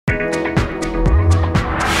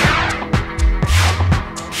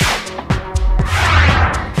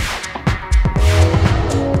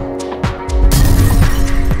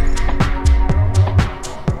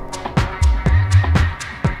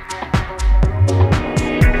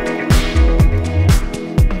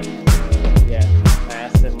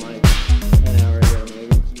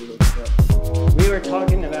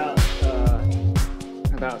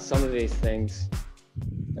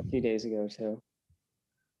few days ago too.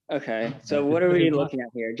 Okay, so what are we looking at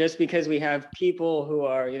here? Just because we have people who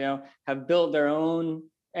are, have built their own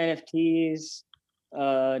NFTs,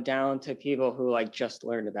 down to people who like just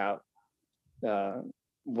learned about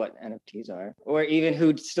what NFTs are, or even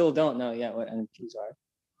who still don't know yet what NFTs are,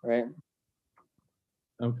 right?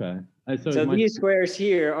 Okay. So these squares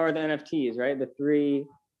here are the NFTs, right? The 3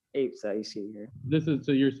 apes that you see here.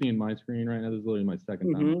 So you're seeing my screen right now. This is literally my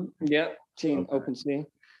second time. Yep, seeing OpenSea.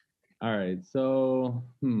 All right. So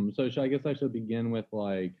I guess I should begin with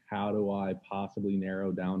like, how do I possibly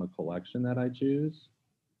narrow down a collection that I choose?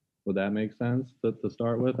 Would that make sense to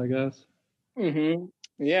start with, I guess?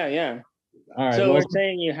 Yeah. All right. So we're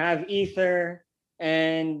saying you have Ether,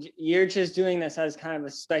 and you're just doing this as kind of a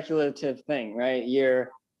speculative thing, right? You're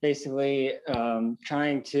basically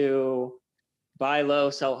trying to buy low,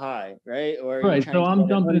 sell high, right? Or right. So I'm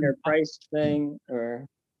jumping an underpriced thing, or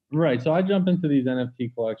right. So I jump into these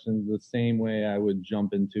NFT collections the same way I would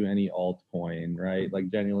jump into any altcoin, right?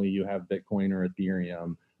 Like generally, you have Bitcoin or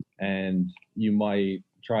Ethereum, and you might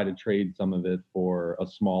try to trade some of it for a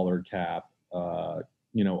smaller cap,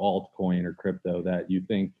 altcoin or crypto that you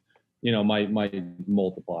think, might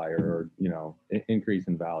multiply or increase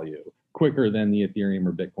in value quicker than the Ethereum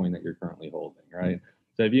or Bitcoin that you're currently holding, right?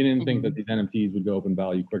 So if you didn't think that these NFTs would go up in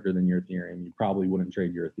value quicker than your Ethereum, you probably wouldn't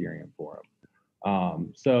trade your Ethereum for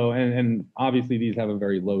them. And obviously these have a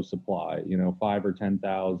very low supply, 5 or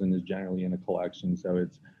 10,000 is generally in a collection. So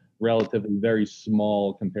it's relatively very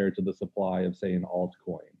small compared to the supply of, say, an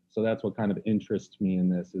altcoin. So that's what kind of interests me in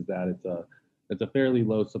this, is that it's a fairly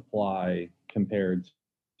low supply compared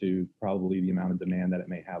to probably the amount of demand that it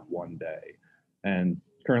may have one day. And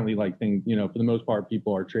currently, like things, for the most part,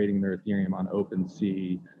 people are trading their Ethereum on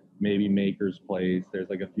OpenSea, maybe Maker's Place.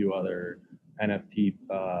 There's like a few other NFT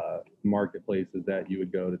marketplaces that you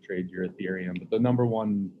would go to trade your Ethereum. But the number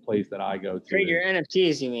one place that I go to trade your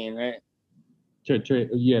NFTs, you mean, right? To trade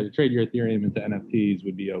your Ethereum into NFTs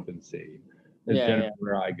would be OpenSea. That's generally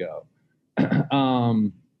where I go.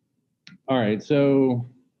 All right, so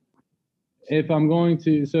if I'm going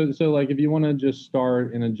to, so like if you want to just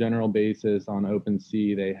start in a general basis on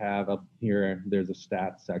OpenSea, they have up here, there's a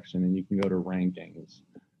stats section, and you can go to rankings.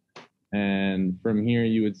 And from here,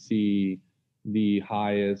 you would see the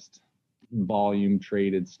highest volume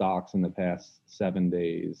traded stocks in the past 7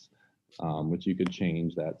 days, which you could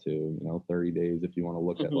change that to, 30 days if you want to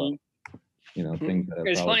look at, things that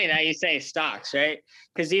it's funny that you say stocks, right?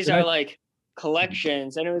 Because these are like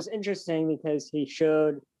collections. And it was interesting because he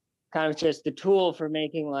showed kind of just the tool for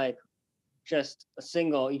making like just a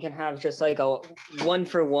single. You can have just like a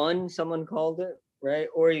 1-for-1, someone called it, right?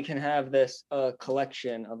 Or you can have this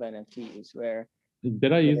collection of NFTs where.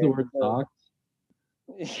 Did I use the word stocks?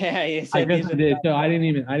 Yeah, you said I guess I did. So I didn't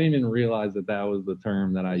even realize that was the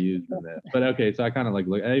term that I used in this. But okay, so I kind of like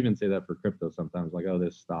look. I even say that for crypto sometimes, like, oh,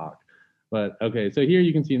 this stock. But okay, so here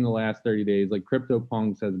you can see in the last 30 days, like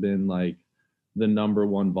CryptoPunks has been like the number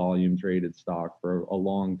one volume traded stock for a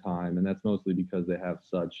long time, and that's mostly because they have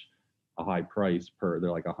such a high price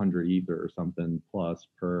they're like 100 ether or something plus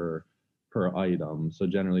per item. So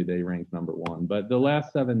generally they rank number one. But the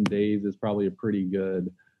last 7 days is probably a pretty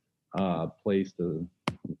good place to.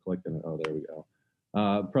 I'm clicking it. Oh, there we go.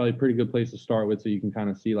 Probably a pretty good place to start with, so you can kind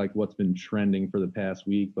of see like what's been trending for the past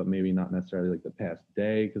week, but maybe not necessarily like the past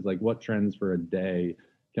day, because like what trends for a day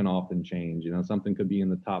can often change. Something could be in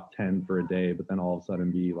the top 10 for a day, but then all of a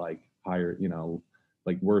sudden be like higher,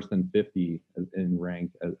 like worse than 50 in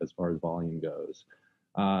rank as far as volume goes.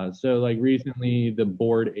 So like recently, the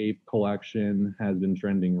Bored Ape collection has been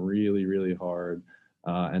trending really, really hard.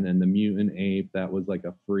 And then the Mutant Ape, that was like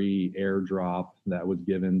a free airdrop that was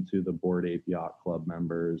given to the Bored Ape Yacht Club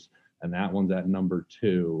members, and that one's at number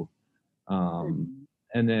 2. And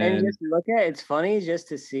just look at it's funny just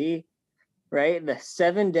to see, right? The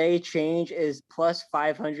 7-day change is plus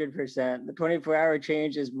 500%. The 24-hour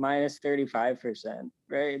change is minus 35%.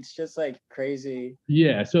 Right? It's just like crazy.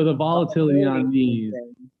 Yeah. So the volatility on these.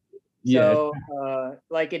 So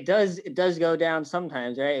like it does go down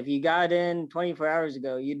sometimes, right? If you got in 24 hours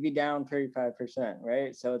ago, you'd be down 35%,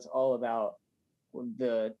 right? So it's all about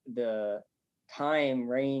the time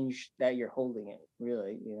range that you're holding it,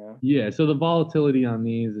 really, Yeah, so the volatility on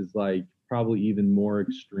these is like probably even more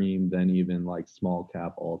extreme than even like small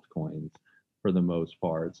cap altcoins for the most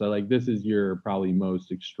part. So like this is your probably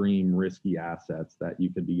most extreme risky assets that you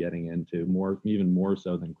could be getting into, even more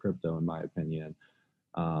so than crypto in my opinion.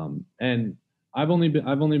 And I've only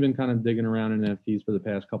been kind of digging around in NFTs for the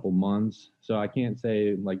past couple months, so I can't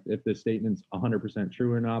say like if this statement's 100%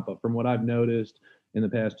 true or not. But from what I've noticed, in the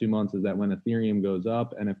past 2 months is that when Ethereum goes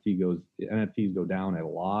up, NFTs go down a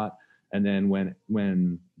lot. And then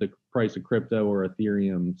when the price of crypto or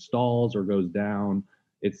Ethereum stalls or goes down,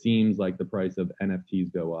 it seems like the price of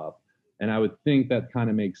NFTs go up. And I would think that kind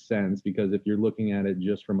of makes sense, because if you're looking at it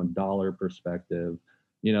just from a dollar perspective,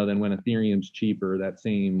 then when Ethereum's cheaper, that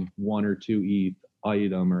same 1 or 2 ETH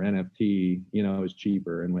item or NFT, is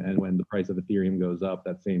cheaper. And when the price of Ethereum goes up,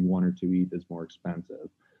 that same 1 or 2 ETH is more expensive.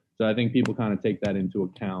 So I think people kind of take that into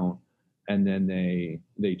account, and then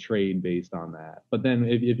they trade based on that. But then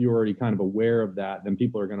if you're already kind of aware of that, then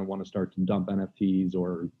people are going to want to start to dump NFTs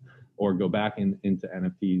or go back into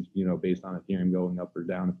NFTs, based on Ethereum going up or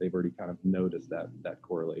down, if they've already kind of noticed that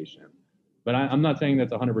correlation. But I'm not saying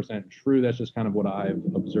that's 100% true. That's just kind of what I've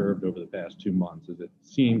observed over the past 2 months. Is it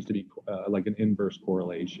seems to be like an inverse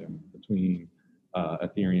correlation between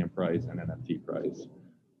Ethereum price and NFT price.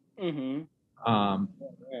 Mm-hmm.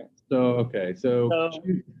 So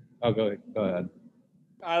oh, go ahead.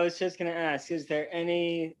 I was just gonna ask: is there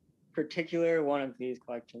any particular one of these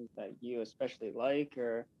collections that you especially like,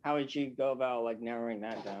 or how would you go about like narrowing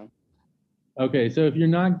that down? Okay, so if you're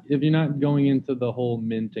not going into the whole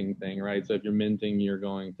minting thing, right? So if you're minting, you're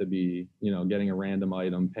going to be, getting a random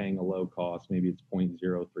item, paying a low cost, maybe it's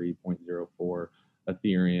 0.03, 0.04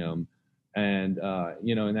 Ethereum, and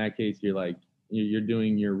in that case, you're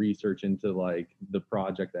doing your research into like the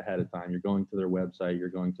project ahead of time. You're going to their website, you're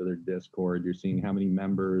going to their Discord, you're seeing how many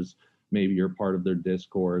members maybe you're part of their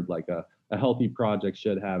Discord. Like a healthy project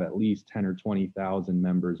should have at least 10 or 20,000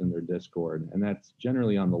 members in their Discord. And that's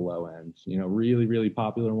generally on the low end. Really, really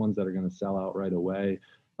popular ones that are going to sell out right away.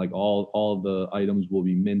 Like all of the items will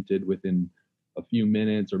be minted within a few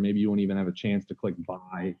minutes, or maybe you won't even have a chance to click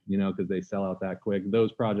buy, because they sell out that quick.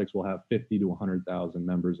 Those projects will have 50 to 100,000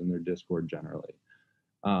 members in their Discord generally.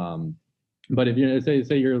 But if you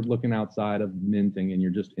say you're looking outside of minting and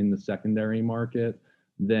you're just in the secondary market,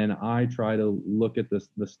 then I try to look at the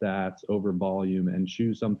stats over volume and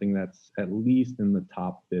choose something that's at least in the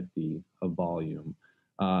top 50 of volume,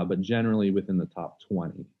 but generally within the top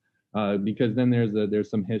 20. Because then there's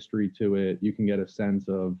some history to it. You can get a sense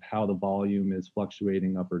of how the volume is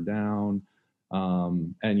fluctuating up or down.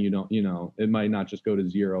 And it might not just go to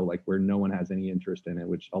zero, like where no one has any interest in it,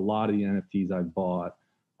 which a lot of the NFTs I've bought,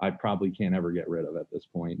 I probably can't ever get rid of at this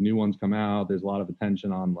point. New ones come out. There's a lot of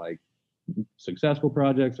attention on like successful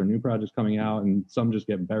projects or new projects coming out, and some just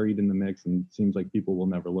get buried in the mix, and it seems like people will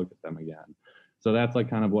never look at them again. So that's like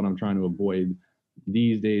kind of what I'm trying to avoid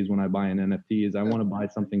these days when I buy an NFT. Is I want to buy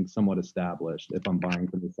something somewhat established if I'm buying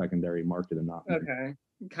from the secondary market and not. Okay,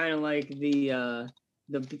 kind of like the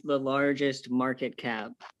largest market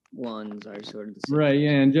cap ones are sort of the same. Right,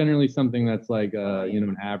 yeah, and generally something that's like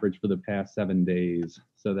an average for the past 7 days,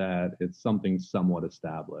 so that it's something somewhat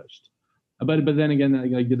established. But then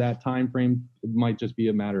again, like that time frame might just be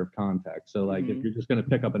a matter of context. So like if you're just going to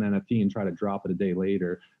pick up an NFT and try to drop it a day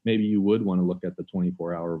later, maybe you would want to look at the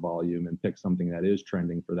 24-hour volume and pick something that is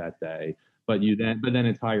trending for that day. But then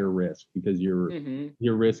it's higher risk, because you're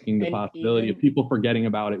risking the possibility of people forgetting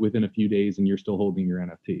about it within a few days, and you're still holding your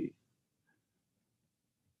NFT.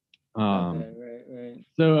 Right.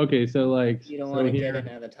 So like you don't want to get in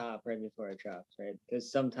at the top right before it drops, right?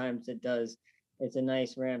 Because sometimes it does. It's a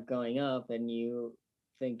nice ramp going up, and you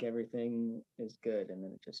think everything is good, and then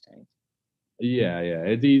it just tanks. Yeah.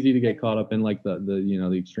 It's easy to get caught up in like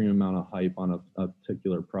the extreme amount of hype on a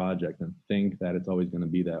particular project and think that it's always going to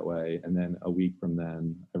be that way, and then a week from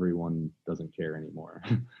then, everyone doesn't care anymore.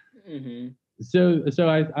 So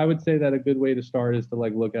I would say that a good way to start is to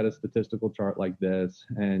like look at a statistical chart like this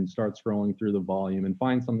and start scrolling through the volume and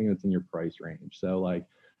find something that's in your price range. So like,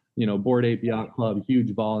 Bored Ape Yacht Club,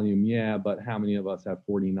 huge volume, yeah, but how many of us have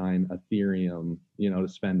 49 Ethereum, to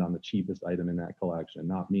spend on the cheapest item in that collection?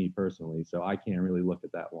 Not me personally, so I can't really look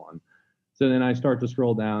at that one. So then I start to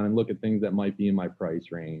scroll down and look at things that might be in my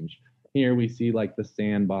price range. Here we see like the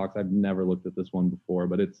Sandbox. I've never looked at this one before,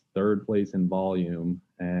 but it's third place in volume,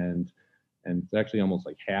 and it's actually almost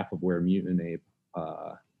like half of where Mutant Ape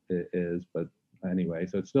is. But anyway,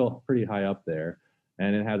 so it's still pretty high up there.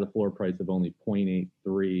 And it has a floor price of only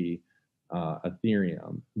 0.83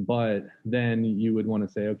 Ethereum. But then you would want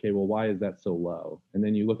to say, okay, well, why is that so low? And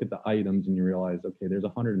then you look at the items and you realize, okay, there's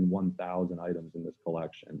 101,000 items in this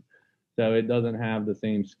collection. So it doesn't have the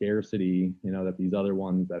same scarcity, that these other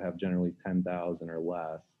ones that have generally 10,000 or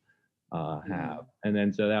less have. And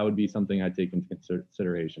then so that would be something I take into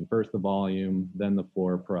consideration. First the volume, then the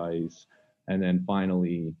floor price, and then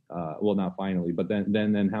finally, well, not finally, but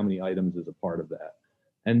then how many items is a part of that.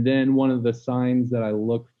 And then one of the signs that I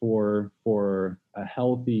look for a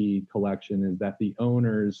healthy collection is that the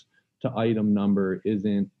owners to item number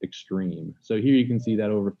isn't extreme. So here you can see that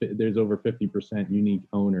there's over 50% unique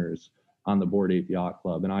owners on the Bored Ape Yacht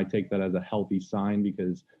Club. And I take that as a healthy sign,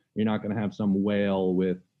 because you're not going to have some whale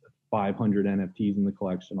with 500 NFTs in the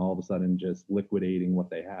collection all of a sudden just liquidating what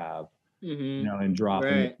they have, and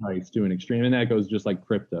dropping the price to an extreme. And that goes just like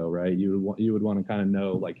crypto, right? You would want to kind of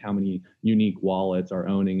know like how many unique wallets are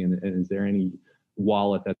owning, and is there any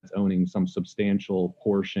wallet that's owning some substantial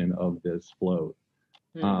portion of this float.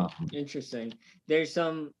 Interesting. There's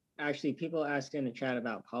some actually people asked in the chat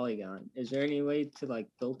about Polygon. Is there any way to like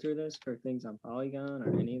filter this for things on Polygon,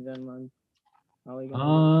 or any of them on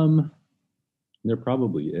Polygon? There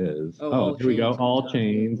probably is. Oh, here we go. All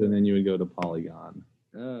chains, and then you would go to Polygon.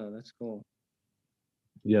 Oh, that's cool.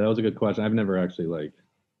 Yeah, that was a good question. I've never actually like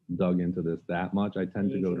dug into this that much. I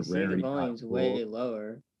tend to go to Rarity. The volume's way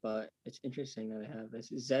lower, but it's interesting that I have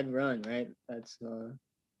this. Zed Run, right? That's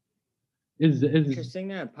is interesting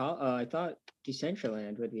that I thought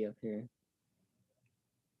Decentraland would be up here.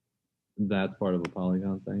 That's part of a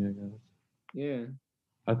Polygon thing, I guess. Yeah.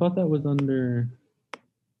 I thought that was under.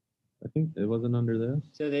 I think it wasn't under this.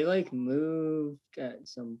 So they like moved at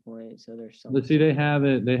some point. So there's some. Let's see, they have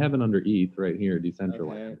it under ETH right here,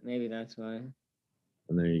 Decentraland. Okay, maybe that's why.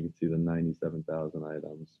 And there you can see the 97,000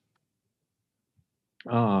 items.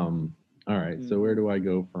 All right, so where do I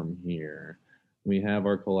go from here? We have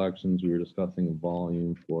our collections. We were discussing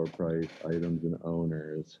volume, floor price, items, and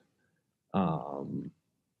owners.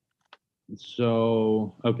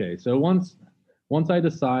 So once I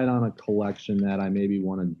decide on a collection that I maybe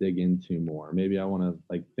want to dig into more, maybe I want to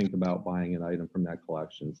like think about buying an item from that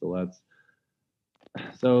collection. Let's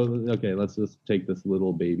just take this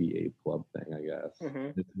little baby ape club thing, I guess.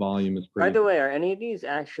 Its volume is pretty. By the way, are any of these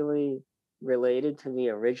actually related to the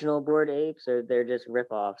original Bored Apes, or they're just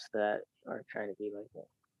ripoffs that are trying to be like that?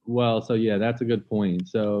 Well, so yeah, that's a good point.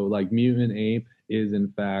 So like Mutant Ape is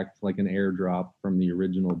in fact like an airdrop from the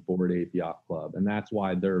original Bored Ape Yacht Club, and that's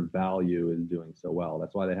why their value is doing so well.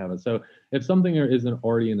 That's why they have it. So if something isn't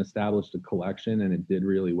already an established collection and it did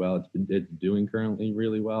really well, it's doing currently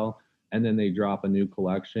really well, and then they drop a new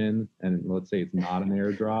collection, and let's say it's not an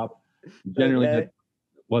airdrop, generally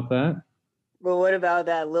what's that? But what about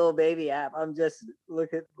that Lil Baby app? I'm just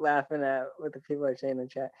laughing at what the people are saying in the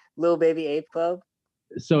chat. Lil Baby Ape Club.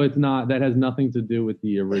 So it's not, that has nothing to do with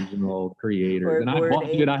the original creators.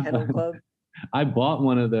 I bought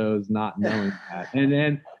one of those not knowing that. And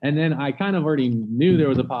then I kind of already knew there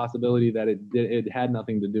was a possibility that it had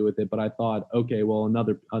nothing to do with it, but I thought, okay, well,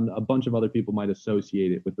 a bunch of other people might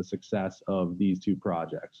associate it with the success of these two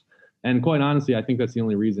projects. And quite honestly, I think that's the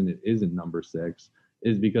only reason it isn't number 6,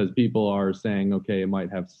 is because people are saying, okay, it might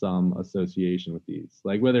have some association with these.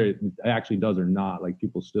 Like whether it actually does or not, like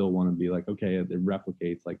people still want to be like, okay, it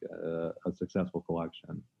replicates like a successful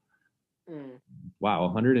collection. Wow,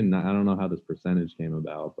 109. I don't know how this percentage came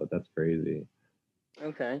about, but that's crazy.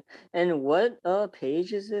 Okay. And what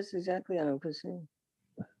page is this exactly? I don't know.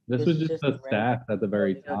 This was just the stats at the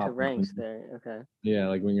very top. To ranks there. Okay. Yeah,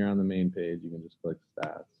 like when you're on the main page, you can just click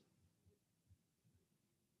stats.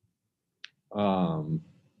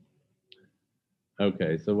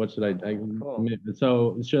 Okay, so what should cool.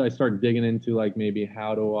 So should I start digging into like maybe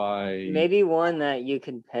how do I maybe one that you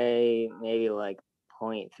can pay maybe like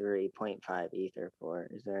 0.3, 0.5 ether for?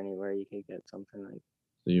 Is there anywhere you could get something like?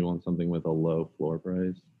 So you want something with a low floor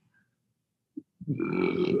price?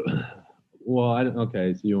 Well,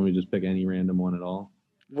 okay, so you want me to just pick any random one at all?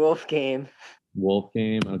 Wolf Game.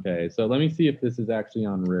 Okay, so let me see if this is actually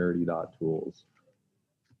on rarity.tools.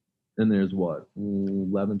 And there's what,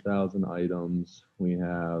 11,000 items we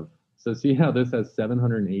have. So see how this has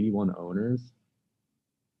 781 owners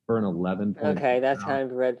for an 11. Okay, that's kind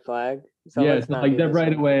of a red flag. So yeah, so like that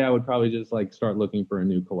right away, I would probably just like start looking for a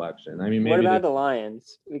new collection. I mean, maybe. What about the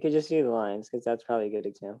lions? We could just do the lions because that's probably a good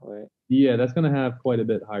example, right? Yeah, that's going to have quite a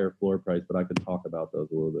bit higher floor price, but I could talk about those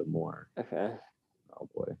a little bit more. Okay. Oh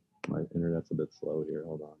boy, my internet's a bit slow here.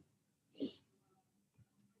 Hold on.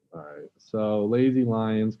 All right, so Lazy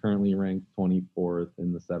Lions currently ranked 24th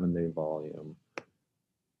in the 7-day volume.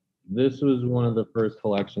 This was one of the first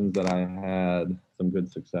collections that I had some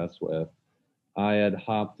good success with. I had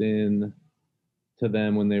hopped in to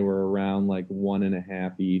them when they were around like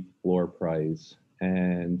 1.5 ETH floor price,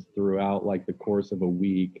 and throughout like the course of a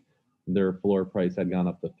week, their floor price had gone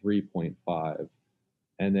up to 3.5.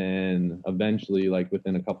 And then eventually, like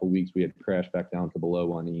within a couple of weeks, we had crashed back down to below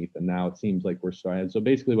 1 ETH. And now it seems like we're starting. So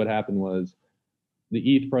basically what happened was the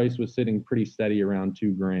ETH price was sitting pretty steady around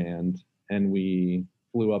 $2,000. And we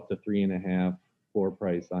flew up to 3.5 floor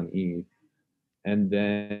price on ETH. And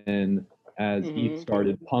then as ETH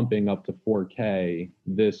started pumping up to 4K,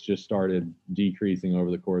 this just started decreasing over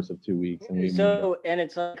the course of 2 weeks. And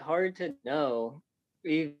it's like hard to know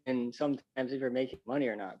even sometimes if you're making money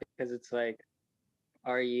or not, because it's like,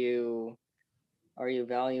 are you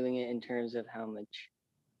valuing it in terms of how much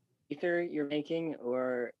ether you're making,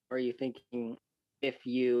 or are you thinking if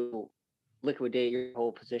you liquidate your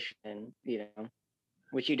whole position,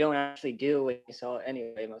 which you don't actually do when you sell it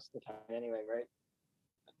anyway, most of the time anyway, right?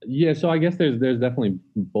 Yeah, so I guess there's definitely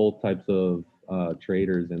both types of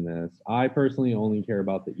traders in this. I personally only care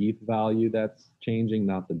about the ETH value that's changing,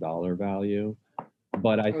 not the dollar value.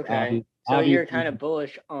 But so you're kind of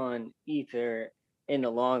bullish on ether in the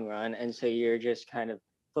long run, and so you're just kind of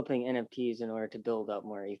flipping NFTs in order to build up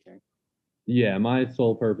more ether. Yeah, my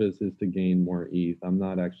sole purpose is to gain more ETH. I'm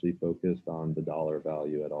not actually focused on the dollar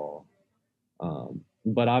value at all.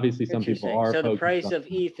 But obviously some people are. So the price of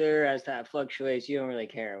ether, as that fluctuates, you don't really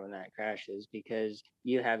care when that crashes because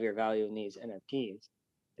you have your value in these NFTs.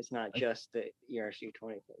 It's not just the ERC20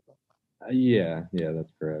 token. Yeah,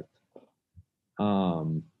 that's correct.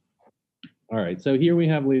 All right, so here we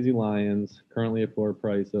have Lazy Lions, currently a floor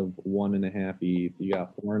price of 1.5 ETH. You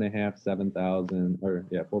got 4.5, 7,000,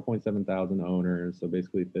 4.7 thousand owners. So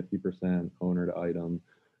basically 50% owner to item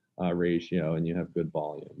ratio, and you have good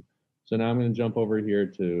volume. So now I'm going to jump over here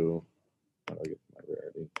to, how do I get to my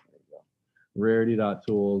Rarity? There we go.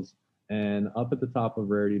 Rarity.tools, and up at the top of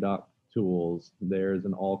Rarity.tools, there's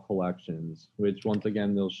an all collections, which once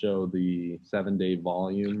again, they'll show the 7-day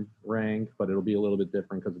volume rank, but it'll be a little bit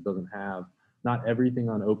different because it doesn't have, not everything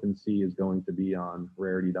on OpenSea is going to be on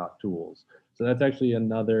Rarity.tools. So that's actually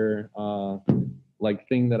another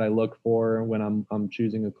thing that I look for when I'm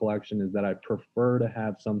choosing a collection, is that I prefer to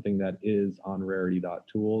have something that is on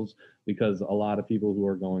Rarity.tools, because a lot of people who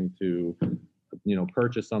are going to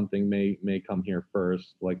purchase something may come here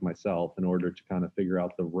first, like myself, in order to kind of figure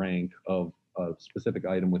out the rank of a specific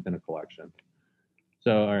item within a collection.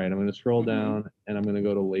 So, all right, I'm going to scroll down and I'm going to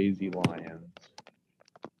go to Lazy Lions.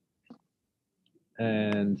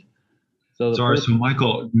 And so so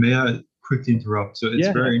Michael, may I quickly interrupt? So it's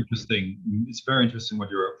very interesting. It's very interesting what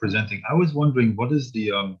you're presenting. I was wondering, what is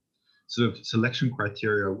the sort of selection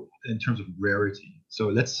criteria in terms of rarity? So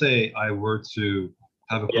let's say I were to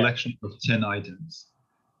have a collection of 10 items,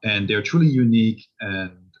 and they're truly unique,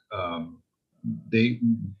 and they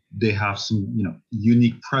have some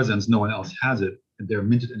unique presence. No one else has it, and they're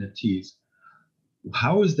minted NFTs.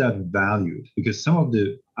 How is that valued? Because some of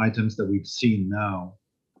the items that we've seen now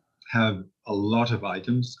have a lot of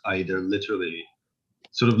items, either literally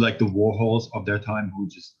sort of like the Warhols of their time, who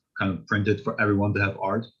just kind of printed for everyone to have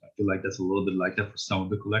art. I feel like that's a little bit like that for some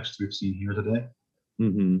of the collections we've seen here today.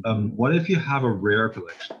 What if you have a rare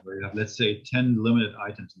collection where you have, let's say, 10 limited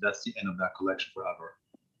items, and that's the end of that collection forever?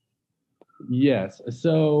 Yes.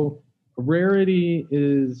 So rarity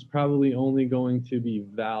is probably only going to be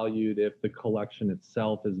valued if the collection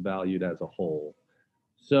itself is valued as a whole.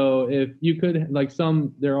 So if you could,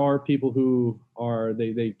 there are people who are,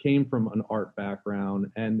 they came from an art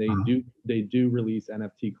background, and they do release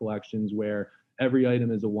NFT collections where every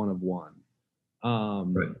item is a one of one.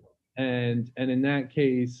 Right. And in that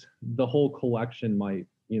case, the whole collection might,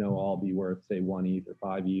 all be worth, say, 1 ETH or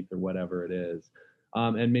 5 ETH or whatever it is.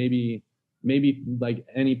 And maybe like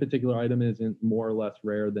any particular item isn't more or less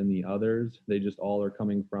rare than the others. They just all are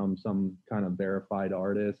coming from some kind of verified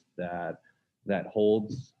artist that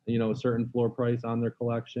holds, a certain floor price on their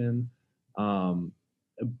collection.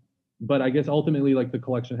 But I guess ultimately, the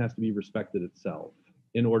collection has to be respected itself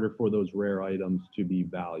in order for those rare items to be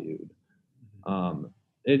valued.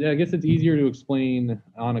 I guess it's easier to explain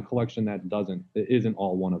on a collection that isn't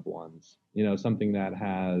all one of ones. Something that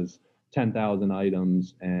has 10,000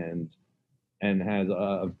 items and has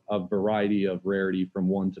a variety of rarity from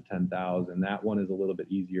 1 to 10,000. That one is a little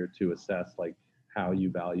bit easier to assess, how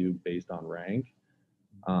you value based on rank.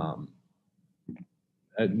 I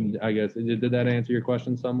guess, did that answer your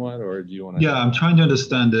question somewhat, or do you want to? Yeah, I'm trying to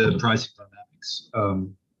understand the pricing dynamics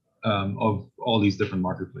of all these different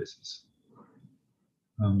marketplaces.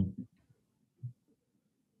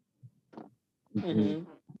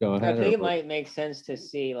 Go ahead. I think it might make sense to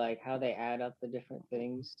see how they add up the different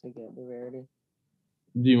things to get the rarity.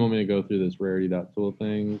 Do you want me to go through this Rarity.tool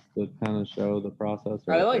things to kind of show the process?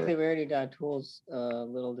 I like the Rarity.tools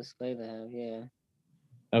little display they have, yeah.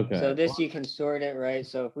 Okay. So this, you can sort it, right?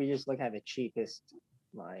 So if we just look at the cheapest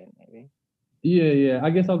line, maybe. Yeah. I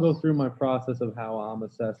guess I'll go through my process of how I'm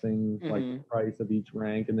assessing the price of each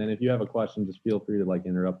rank, and then if you have a question, just feel free to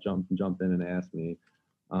interrupt, jump in, and ask me.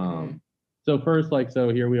 So first, like, so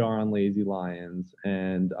here we are on Lazy Lions,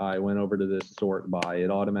 and I went over to this sort by. It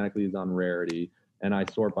automatically is on rarity, and I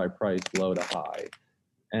sort by price low to high.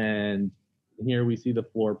 And here we see the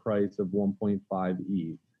floor price of 1.5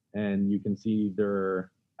 ETH, and you can see their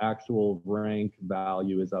actual rank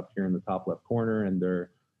value is up here in the top left corner, and their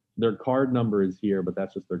card number is here, but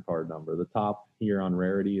that's just their card number. The top here on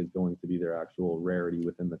rarity is going to be their actual rarity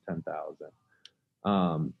within the 10,000.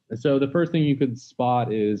 So the first thing you could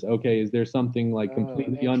spot is, okay, is there something like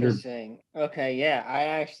completely under? Interesting. Okay, yeah, I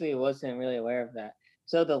actually wasn't really aware of that.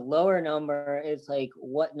 So the lower number is like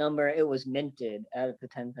what number it was minted out of the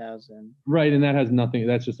 10,000. Right, and that has nothing.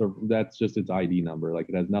 That's just its ID number. Like,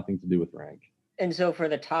 it has nothing to do with rank. And so for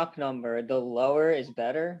the top number, the lower is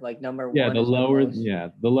better. Like number Yeah, one. the is lower. the Yeah,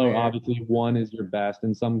 the low. rare. Obviously, 1 is your best,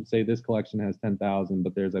 and some say this collection has 10,000,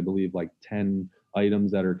 but there's, I believe, like 10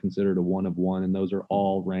 items that are considered a 1 of 1, and those are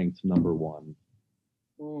all ranked number 1.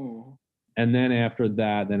 Mm. And then after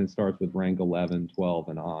that, then it starts with rank 11, 12,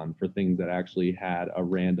 and on for things that actually had a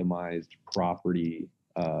randomized property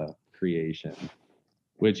creation.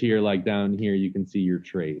 Which here, like down here, you can see your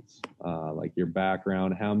traits, like your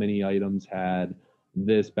background, how many items had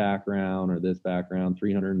this background or this background.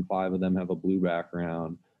 305 of them have a blue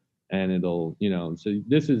background, and it'll, so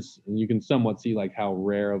this is, you can somewhat see like how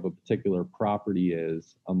rare of a particular property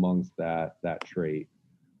is amongst that trait.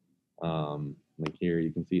 Like here,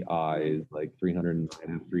 you can see eyes, like 309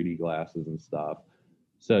 have 3D glasses and stuff.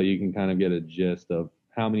 So you can kind of get a gist of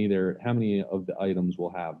how many of the items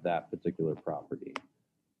will have that particular property.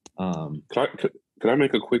 Could I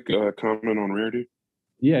make a quick comment on rarity?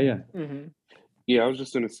 Yeah. Mm-hmm. Yeah, I was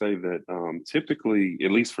just going to say that typically,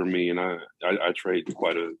 at least for me, and I trade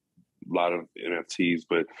quite a lot of NFTs,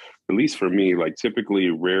 but at least for me, like typically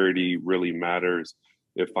rarity really matters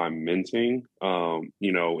if I'm minting,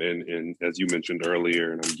 and as you mentioned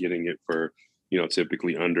earlier, and I'm getting it for,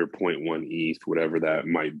 typically under 0.1 ETH, whatever that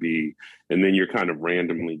might be. And then you're kind of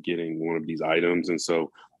randomly getting one of these items. And so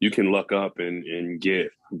you can look up and get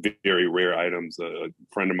very rare items. A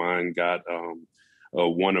friend of mine got a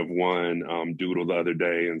 1 of 1 doodle the other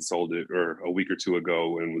day and sold it, or a week or two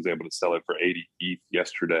ago, and was able to sell it for 80 ETH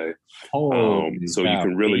yesterday. So you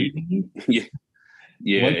can really, 80?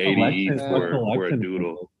 yeah, 80 ETH for a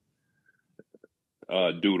doodle.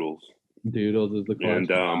 Doodles. Doodles is the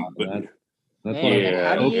collection. And that's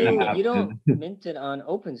how do you don't mint it on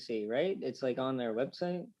OpenSea, right? It's like on their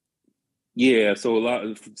website. Yeah,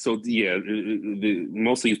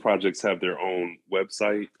 most of these projects have their own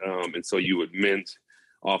website, and so you would mint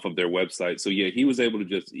off of their website. So yeah, he was able to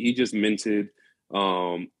just minted.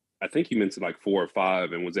 I think he minted like 4 or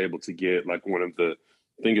 5, and was able to get like one of the,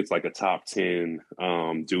 I think it's like a top 10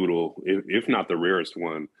 doodle, if not the rarest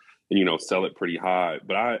one, and sell it pretty high.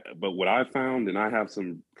 But what I found, and I have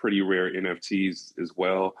some pretty rare NFTs as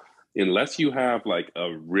well, unless you have like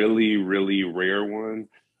a really, really rare one,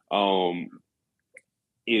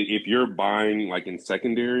 if you're buying like in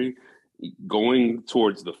secondary, going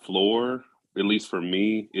towards the floor, at least for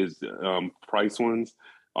me, is price ones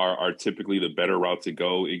are typically the better route to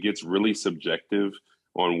go. It gets really subjective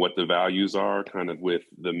on what the values are kind of with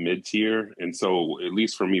the mid tier. And so at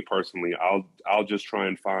least for me personally, I'll just try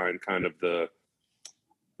and find kind of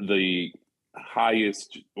the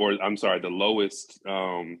highest, or I'm sorry, the lowest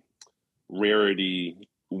rarity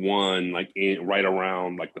one, like right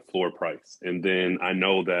around like the floor price. And then I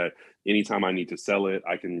know that anytime I need to sell it,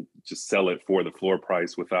 I can just sell it for the floor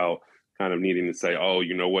price without kind of needing to say, oh,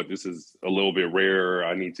 you know what, this is a little bit rarer,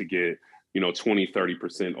 I need to get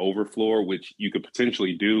 20-30% over floor, which you could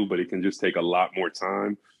potentially do, but it can just take a lot more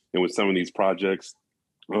time. And with some of these projects,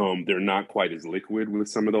 they're not quite as liquid with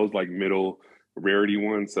some of those like middle rarity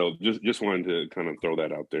ones. So just wanted to kind of throw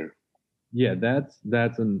that out there. Yeah,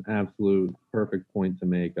 that's an absolute perfect point to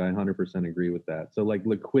make. I 100% agree with that. So like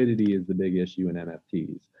liquidity is the big issue in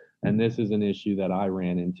NFTs. And this is an issue that I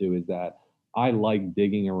ran into, is that I like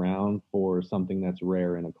digging around for something that's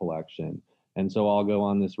rare in a collection. And so I'll go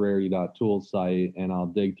on this rarity.tools site and I'll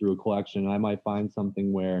dig through a collection. And I might find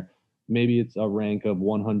something where maybe it's a rank of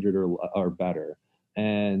 100 or better.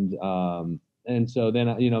 And so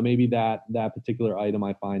then, maybe that particular item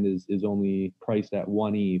I find is only priced at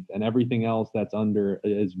 1 ETH, and everything else that's under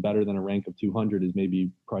is better than a rank of 200 is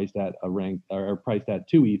maybe priced at a rank or priced at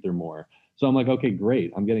 2 ETH or more. So I'm like, okay,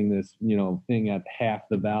 great. I'm getting this, thing at half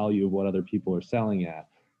the value of what other people are selling at.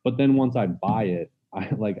 But then once I buy it,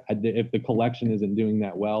 if the collection isn't doing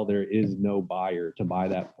that well, there is no buyer to buy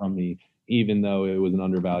that from me, even though it was an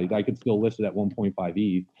undervalued. I could still list it at 1.5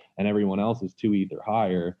 ETH and everyone else is 2 ETH or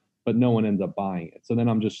higher, but no one ends up buying it. So then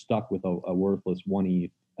I'm just stuck with a worthless 1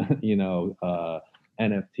 ETH,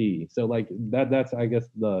 NFT. So like that's I guess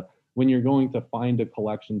when you're going to find a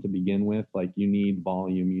collection to begin with, like you need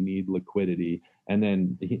volume, you need liquidity, and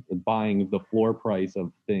then buying the floor price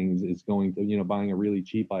of things is going to, buying a really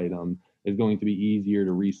cheap item is going to be easier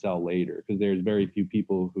to resell later, because there's very few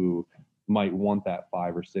people who might want that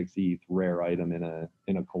 5 or 6 ETH rare item in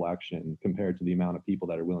a collection compared to the amount of people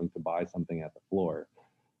that are willing to buy something at the floor.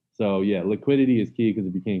 So yeah, liquidity is key, because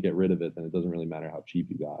if you can't get rid of it, then it doesn't really matter how cheap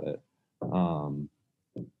you got it.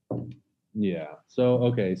 Yeah. So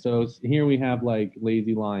okay. So here we have like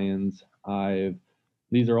Lazy Lions.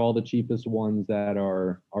 These are all the cheapest ones that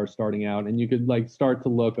are starting out, and you could like start to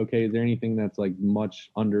look. Okay, is there anything that's like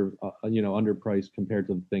much underpriced compared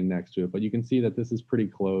to the thing next to it? But you can see that this is pretty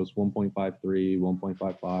close. 1.53,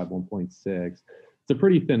 1.55, 1.6. It's a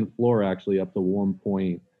pretty thin floor actually, up to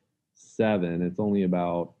 1.7. It's only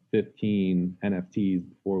about 15 NFTs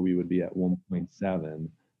before we would be at 1.7,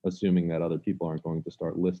 assuming that other people aren't going to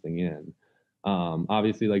start listing in.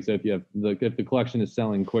 Obviously, like, so if the collection is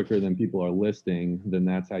selling quicker than people are listing, then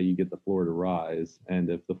that's how you get the floor to rise.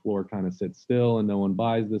 And if the floor kind of sits still and no one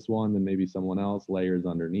buys this one, then maybe someone else layers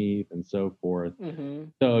underneath and so forth.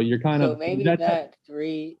 So you're kind of, maybe that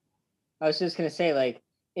three, I was just gonna say, like,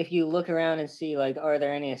 if you look around and see, like, are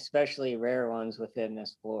there any especially rare ones within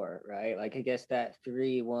this floor, right? Like, I guess that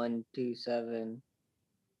 3127,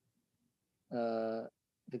 the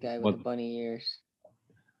guy with the bunny ears.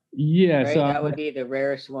 Yeah, right? so that would be the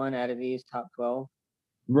rarest one out of these top 12.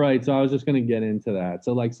 Right. So I was just going to get into that.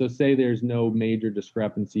 So like, so say there's no major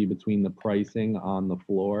discrepancy between the pricing on the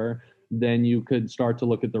floor, then you could start to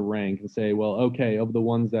look at the rank and say, well, okay, of the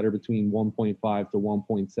ones that are between 1.5 to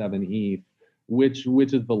 1.7 ETH, which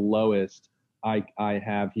is the lowest I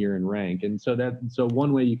have here in rank. And so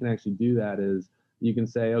one way you can actually do that is you can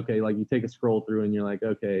say, okay, like you take a scroll through and you're like,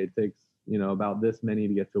 okay, it takes, about this many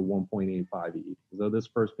to get to 1.85 ETH. So this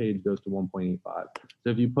first page goes to 1.85. So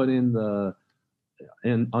if you put in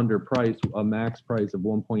under price, a max price of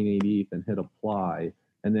 1.8 ETH and hit apply,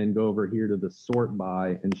 and then go over here to the sort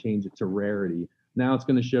by and change it to rarity. Now it's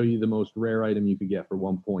going to show you the most rare item you could get for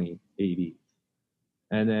 1.8 ETH.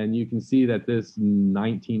 And then you can see that this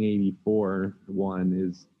 1984 one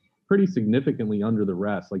is pretty significantly under the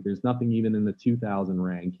rest. Like there's nothing even in the 2000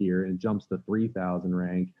 rank here. It jumps to 3000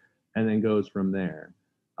 rank and then goes from there.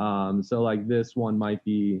 So like this one might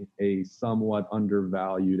be a somewhat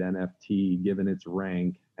undervalued NFT given its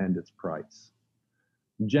rank and its price.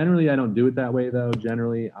 Generally, I don't do it that way though.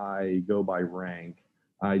 Generally, I go by rank.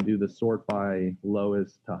 I do the sort by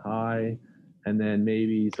lowest to high. And then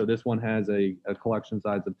maybe, so this one has a collection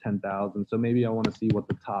size of 10,000. So maybe I want to see what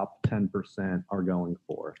the top 10% are going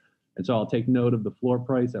for. And so I'll take note of the floor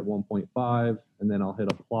price at 1.5, and then I'll hit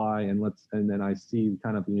apply, and then I see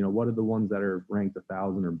kind of, what are the ones that are ranked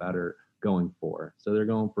 1,000 or better going for. So they're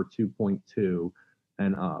going for 2.2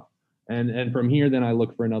 and up. And from here, then I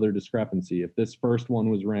look for another discrepancy. If this first one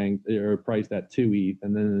was ranked or priced at 2 ETH,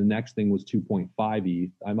 and then the next thing was 2.5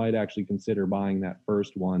 ETH, I might actually consider buying that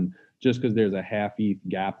first one just because there's a half ETH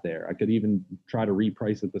gap there. I could even try to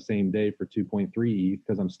reprice it the same day for 2.3 ETH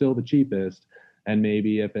because I'm still the cheapest. And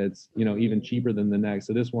maybe if it's, even cheaper than the next.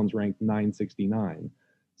 So this one's ranked 969.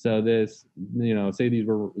 So this, say these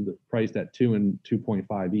were priced at 2 and 2.5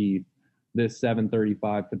 ETH, this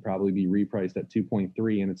 735 could probably be repriced at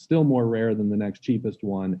 2.3, and it's still more rare than the next cheapest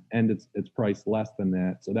one, and it's priced less than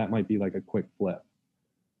that. So that might be like a quick flip.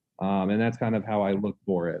 And that's kind of how I look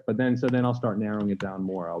for it. But then I'll start narrowing it down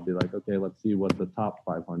more. I'll be like, okay, let's see what the top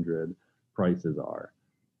 500 prices are.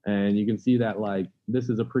 And you can see that like this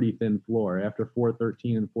is a pretty thin floor. After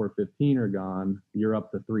 413 and 415 are gone, you're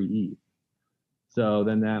up to 3 ETH. So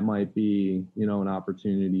then that might be, an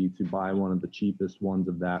opportunity to buy one of the cheapest ones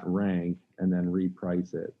of that rank and then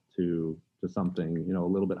reprice it to something, a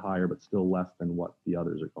little bit higher, but still less than what the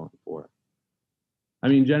others are going for. I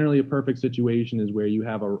mean, generally a perfect situation is where you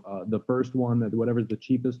have the first one, that whatever's the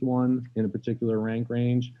cheapest one in a particular rank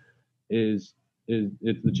range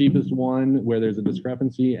it's the cheapest one where there's a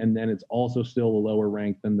discrepancy, and then it's also still a lower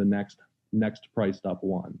rank than the next priced up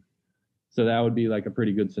one. So that would be like a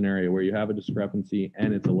pretty good scenario where you have a discrepancy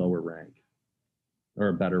and it's a lower rank or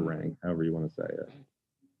a better rank, however you want to say it.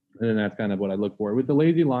 And then that's kind of what I look for. With the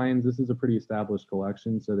Lazy Lions, this is a pretty established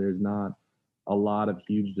collection, so there's not a lot of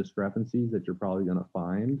huge discrepancies that you're probably going to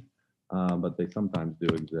find, but they sometimes do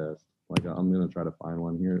exist. Like I'm going to try to find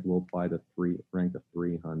one here. We'll apply to rank to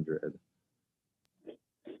 300.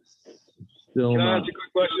 Still Can I not. ask you a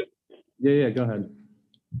quick question? Yeah, go ahead.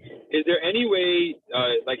 Is there any way,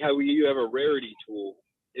 like how you have a rarity tool,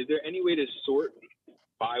 is there any way to sort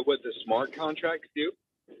by what the smart contracts do?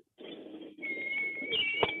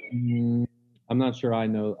 I'm not sure I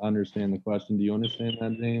understand the question. Do you understand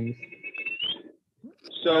that, James?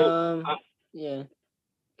 So yeah.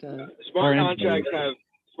 smart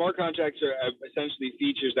contracts are essentially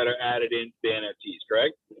features that are added into the NFTs,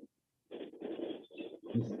 correct?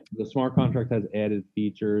 The smart contract has added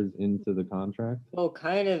features into the contract. Well,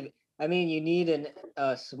 kind of. I mean, you need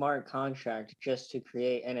a smart contract just to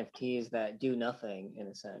create NFTs that do nothing, in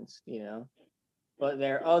a sense, you know. But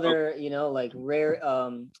there are other, you know, like rare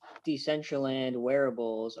Decentraland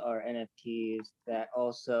wearables are NFTs that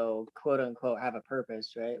also quote unquote have a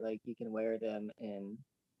purpose, right? Like you can wear them in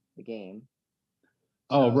the game.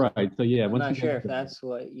 Oh, So, right. So yeah, I'm once not you sure if that's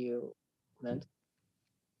what you meant.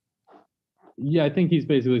 Yeah, I think he's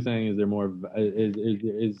basically saying, is there more?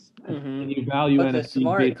 Is can you value But the NFTs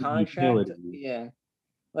smart based on contract, utility? yeah.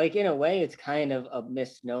 Like in a way, it's kind of a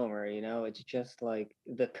misnomer, you know. It's just like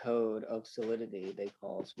the code of Solidity they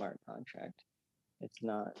call smart contract. It's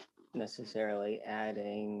not necessarily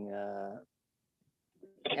adding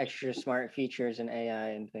extra smart features and AI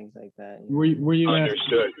and things like that. You know?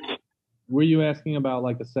 Were you asking about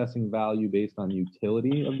like assessing value based on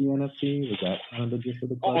utility of the NFT? Was that kind of the gist of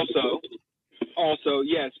the question? Also,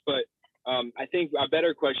 yes, but I think a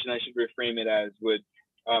better question I should reframe it as would,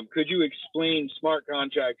 could you explain smart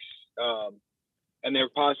contracts and their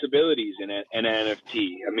possibilities in an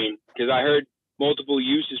NFT? I mean, because I heard multiple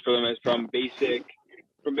uses for them, as from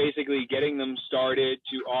basically getting them started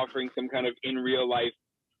to offering some kind of in real life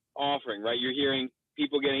offering, right? You're hearing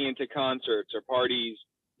people getting into concerts or parties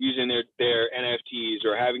using their NFTs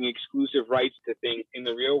or having exclusive rights to things in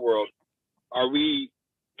the real world.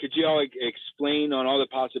 Could you all explain on all the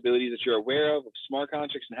possibilities that you're aware of smart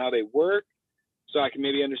contracts and how they work, so I can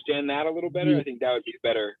maybe understand that a little better? I think that would be a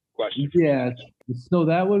better question. Yeah, so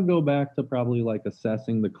that would go back to probably like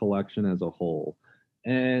assessing the collection as a whole.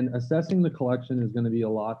 And assessing the collection is going to be a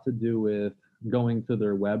lot to do with going to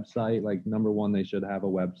their website. Like, number one, they should have a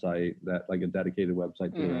website, that like a dedicated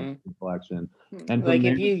website to their collection. And like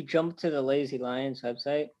if you jump to the Lazy Lions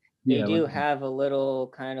website, they do have a little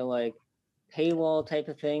kind of like paywall type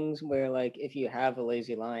of things where like if you have a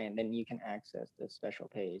Lazy Lion, then you can access this special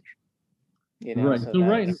page. You know, right. So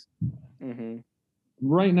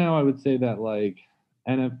right now, I would say that like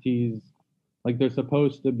NFTs, like they're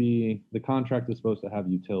supposed to be, the contract is supposed to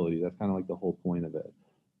have utility. That's kind of like the whole point of it.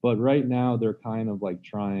 But right now, they're kind of like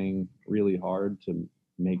trying really hard to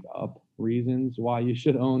make up reasons why you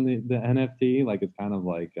should own the NFT. Like it's kind of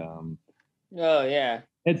like oh yeah,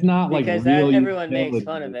 it's not because like real that everyone utility. makes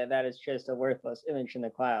fun of it, that it's just a worthless image in the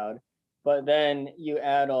cloud. But then you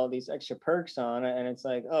add all these extra perks on it, and it's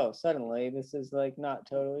like, oh, suddenly this is like not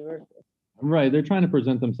totally worth it. Right, they're trying to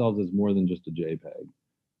present themselves as more than just a JPEG.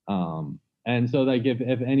 And so like if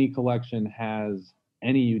any collection has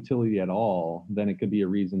any utility at all, then it could be a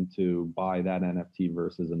reason to buy that NFT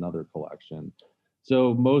versus another collection.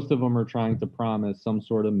 So most of them are trying to promise some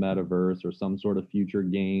sort of metaverse or some sort of future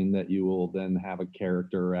game that you will then have a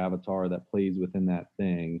character or avatar that plays within that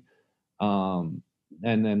thing.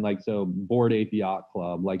 And then like, so Bored Ape Yacht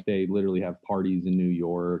Club, like they literally have parties in New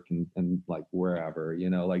York and like wherever, you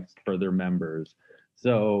know, like for their members.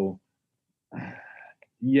 So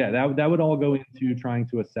yeah, that would all go into trying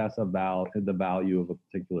to assess about the value of a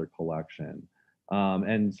particular collection.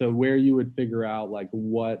 And so where you would figure out like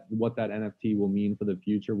what that NFT will mean for the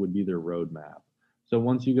future would be their roadmap. So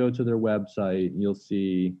once you go to their website, you'll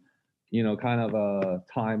see, you know, kind of a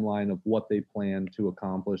timeline of what they plan to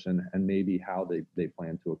accomplish and maybe how they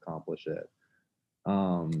plan to accomplish it.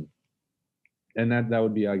 And that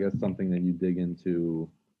would be, I guess, something that you dig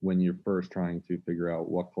into when you're first trying to figure out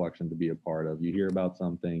what collection to be a part of. You hear about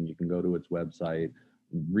something, you can go to its website,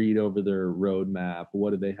 read over their roadmap. What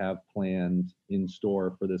do they have planned in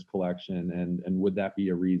store for this collection? And would that be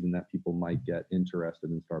a reason that people might get interested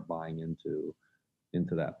and start buying into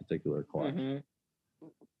that particular collection?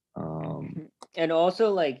 And also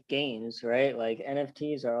like games, right? Like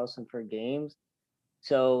NFTs are awesome for games.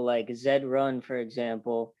 So like Zed Run, for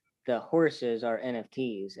example, the horses are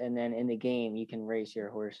NFTs, and then in the game you can race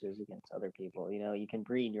your horses against other people. You know, you can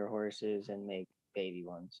breed your horses and make baby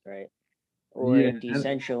ones, right? Or in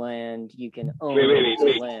Decentraland, you can own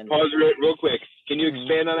wait. land. Pause real quick. Can you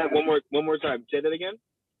expand on that one more time? Say that again.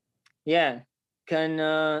 Yeah.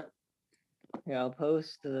 Here, I'll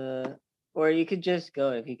post the, or you could just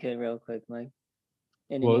go if you could real quick, Mike,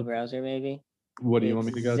 in a new browser maybe. What do you want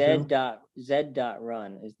me to go to?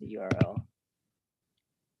 Z.run is the URL.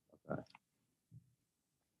 Okay.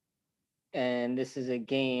 And this is a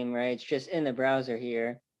game, right? It's just in the browser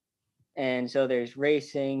here. And so there's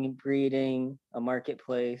racing, breeding, a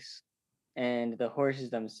marketplace, and the horses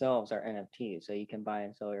themselves are NFTs. So you can buy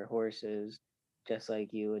and sell your horses. just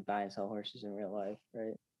like you would buy and sell horses in real life,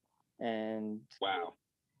 right? And Wow.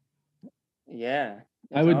 yeah,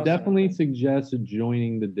 I it's would awesome. definitely suggest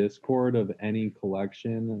joining the Discord of any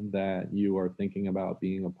collection that you are thinking about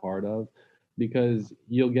being a part of, because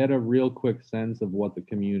you'll get a real quick sense of what the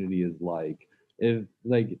community is like. If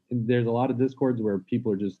like there's a lot of Discords where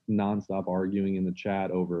people are just nonstop arguing in the chat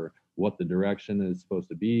over what the direction is supposed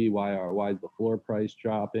to be, why is the floor price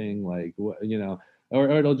dropping, like what, or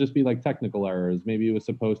it'll just be like technical errors. Maybe it was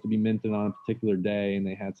supposed to be minted on a particular day and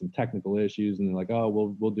they had some technical issues and they're like, oh,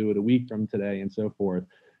 we'll do it a week from today and so forth.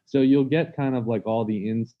 So you'll get kind of like all the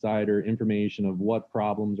insider information of what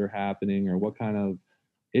problems are happening or what kind of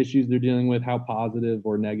issues they're dealing with, how positive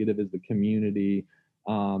or negative is the community.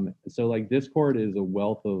 So like Discord is a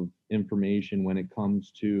wealth of information when it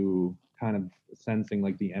comes to kind of sensing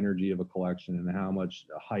like the energy of a collection and how much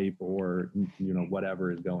hype or whatever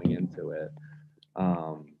is going into it.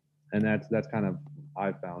 And that's kind of,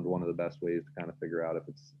 I found, one of the best ways to kind of figure out if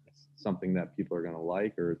it's something that people are going to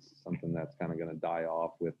like or it's something that's kind of going to die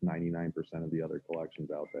off with 99% of the other collections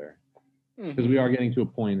out there. Because we are getting to a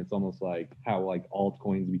point, it's almost like how like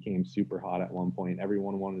altcoins became super hot at one point.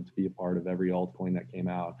 Everyone wanted to be a part of every altcoin that came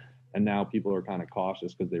out, and now people are kind of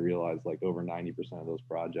cautious because they realize like over 90% of those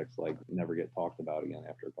projects like never get talked about again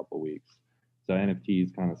after a couple of weeks. So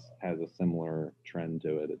NFTs kind of has a similar trend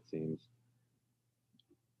to it seems.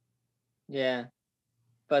 Yeah,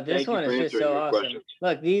 but this Thank you one for is just answering so my awesome. questions.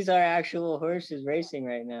 Look, these are actual horses racing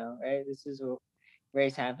right now, right? This is a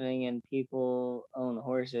race happening, and people own the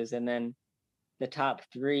horses, and then the top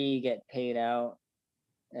 3 get paid out,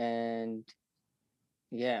 and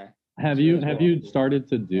yeah. Have it's you really have cool. you started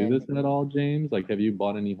to do And this at all, James? Like, have you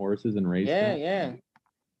bought any horses and raced them? yeah.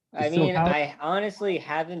 I So mean, how- I honestly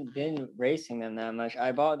haven't been racing them that much.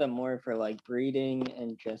 I bought them more for like breeding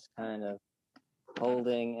and just kind of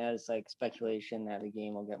holding as like speculation that the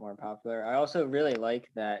game will get more popular. I also really like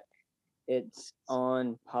that it's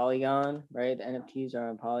on Polygon, right? The NFTs are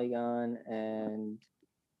on Polygon, and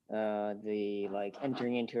the like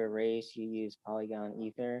entering into a race, you use Polygon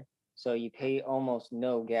Ether, so you pay almost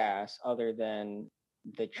no gas other than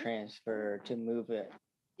the transfer to move it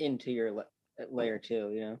into your layer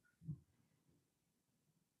 2.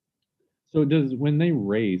 So when they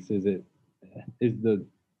race, is the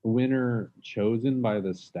winner chosen by the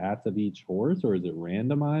stats of each horse, or is it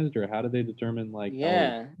randomized, or how do they determine like?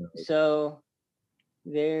 Yeah. So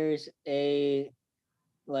there's a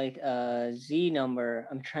like a Z number.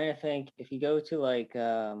 I'm trying to think. If you go to like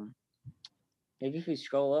maybe if you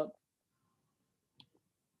scroll up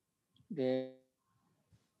there.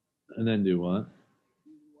 And then do what?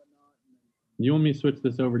 You want me to switch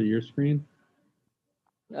this over to your screen?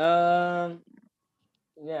 Yeah,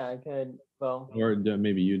 I could. Well, Or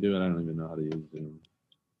maybe you do it. I don't even know how to use Zoom.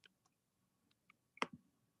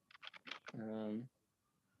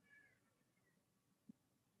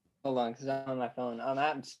 hold on, because I'm on my phone.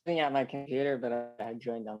 I'm sitting at my computer, but I had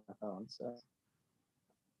joined on my phone, so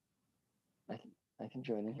I can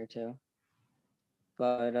join in here too.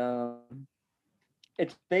 But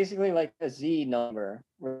it's basically like a Z number,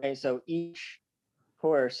 right? So each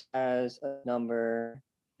horse has a number,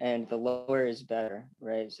 and the lower is better,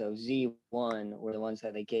 right? So Z1 were the ones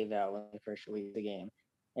that they gave out when they first released the game.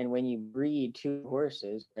 And when you breed 2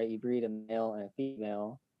 horses, right, you breed a male and a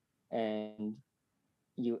female, and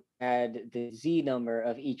you add the Z number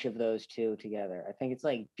of each of those 2 together. I think it's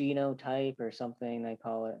like genotype or something they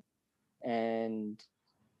call it. And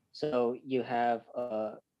so you have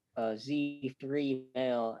a Z3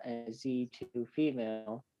 male and a Z2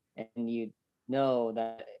 female, and you know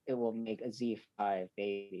that it will make a Z5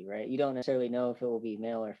 baby, right? You don't necessarily know if it will be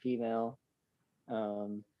male or female,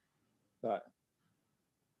 but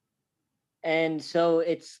and so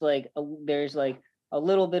it's like there's like a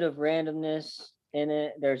little bit of randomness in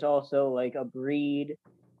it. There's also like a breed.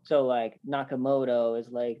 So like Nakamoto is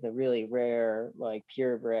like the really rare like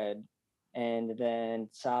purebred, and then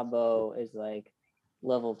Sabo is like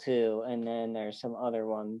level 2, and then there's some other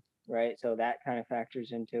ones, right? So that kind of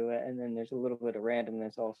factors into it, and then there's a little bit of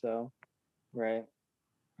randomness also, right?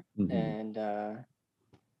 Mm-hmm. And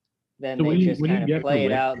then so they just kind of play it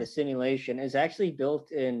race, out. The simulation is actually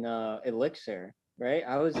built in Elixir, right?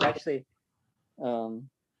 I was actually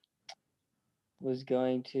was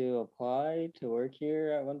going to apply to work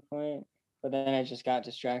here at one point, but then I just got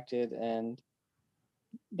distracted. And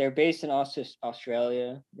they're based in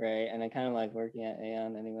Australia, right? And I kind of like working at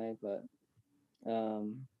Aeon anyway, but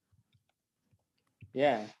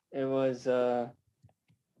yeah, it was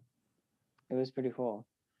pretty cool.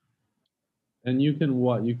 And you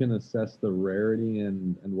can assess the rarity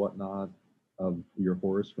and whatnot of your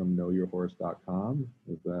horse from knowyourhorse.com?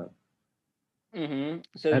 Is that?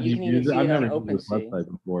 So Have you you can even used it? see I've it on never used this OpenSea. website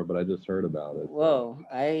before, but I just heard about it. So Whoa,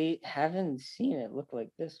 I haven't seen it look like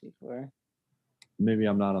this before. maybe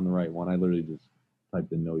I'm not on the right one. I literally just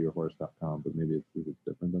typed in knowyourhorse.com, but maybe it's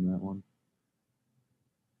different than that one.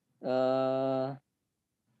 I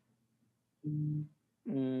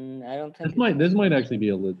don't think This might actually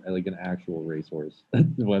be like an actual racehorse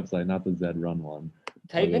website, not the Zed Run one.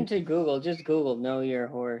 Type Okay. into Google, just Google Know Your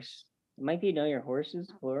Horse. It might be Know Your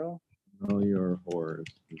Horses, plural. Know Your Horse,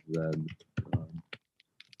 Zed Run.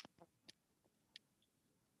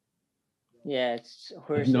 Yeah, it's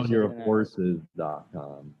horses.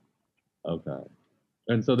 Knowyourhorses.com. Okay.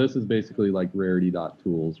 And so this is basically like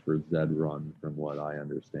rarity.tools for Zed Run, from what I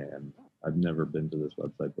understand. I've never been to this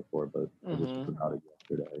website before, but I just heard about it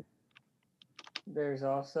yesterday. There's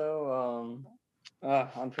also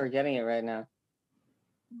I'm forgetting it right now.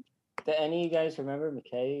 Do any of you guys remember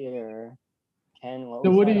McKay or Ken?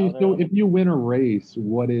 So if you win a race,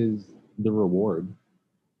 what is the reward?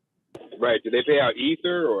 Right. Do they pay out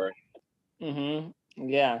ether or?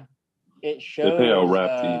 Yeah. It They pay out shows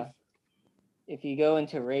wrapped ETH. if you go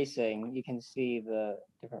into racing, you can see the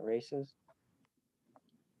different races.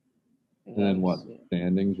 And then what?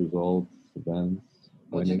 Standings, results, events?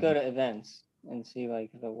 We'll just go to events and see like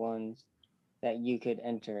the ones that you could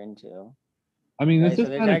enter into. I mean, this is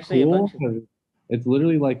kind of cool. Of... It's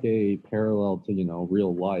literally like a parallel to,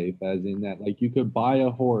 real life, as in that, like, you could buy a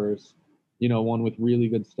horse, one with really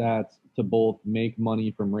good stats, to both make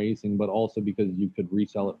money from racing, but also because you could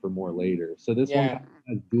resell it for more later. So this one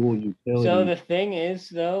has dual utility. So the thing is,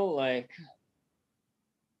 though, like,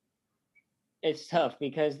 it's tough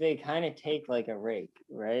because they kind of take like a rake,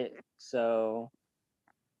 right? So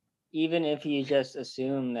even if you just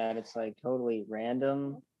assume that it's like totally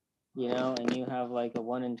random, and you have like a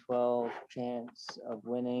 1 in 12 chance of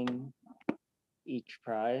winning each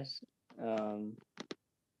prize,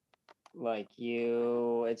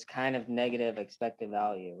 it's kind of negative expected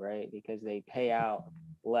value, right? Because they pay out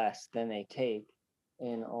less than they take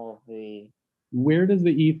in all of the... Where does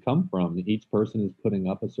the ETH come from? Each person is putting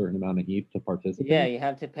up a certain amount of ETH to participate? Yeah, you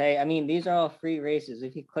have to pay. I mean, these are all free races.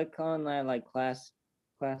 If you click on that like class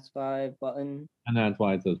 5 button. And that's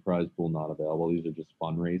why it says prize pool not available. These are just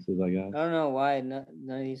fun races, I guess. I don't know why none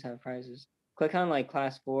of these have prizes. Click on like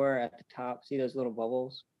class 4 at the top. See those little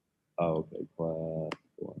bubbles? Oh, okay, class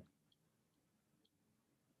 4.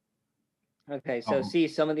 Okay, so see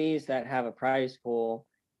some of these that have a prize pool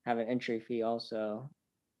have an entry fee also.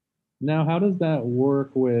 Now, how does that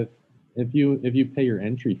work with if you pay your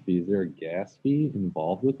entry fee? Is there a gas fee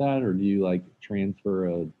involved with that, or do you like transfer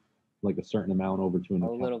a certain amount over to an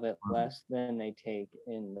account? A little bit less than they take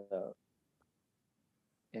in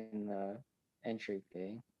the entry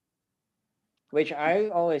fee. Which I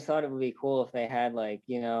always thought it would be cool if they had like,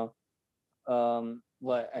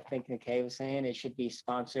 what I think McKay was saying, it should be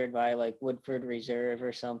sponsored by like Woodford Reserve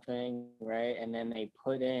or something, right? And then they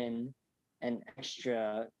put in an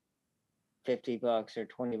extra $50 or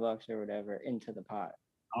 $20 or whatever into the pot.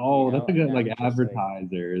 Oh, that's a good, like,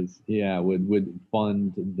 advertisers, would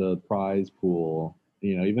fund the prize pool,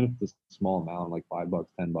 even if it's a small amount, like $5,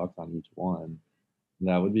 $10 on each one.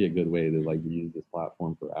 That would be a good way to like use this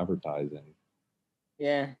platform for advertising.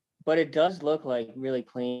 Yeah, but it does look like really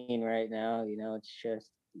clean right now. It's just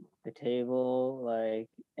the table, like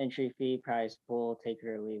entry fee, prize pool, take it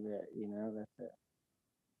or leave it. That's it.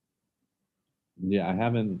 Yeah, I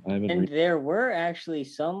haven't. And there were actually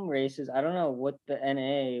some races. I don't know what's the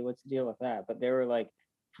deal with that, but there were like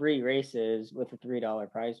free races with a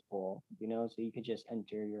 $3 prize pool. So you could just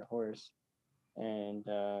enter your horse, and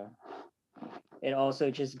it also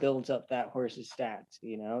just builds up that horse's stats.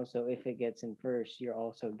 So if it gets in first, you're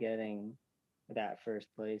also getting that first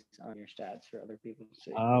place on your stats for other people to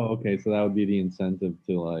see. Oh, okay. So that would be the incentive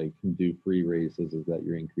to like do free races, is that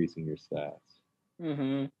you're increasing your stats.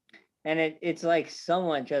 And it's like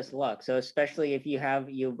somewhat just luck. So especially if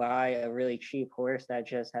you buy a really cheap horse that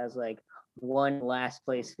just has like one last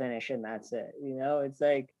place finish and that's it. It's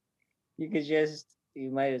like you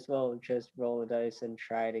might as well just roll the dice and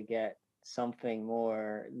try to get something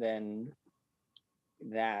more than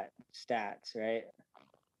that stats, right?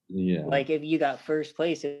 Yeah. Like if you got first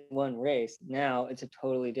place in one race, now it's a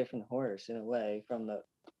totally different horse in a way from the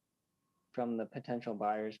potential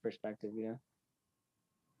buyer's perspective,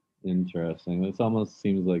 Interesting. This almost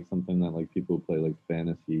seems like something that like people who play like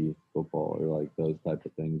fantasy football or like those type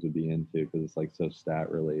of things would be into, because it's like so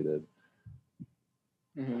stat related.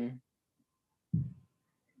 I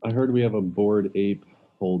heard we have a Bored Ape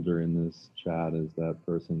holder in this chat. Is that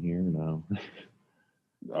person here? No.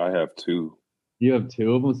 I have 2. You have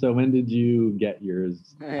two of them. So when did you get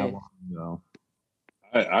yours? How Right. long ago?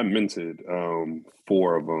 I minted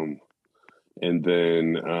 4 of them, and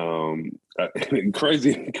then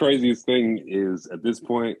craziest thing is at this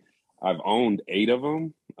point I've owned 8 of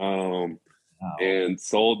them, Wow. and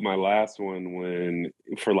sold my last one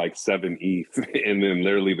for like 7 ETH, and then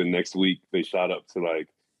literally the next week they shot up to like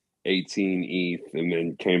 18 ETH, and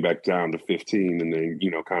then came back down to 15, and then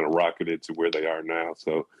kind of rocketed to where they are now.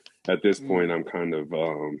 So at this point I'm kind of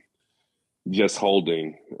just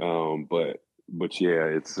holding, but yeah,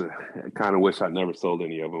 it's I kind of wish I'd never sold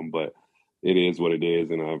any of them, but it is what it is,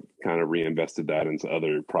 and I've kind of reinvested that into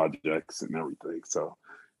other projects and everything, so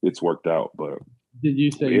it's worked out. But Did you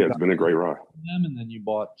say yeah, it's been a great ride. them and then you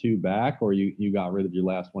bought 2 back, or you got rid of your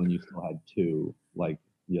last one and you still had 2? Like,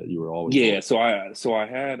 yeah, you were always So I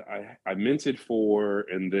minted 4,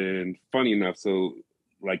 and then funny enough, so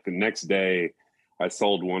like the next day I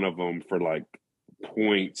sold one of them for like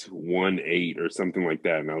 0.18 or something like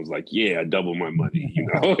that, and I was like, yeah, I doubled my money,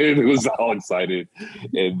 and it was all excited.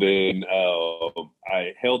 And then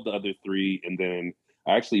I held the other 3, and then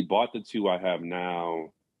I actually bought the 2 I have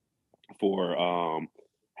now for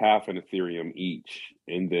half an Ethereum each,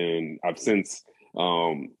 and then I've since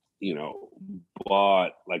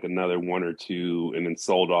bought like another 1 or 2, and then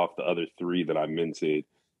sold off the other 3 that I minted.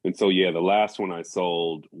 And so yeah, the last one I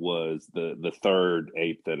sold was the third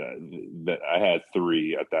ape that I had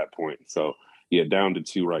 3 at that point. So yeah, down to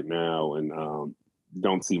 2 right now, and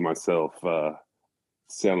don't see myself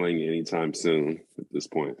selling anytime soon at this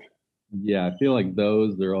point. Yeah, I feel like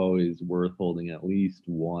they're always worth holding at least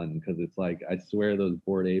one, because it's like, I swear those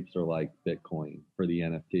Bored Apes are like Bitcoin for the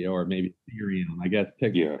NFT, or maybe Ethereum. I guess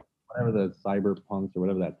pick whatever the Cyberpunks or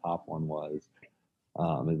whatever that top one was,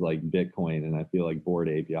 is like Bitcoin, and I feel like Bored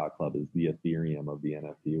Ape Yacht Club is the Ethereum of the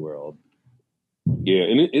NFT world. Yeah,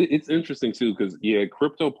 and it's interesting too, because yeah,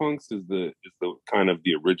 CryptoPunks is the kind of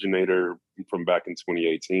the originator from back in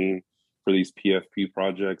 2018 for these PFP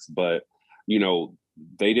projects, but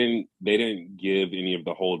they didn't give any of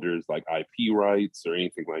the holders like IP rights or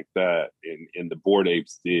anything like that, and the Bored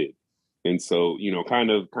Apes did. And so kind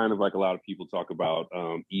of like a lot of people talk about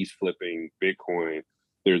ETH flipping Bitcoin,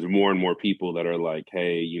 there's more and more people that are like,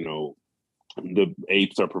 hey, the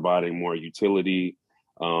apes are providing more utility.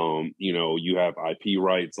 You have IP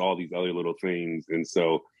rights, all these other little things. And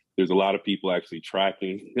so there's a lot of people actually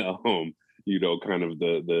tracking, kind of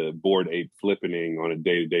the Bored Ape flipping on a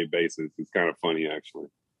day-to-day basis. It's kind of funny, actually.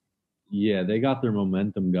 Yeah, they got their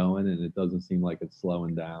momentum going, and it doesn't seem like it's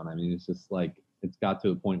slowing down. I mean, it's just like, it's got to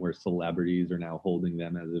a point where celebrities are now holding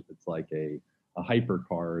them as if it's like a hypercar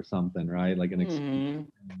or something, right? Like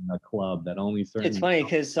a club that only certain. It's funny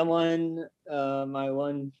because someone, my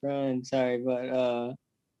one friend, sorry, but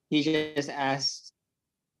he just asked,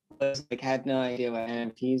 had no idea what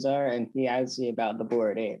NFTs are, and he asked me about the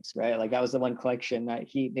Bored Apes, right? Like that was the one collection that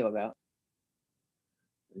he knew about.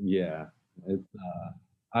 Yeah, it's.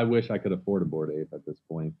 I wish I could afford a Bored Ape at this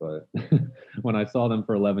point, but when I saw them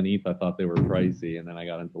for 11 ETH, I thought they were pricey, and then I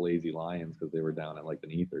got into Lazy Lions because they were down at like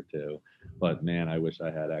an ETH or 2. But man, I wish I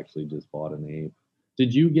had actually just bought an ape.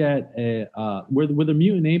 Did you get a? Were the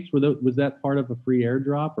mutant apes? Was that part of a free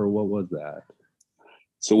airdrop, or what was that?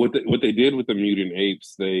 So what they did with the mutant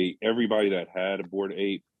apes, everybody that had a Bored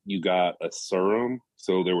Ape, you got a serum.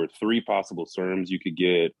 So there were 3 possible serums you could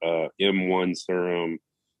get: M1 serum,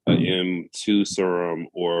 a M2 serum,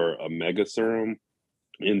 or a mega serum.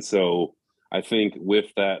 And so I think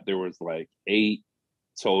with that, there was like 8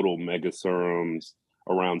 total mega serums,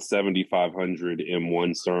 around 7,500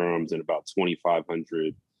 M1 serums, and about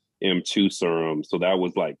 2,500 M2 serums. So that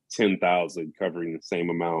was like 10,000, covering the same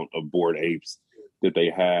amount of Bored Apes that they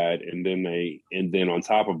had. And then on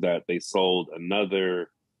top of that, they sold another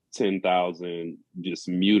 10,000 just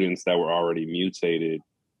mutants that were already mutated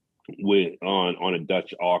on a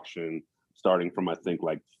Dutch auction, starting from I think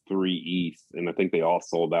like 3 ETH, and I think they all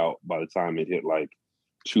sold out by the time it hit like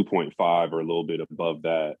 2.5 or a little bit above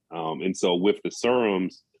that. And so with the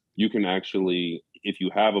serums, you can actually, if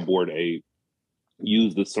you have a Bored Ape,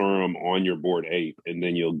 use the serum on your Bored Ape, and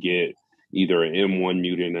then you'll get either an M1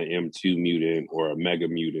 mutant, an M2 mutant, or a mega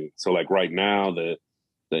mutant. So like right now, the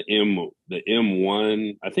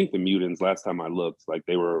M1, I think the mutants, last time I looked, like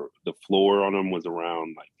the floor on them was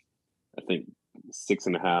around like, I think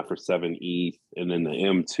 6.5 or 7 ETH, and then the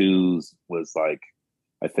M2s was like,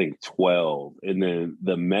 I think 12, and then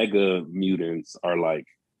the mega mutants are like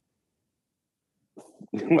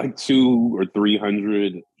 200 or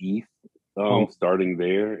 300 ETH. Starting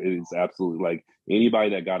there, it's absolutely like anybody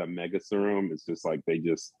that got a mega serum, it's just like they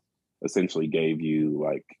just essentially gave you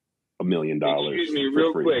like $1 million. Excuse me,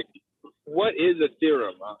 real quick. what is a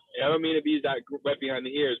theorem? I don't mean to be that wet behind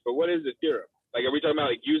the ears, but what is a theorem? Like, are we talking about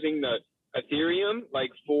like using the Ethereum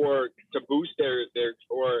like to boost their,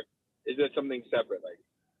 or is that something separate?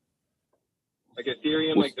 Like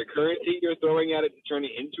Ethereum, like the currency you're throwing at it to turn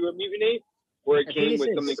it into a mutant ape, or it came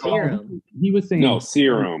with something serum. called. He was saying No,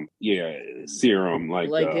 serum. Yeah, serum. Like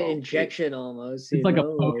an injection almost. It's like a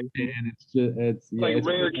potion. It's like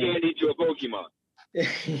rare candy to a Pokemon.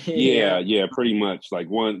 Yeah, pretty much. Like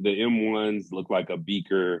the M1s look like a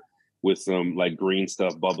beaker with some like green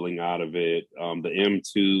stuff bubbling out of it. The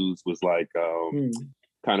M2s was like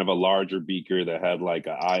kind of a larger beaker that had like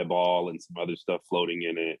an eyeball and some other stuff floating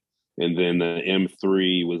in it. And then the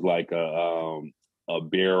M3 was like a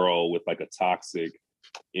barrel with like a toxic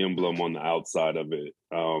emblem on the outside of it.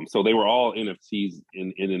 So they were all NFTs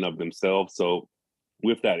in and of themselves. So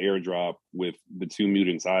with that airdrop, with the two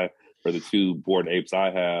mutants the two Bored Apes I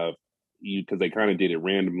have, because they kind of did it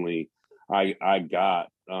randomly, I got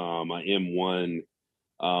an M1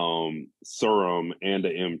 serum and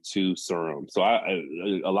an M2 serum. So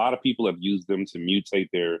a lot of people have used them to mutate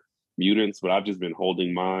their mutants, but I've just been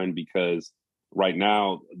holding mine because right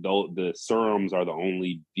now the serums are the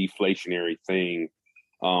only deflationary thing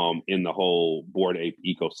in the whole Bored Ape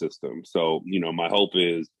ecosystem. So my hope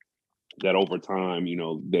is that over time,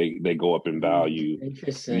 they go up in value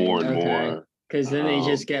more and more. Because then they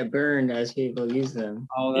just get burned as people use them.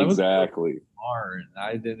 Oh, that exactly. Was smart.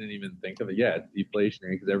 I didn't even think of it. Yeah, it's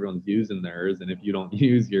deflationary because everyone's using theirs, and if you don't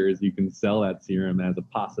use yours, you can sell that serum as a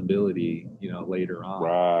possibility, later on.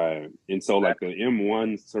 Right. And so, like the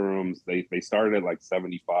M1 serums, they started at like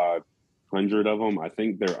 7,500 of them. I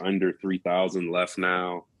think they're under 3,000 left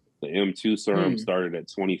now. The M2 serum started at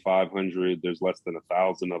 2,500. There's less than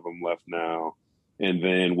 1,000 of them left now. And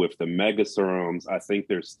then with the mega serums, I think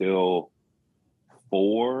there's still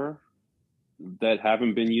 4 that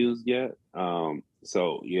haven't been used yet.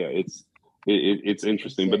 So yeah, it's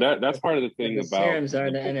interesting. But that's part of the thing about serums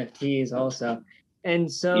are the NFTs also.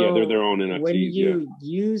 And so yeah, they're their own NFTs. When you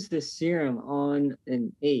use the serum on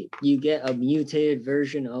an ape, you get a mutated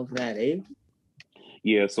version of that ape.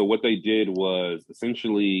 Yeah, so what they did was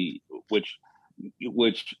essentially, which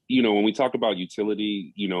when we talk about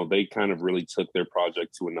utility, they kind of really took their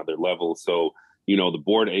project to another level. So, the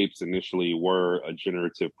Bored Apes initially were a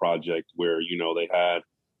generative project where, they had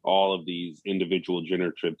all of these individual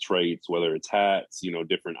generative traits, whether it's hats,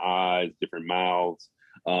 different eyes, different mouths,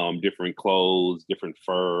 different clothes, different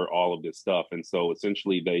fur, all of this stuff. And so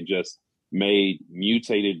essentially they just made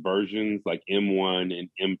mutated versions like M1 and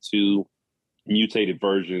M2 mutated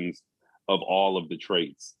versions of all of the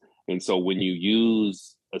traits. And so when you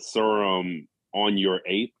use a serum on your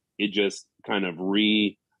ape, it just kind of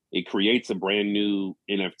it creates a brand new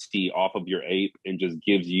NFT off of your ape and just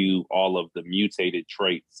gives you all of the mutated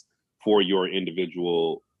traits for your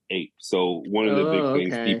individual ape. So one of the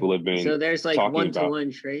big things people have been there's like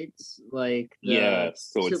one-to-one traits, like the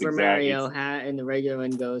so Super Mario hat and the regular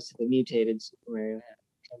one goes to the mutated Super Mario hat.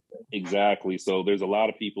 Exactly. So there's a lot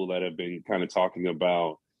of people that have been kind of talking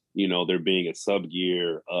about, there being a sub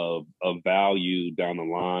gear of value down the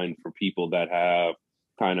line for people that have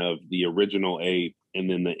kind of the original ape and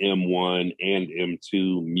then the M1 and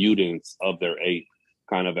M2 mutants of their ape,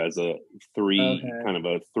 kind of as a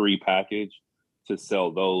three package to sell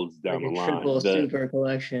those down like the a line. Triple super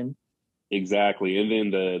collection. Exactly. And then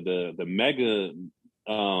the mega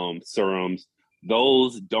serums,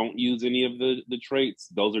 those don't use any of the traits.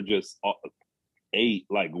 Those are just 8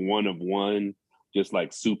 like one of one, just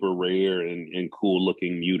like super rare and cool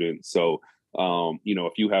looking mutants. So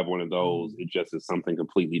if you have one of those, it just is something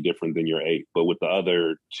completely different than your 8. But with the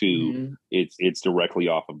other 2, it's directly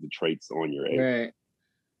off of the traits on your 8. Right.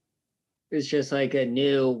 It's just like a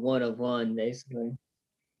new one of one, basically.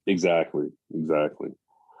 Exactly. And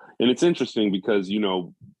it's interesting because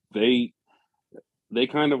they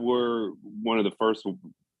kind of were one of the first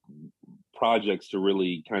projects to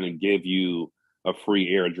really kind of give you a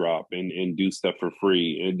free airdrop and do stuff for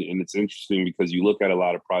free. And it's interesting because you look at a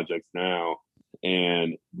lot of projects now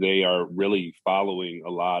and they are really following a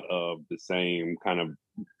lot of the same kind of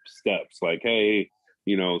steps. Like, hey,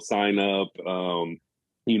 sign up,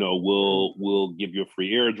 we'll give you a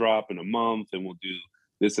free airdrop in a month and we'll do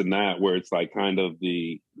this and that, where it's like kind of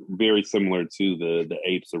very similar to the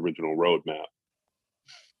Apes original roadmap.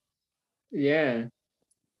 Yeah.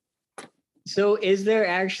 So is there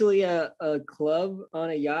actually a club on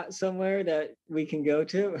a yacht somewhere that we can go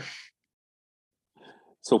to?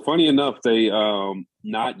 So funny enough, they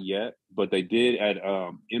not yet, but they did at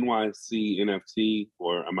NYC NFT,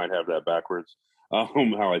 or I might have that backwards,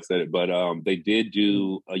 how I said it, but they did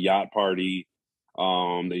do a yacht party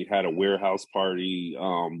They had a warehouse party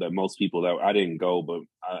that most people that I didn't go, but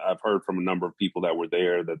I've heard from a number of people that were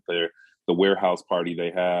there that the warehouse party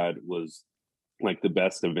they had was like the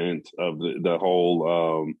best event of the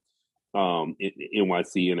whole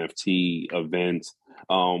NYC NFT event.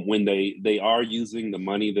 When they are using the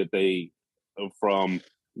money that they from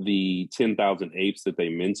the 10,000 apes that they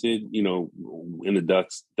minted, you know, in the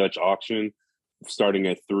Dutch auction, starting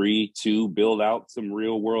at 3 to build out some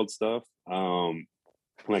real world stuff.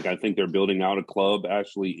 Like I think they're building out a club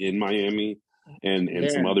actually in Miami and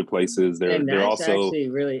some other places. And they're that's also actually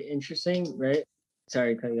really interesting, right?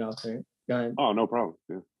 Sorry, cut you off there. Go ahead. Oh, no problem.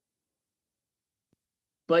 Yeah.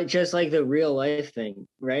 But just like the real life thing,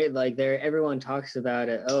 right? Like everyone talks about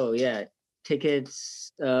it. Oh yeah,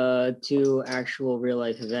 tickets to actual real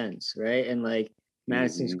life events, right? And like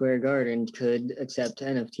Madison Square Garden could accept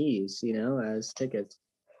NFTs, you know, as tickets.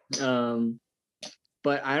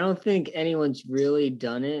 But I don't think anyone's really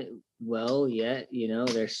done it well yet. You know,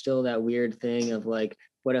 there's still that weird thing of like,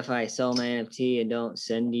 what if I sell my NFT and don't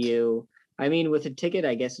send you? I mean, with a ticket,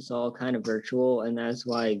 I guess it's all kind of virtual, and that's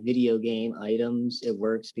why video game items, it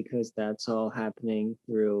works because that's all happening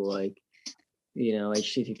through like, you know,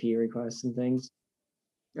 HTTP requests and things.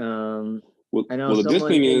 Well, the good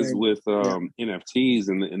thing is with NFTs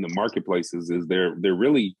in the marketplaces is they're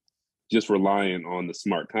really just reliant on the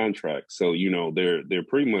smart contract. So, you know, they're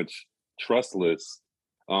pretty much trustless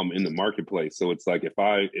in the marketplace. So it's like if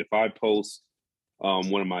I post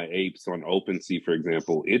one of my apes on OpenSea, for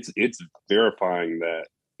example, it's verifying that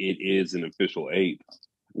it is an official ape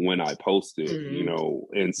when I post it, you know.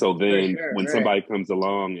 And so then when somebody comes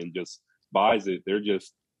along and just buys it, they're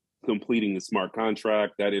just completing the smart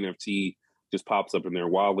contract. That NFT just pops up in their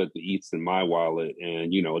wallet, the ETH's in my wallet,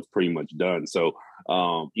 and you know it's pretty much done. So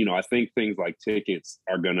you know, I think things like tickets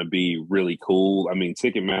are going to be really cool. I mean,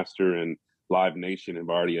 Ticketmaster and Live Nation have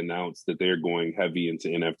already announced that they're going heavy into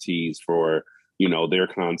NFTs for, you know, their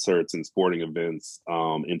concerts and sporting events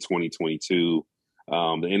in 2022. The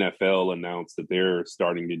NFL announced that they're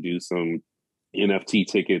starting to do some NFT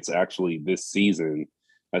tickets actually this season.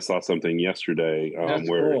 I saw something yesterday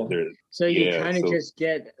where cool. So you kind of just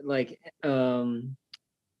get like MetaMask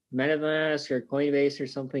or Coinbase or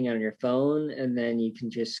something on your phone, and then you can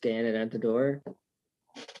just scan it at the door.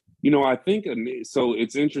 You know, I think so.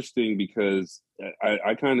 It's interesting because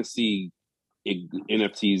I kind of see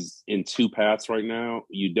NFTs in two paths right now.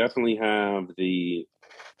 You definitely have the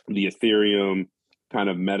Ethereum kind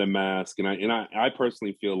of MetaMask, and I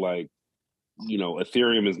personally feel like, you know,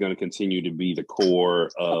 Ethereum is going to continue to be the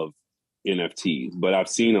core of NFTs, but I've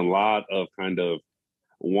seen a lot of kind of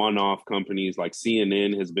one-off companies like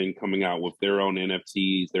CNN has been coming out with their own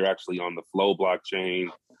NFTs. They're actually on the Flow blockchain,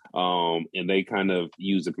 and they kind of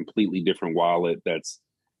use a completely different wallet that's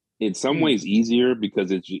in some ways easier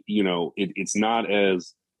because it's, you know, it's not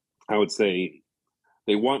as, I would say,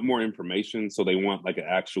 they want more information. So they want like an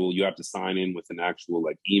actual, you have to sign in with an actual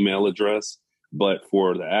like email address. But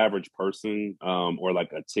for the average person or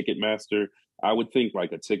like a Ticketmaster, I would think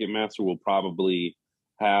like a Ticketmaster will probably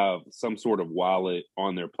have some sort of wallet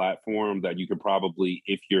on their platform that you could probably,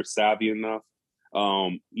 if you're savvy enough,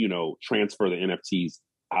 you know, transfer the NFTs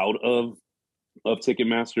out of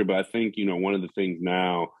Ticketmaster. But I think, you know, one of the things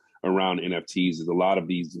now around NFTs is a lot of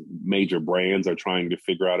these major brands are trying to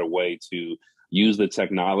figure out a way to use the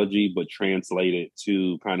technology, but translate it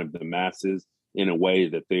to kind of the masses in a way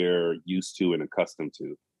that they're used to and accustomed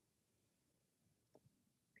to.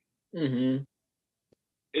 Mm-hmm.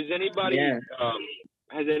 Is anybody has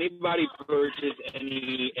anybody purchased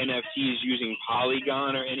any NFTs using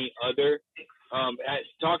Polygon or any other?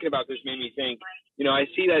 Talking about this made me think, you know, I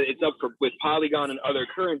see that it's up with Polygon and other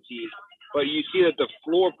currencies, but you see that the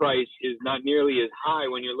floor price is not nearly as high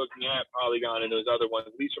when you're looking at Polygon and those other ones,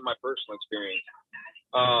 at least from my personal experience.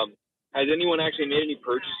 Has anyone actually made any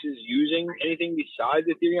purchases using anything besides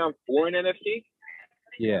Ethereum for an NFT?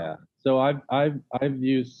 Yeah. So I've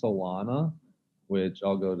used Solana, which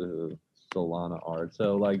I'll go to Solana art.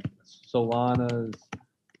 So like Solana's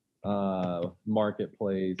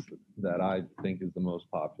marketplace that I think is the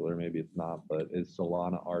most popular, maybe it's not, but is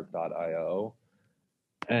solanaart.io.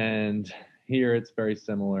 And here it's very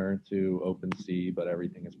similar to OpenSea, but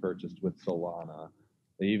everything is purchased with Solana.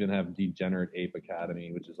 They even have Degenerate Ape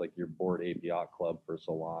Academy, which is like your Bored Ape Yacht Club for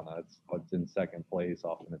Solana. It's in second place,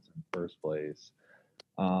 often it's in first place.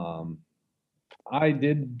 I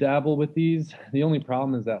did dabble with these. The only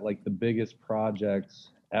problem is that like the biggest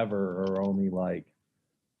projects ever are only like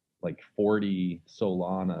 40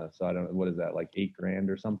 Solana. So I don't know, what is that, like $8,000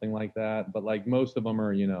 or something like that. But like most of them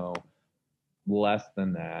are, you know, less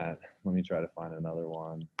than that. Let me try to find another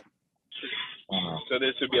one. So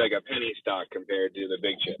this would be like a penny stock compared to the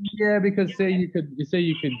big chips. Yeah, because say you could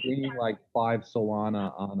gain like 5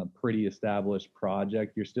 Solana on a pretty established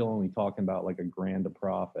project, you're still only talking about like $1,000 a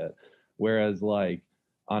profit. Whereas like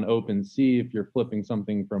on OpenSea, if you're flipping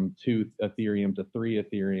something from 2 Ethereum to 3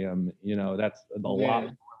 Ethereum, you know, that's a lot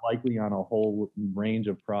more likely on a whole range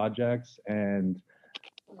of projects. And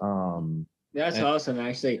that's awesome,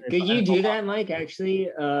 actually. Could you do that, Mike? Actually,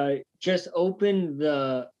 just open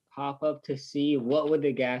the pop-up to see what would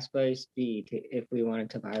the gas price be if we wanted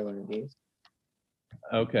to buy one of these.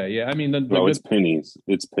 Okay, yeah, I mean, it's pennies.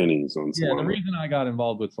 It's pennies on Solana. Yeah, the reason I got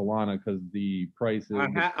involved with Solana because the prices.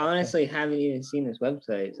 I honestly haven't even seen this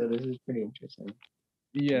website, so this is pretty interesting.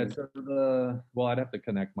 Yeah, so I'd have to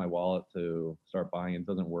connect my wallet to start buying. It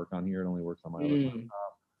doesn't work on here; it only works on my other laptop.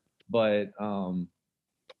 But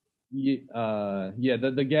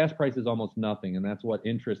the gas price is almost nothing, and that's what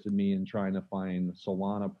interested me in trying to find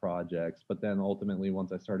Solana projects. But then ultimately,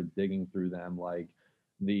 once I started digging through them, like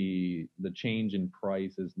the change in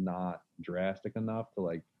price is not drastic enough to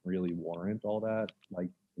like really warrant all that. Like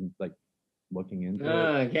looking into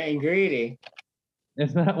it. Getting greedy.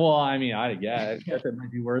 It's not. Well, I mean, I guess it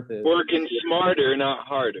might be worth it. Working smarter, not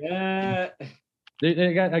harder.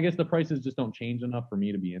 I guess the prices just don't change enough for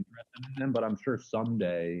me to be interested in them, but I'm sure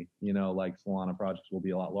someday, you know, like Solana projects will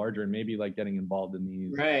be a lot larger, and maybe like getting involved in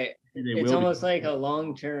these. Right. It's almost like a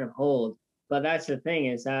long-term hold, but that's the thing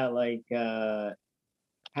is that like,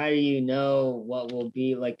 how do you know what will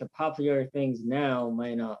be like the popular things now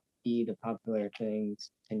might not be the popular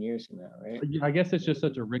things 10 years from now, right? I guess it's just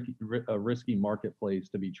such a risky marketplace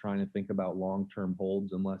to be trying to think about long-term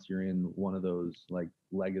holds unless you're in one of those like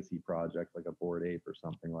legacy projects like a Bored Ape or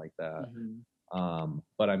something like that.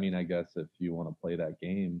 But I mean, I guess if you want to play that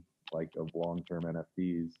game like of long-term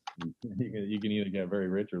NFTs, you can either get very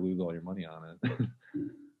rich or lose all your money on it.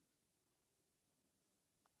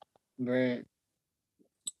 Right.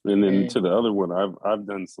 And then to the other one, I've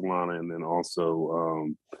done Solana and then also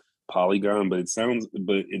Polygon, but it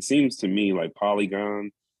seems to me like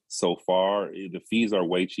Polygon so far the fees are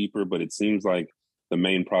way cheaper, but it seems like the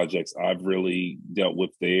main projects I've really dealt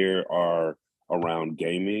with there are around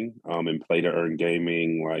gaming and play to earn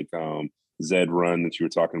gaming, like Zed Run that you were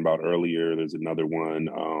talking about earlier. There's another one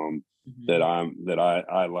that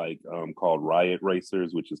I like called Riot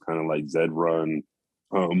Racers, which is kind of like Zed Run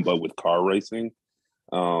but with car racing.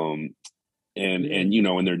 And you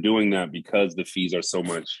know, and they're doing that because the fees are so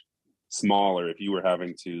much smaller. If you were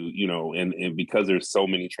having to, you know, and because there's so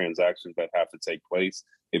many transactions that have to take place,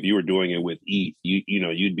 if you were doing it with ETH, you know,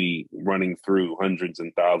 you'd be running through hundreds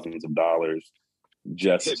and thousands of dollars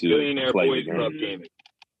just to play the game.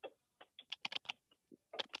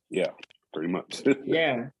 Yeah, pretty much.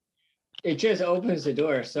 Yeah. It just opens the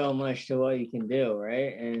door so much to what you can do,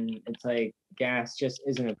 right? And it's like gas just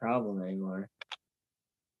isn't a problem anymore.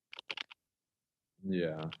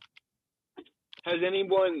 Yeah. Has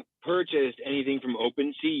anyone purchased anything from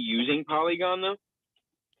OpenSea using Polygon though?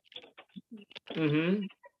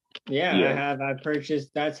 Yeah, I have. I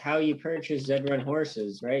purchased. That's how you purchase Zed Run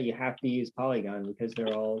horses, right? You have to use Polygon because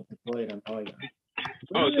they're all deployed on Polygon.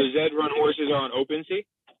 Oh, so Zed Run horses are on OpenSea?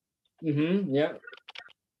 Yep.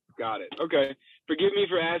 Got it. Okay. Forgive me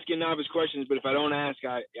for asking novice questions, but if I don't ask,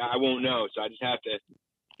 I won't know. So I just have to,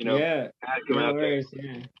 you know, ask them out there.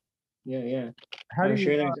 Yeah. I'm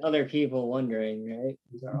sure there's other people wondering, right?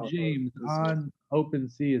 James, on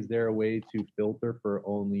OpenSea, is there a way to filter for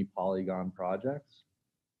only Polygon projects?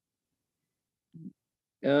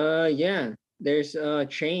 Yeah. There's a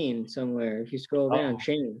chain somewhere. If you scroll down,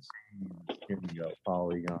 chains. Here we go,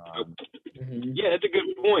 Polygon. Yeah, that's a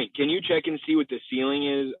good point. Can you check and see what the ceiling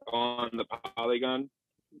is on the Polygon?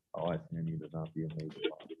 Oh, I think I need to not be a major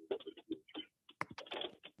boss.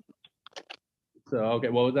 So, okay,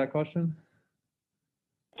 what was that question?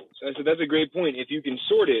 So I said that's a great point. If you can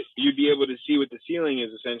sort it, you'd be able to see what the ceiling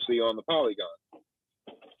is essentially on the Polygon.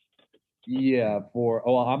 Yeah,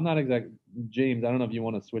 I'm not James, I don't know if you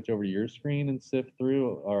want to switch over your screen and sift through,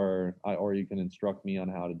 or you can instruct me on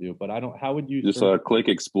how to do it. But how would you just click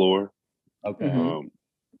Explore? Okay.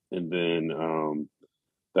 And then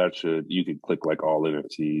you could click like all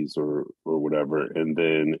NFTs or whatever, and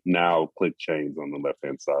then now click chains on the left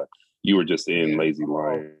hand side. You were just in Lazy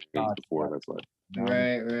Lion before. That's like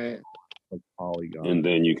right. Like Polygon. And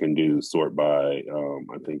then you can do sort by.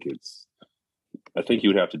 I think you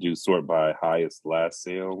would have to do sort by highest last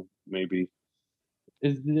sale, maybe.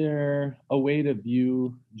 Is there a way to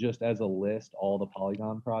view just as a list all the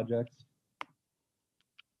Polygon projects?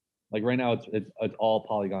 Like right now, it's all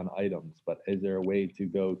Polygon items, but is there a way to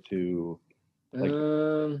go to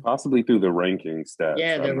Like, Possibly through the ranking stats.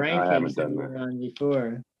 yeah, the I haven't rankings that done we that. were on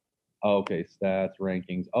before. oh, okay, stats,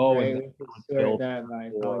 rankings. Oh, Right, and then we could it would sort filter that by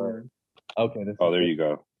for- polygon. okay, this Oh, is there good. you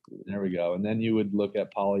go. There we go. And then you would look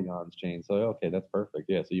at polygons chain. So, okay, that's perfect.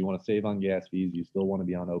 Yeah. So you want to save on gas fees. You still want to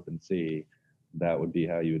be on OpenSea. That would be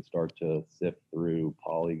how you would start to sift through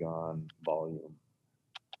polygon volume.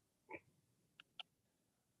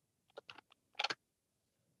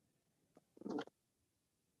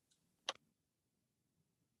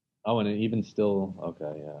 Oh, and it even still,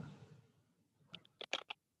 okay, yeah.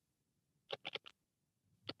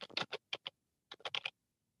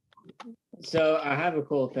 So I have a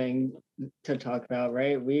cool thing to talk about,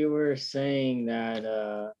 right? We were saying that,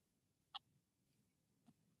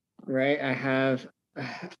 right?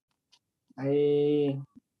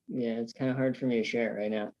 Yeah, it's kind of hard for me to share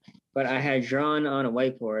right now, but I had drawn on a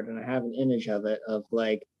whiteboard and I have an image of it of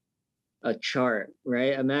like a chart,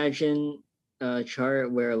 right? Imagine a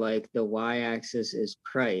chart where like the y-axis is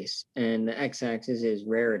price and the x-axis is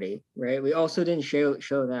rarity, right? We also didn't show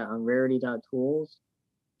that on rarity.tools,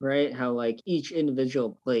 right? How like each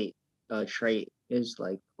individual trait is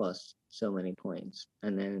like plus so many points,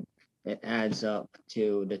 and then it adds up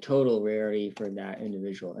to the total rarity for that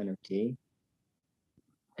individual NFT.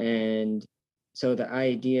 And so the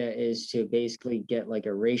idea is to basically get like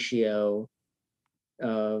a ratio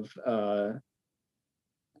of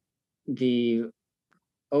the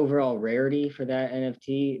overall rarity for that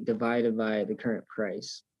NFT divided by the current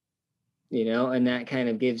price, and that kind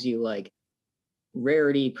of gives you like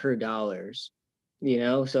rarity per dollars,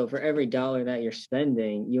 so for every dollar that you're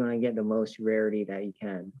spending, you want to get the most rarity that you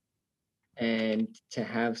can. And to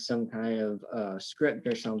have some kind of script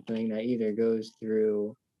or something that either goes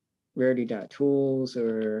through rarity.tools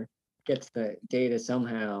or gets the data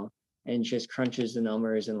somehow and just crunches the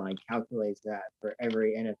numbers and like calculates that for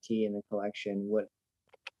every NFT in the collection, what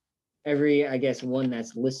every, I guess, one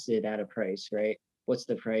that's listed at a price, right? What's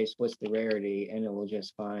the price? What's the rarity? And it will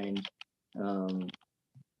just find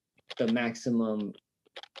the maximum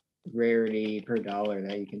rarity per dollar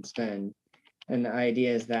that you can spend. And the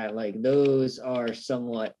idea is that like those are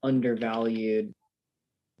somewhat undervalued,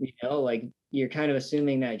 like you're kind of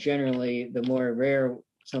assuming that generally the more rare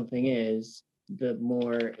something is, the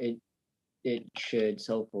more it should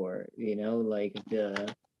sell for, like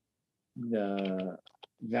the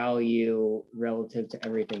value relative to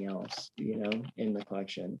everything else, in the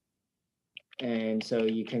collection. And so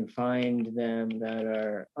you can find them that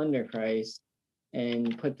are underpriced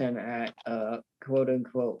and put them at a quote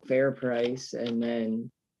unquote fair price and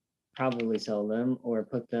then probably sell them, or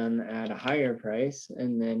put them at a higher price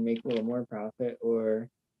and then make a little more profit. Or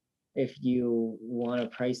if you want to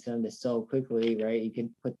price them to sell quickly, right, you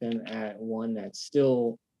can put them at one that's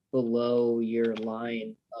still below your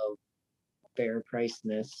line of fair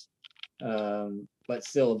priceness, but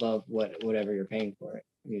still above whatever you're paying for it.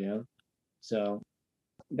 So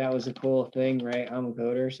that was a cool thing, right? I'm a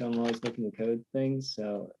coder, so I'm always looking to code things.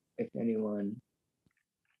 So if anyone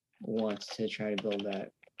wants to try to build that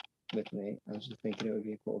with me, I was just thinking it would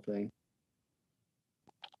be a cool thing.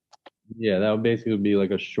 Yeah, that would basically be like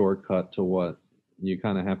a shortcut to what you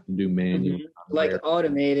kind of have to do manually. Like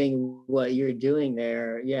automating what you're doing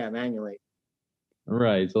there, yeah, manually.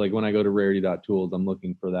 Right. So like when I go to rarity.tools, I'm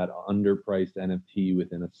looking for that underpriced NFT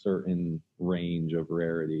within a certain range of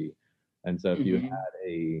rarity. And so if you had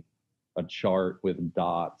a chart with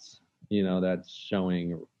dots, that's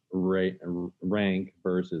showing rank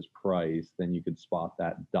versus price, then you could spot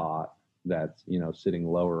that dot that's, sitting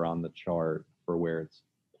lower on the chart for where it's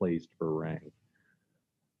placed for rank.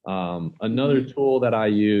 Another tool that I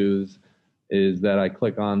use is that I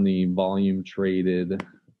click on the volume traded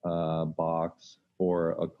box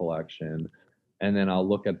for a collection, and then I'll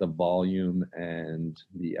look at the volume and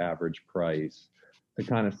the average price to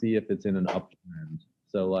kind of see if it's in an uptrend.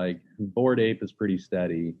 So like Bored Ape is pretty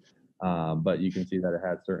steady, but you can see that it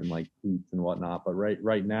has certain like peaks and whatnot. But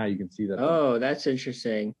right now you can see that. Oh, that's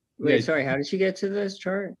interesting. Wait, sorry, how did you get to this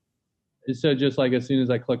chart? So just like as soon as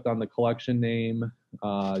I clicked on the collection name,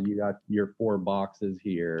 you got your 4 boxes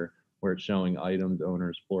here where it's showing items,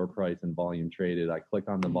 owners, floor price, and volume traded. I click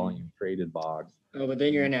on the volume traded box. Oh, but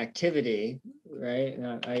then you're in activity, right?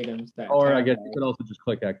 Not items. Or I guess you could also just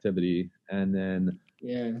click activity, and then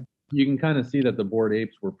you can kind of see that the Bored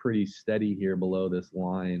Apes were pretty steady here below this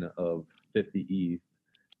line of 50 ETH,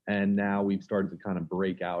 and now we've started to kind of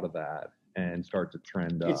break out of that and start to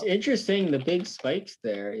trend up. It's interesting, the big spikes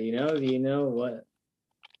there, do you know what?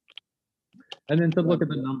 And then to look at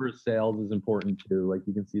the number of sales is important too. Like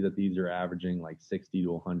you can see that these are averaging like 60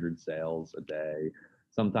 to 100 sales a day.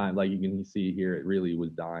 sometimes, like you can see here, it really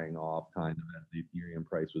was dying off kind of as the Ethereum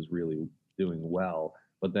price was really doing well.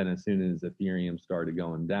 But then as soon as Ethereum started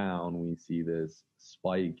going down, we see this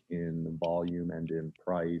spike in volume and in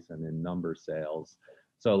price and in number sales.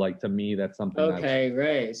 So like to me, that's something Okay,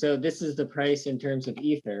 right. So this is the price in terms of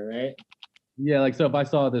Ether, right? yeah, like so if I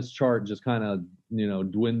saw this chart just kind of,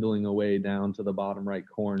 dwindling away down to the bottom right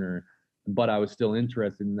corner, but I was still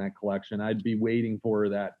interested in that collection, I'd be waiting for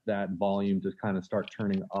that volume to kind of start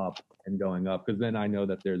turning up and going up, because then I know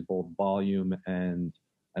that there's both volume and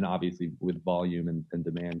obviously with volume and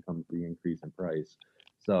demand comes the increase in price.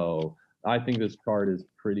 So I think this chart is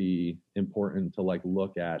pretty important to like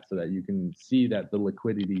look at so that you can see that the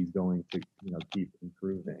liquidity is going to keep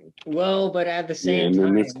improving. Well, but at the Yeah, same and in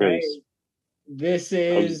time, this right? case,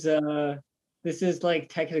 This is like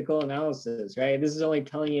technical analysis, right? This is only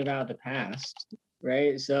telling you about the past,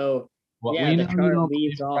 right? So What yeah, we the know you chart don't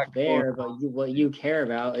leads believe off technical there, but what you care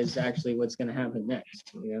about is actually what's going to happen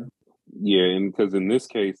next, yeah, and because in this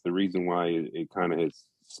case, the reason why it kind of has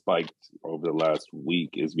spiked over the last week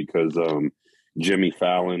is because Jimmy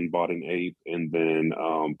Fallon bought an ape, and then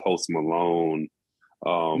Post Malone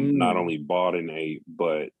not only bought an ape,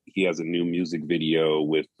 but he has a new music video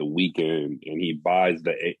with The Weeknd, and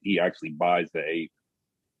he actually buys the ape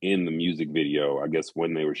in the music video. I guess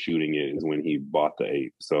when they were shooting it is when he bought the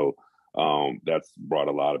ape. So that's brought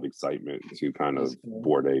a lot of excitement to kind of cool.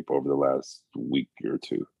 Bored Ape over the last week or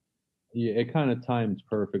two. Yeah, it kind of times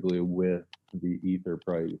perfectly with the ether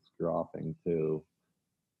price dropping too.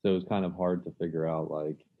 So it's kind of hard to figure out,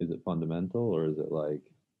 like, is it fundamental or is it like,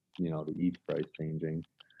 the ETH price changing?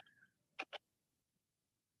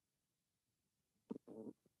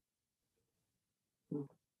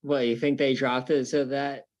 What, you think they dropped it so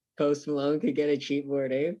that Post Malone could get a cheap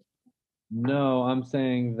Bored Ape? No, I'm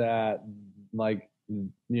saying that, like,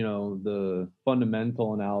 the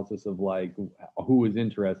fundamental analysis of like who is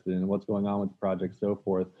interested in what's going on with the project, so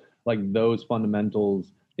forth, like those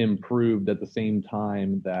fundamentals improved at the same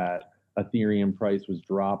time that Ethereum price was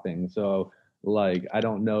dropping. So like I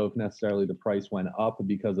don't know if necessarily the price went up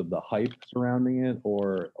because of the hype surrounding it,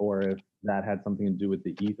 or if that had something to do with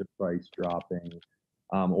the ether price dropping,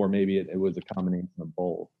 or maybe it was a combination of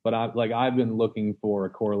both. But I've been looking for a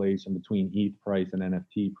correlation between ETH price and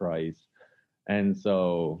NFT price, and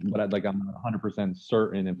so, but I'm not 100%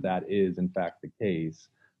 certain if that is in fact the case.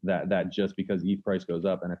 That just because ETH price goes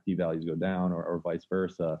up, NFT values go down, or vice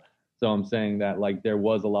versa. So I'm saying that like there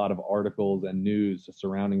was a lot of articles and news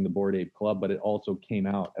surrounding the Bored Ape Club, but it also came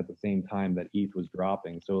out at the same time that ETH was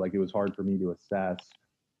dropping. So like it was hard for me to assess,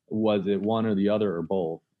 was it one or the other or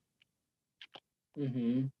both.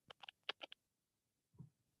 Mm-hmm.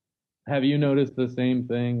 Have you noticed the same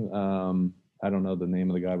thing? I don't know the name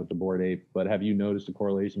of the guy with the Bored Ape, but have you noticed a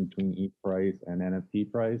correlation between ETH price and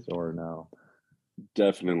NFT price, or no?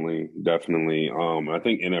 Definitely. I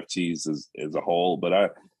think NFTs as a whole,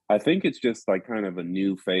 but I think it's just like kind of a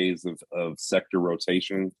new phase of sector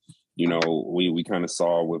rotation. We kind of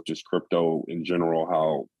saw with just crypto in general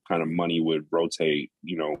how kind of money would rotate,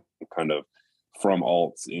 kind of from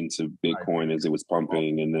alts into Bitcoin as it was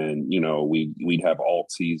pumping, and then we'd have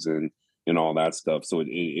alt season and all that stuff. So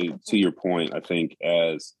it to your point, I think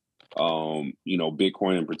as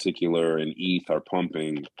Bitcoin in particular and ETH are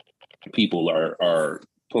pumping, people are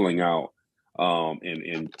pulling out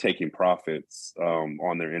and taking profits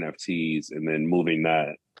on their NFTs and then moving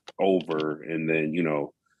that over, and then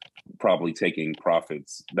probably taking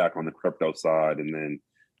profits back on the crypto side and then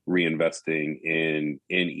reinvesting in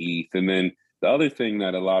ETH. And then the other thing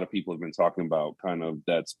that a lot of people have been talking about, kind of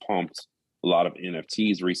that's pumped a lot of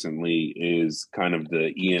NFTs recently, is kind of the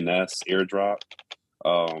ENS airdrop,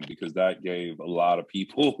 because that gave a lot of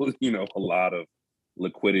people a lot of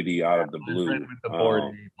liquidity out of the blue. My friend with the Bored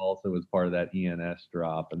Ape also was part of that ENS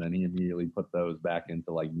drop, and then he immediately put those back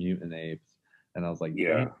into like mutant apes. And I was like,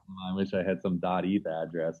 yeah, I wish I had some .eth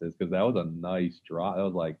addresses, because that was a nice drop. That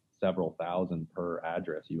was like several thousand per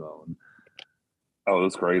address you own. Oh, it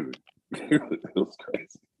was crazy. It was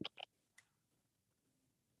crazy.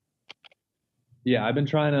 Yeah, I've been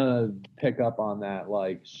trying to pick up on that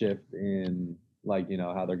like shift in like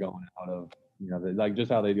how they're going out of like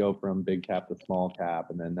just how they go from big cap to small cap,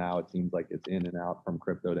 and then now it seems like it's in and out from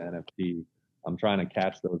crypto to NFT. I'm trying to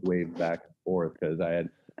catch those waves back and forth, because I had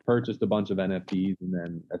purchased a bunch of NFTs and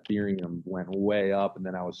then Ethereum went way up, and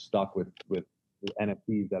then I was stuck with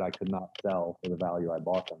NFTs that I could not sell for the value I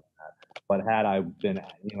bought them at. But had I been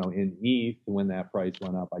in ETH when that price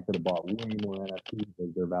went up, I could have bought way more NFTs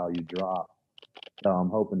as their value dropped. So I'm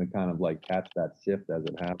hoping to kind of like catch that shift as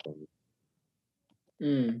it happens.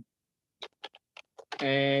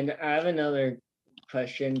 And I have another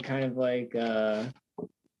question, kind of like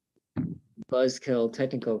buzzkill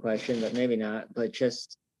technical question, but maybe not. But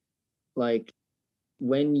just like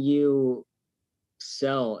when you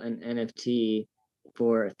sell an NFT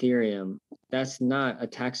for Ethereum, that's not a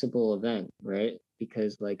taxable event, right?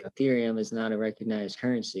 Because like Ethereum is not a recognized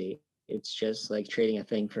currency. It's just like trading a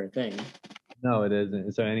thing for a thing. No, it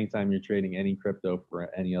isn't. So anytime you're trading any crypto for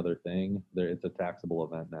any other thing, it's a taxable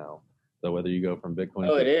event now. So whether you go from Bitcoin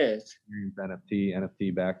Oh, to it is.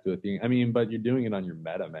 NFT back to Ethereum, I mean, but you're doing it on your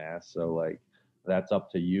MetaMask, so like that's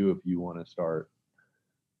up to you if you want to start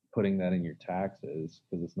putting that in your taxes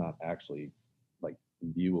because it's not actually like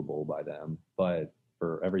viewable by them. But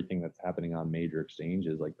for everything that's happening on major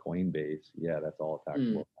exchanges like Coinbase, yeah, that's all a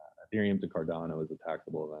taxable event. Ethereum to Cardano is a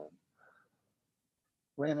taxable event.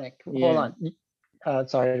 Wait a minute, Yeah. hold on.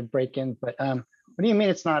 Sorry to break in, but what do you mean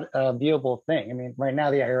it's not a viewable thing? I mean, right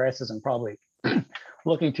now the IRS isn't probably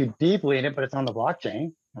looking too deeply in it, but it's on the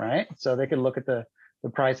blockchain, right? So they could look at the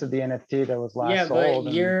price of the NFT that was last Yeah, sold but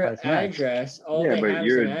and your price next. address, all Yeah, they but have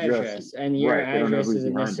is your an address- address, and your right, they don't know address who's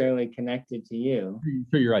isn't behind it. necessarily connected to you.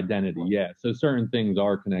 For your identity, yeah. So certain things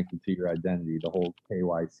are connected to your identity, the whole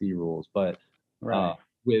KYC rules. But Right.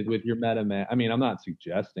 with your MetaMask, I mean, I'm not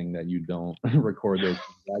suggesting that you don't record those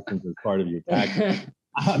transactions as part of your tax.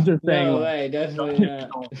 I'm just saying, No like, way, definitely if you not.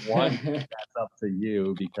 don't want to, that's up to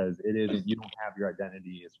you because it isn't. You don't have your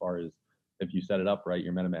identity as far as if you set it up right,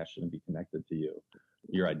 your MetaMask shouldn't be connected to you.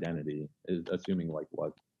 Your identity is assuming like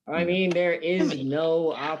what. I mean, there is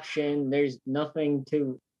no option. There's nothing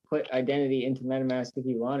to put identity into MetaMask if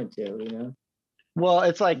you wanted to, you know? Well,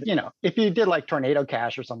 it's like, you know, if you did like Tornado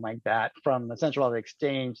Cash or something like that from a centralized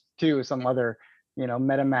exchange to some other, you know,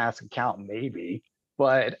 MetaMask account, maybe.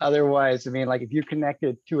 But otherwise, I mean, like if you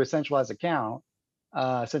connected to a centralized account,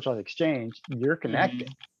 centralized exchange, you're connected.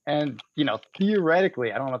 And, you know,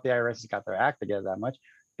 theoretically, I don't know if the IRS has got their act together that much.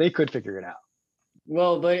 They could figure it out.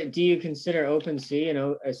 Well, but do you consider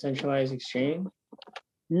OpenSea a centralized exchange?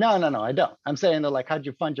 No, I don't. I'm saying that like, how'd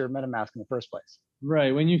you fund your MetaMask in the first place?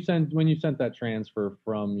 Right. When you sent that transfer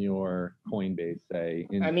from your Coinbase, say.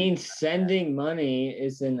 I mean, sending money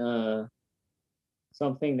isn't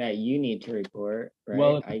something that you need to report, right?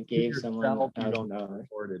 Well, if I it's to gave someone yourself, you don't $1,000.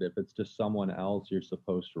 record it. If it's just someone else, you're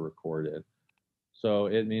supposed to record it. So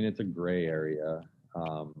I mean, it's a gray area.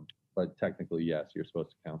 But technically, yes, you're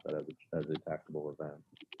supposed to count that as a taxable event.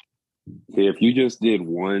 If you just did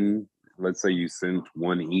one, let's say you sent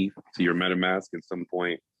one ETH to your MetaMask at some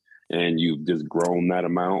point, and you've just grown that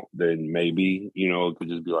amount, then maybe, you know, it could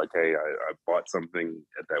just be like, hey, I bought something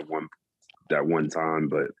at that one time.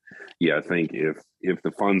 But yeah, I think if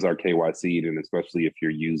the funds are KYC'd, and especially if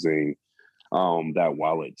you're using that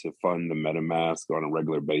wallet to fund the MetaMask on a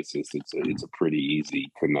regular basis, it's a pretty easy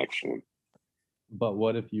connection. But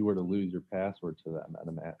what if you were to lose your password to that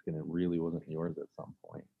MetaMask and it really wasn't yours at some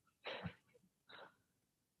point?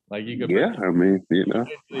 Like you could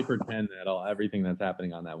basically pretend that everything that's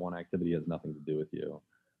happening on that one activity has nothing to do with you,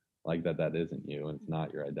 like that isn't you and it's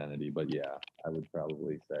not your identity. But yeah, I would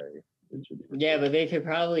probably say it should be. Yeah, but they could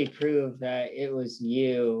probably prove that it was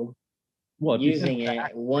you using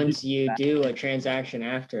it once you do a transaction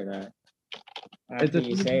after that. After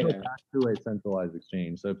you say that. Back to a centralized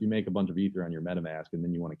exchange. So if you make a bunch of Ether on your MetaMask and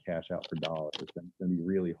then you want to cash out for dollars, then it's going to be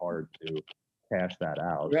really hard to cash that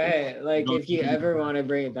out. Right. Like if you ever want to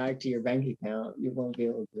bring it back to your bank account, you won't be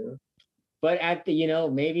able to. But at the,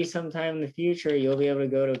 maybe sometime in the future, you'll be able to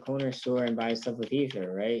go to a corner store and buy stuff with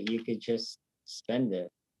Ether, right? You could just spend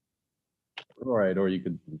it. Right. Or you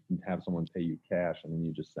could have someone pay you cash and then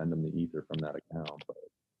you just send them the Ether from that account. But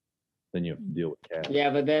then you have to deal with cash. Yeah,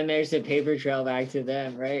 but then there's a paper trail back to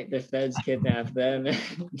them, right? The feds kidnap them.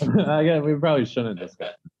 I guess we probably shouldn't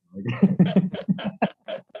discuss it.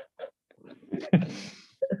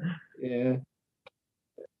 Yeah.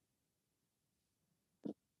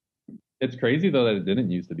 It's crazy though that it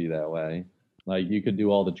didn't used to be that way. Like you could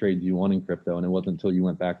do all the trades you want in crypto, and it wasn't until you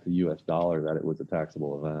went back to the US dollar that it was a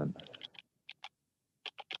taxable event.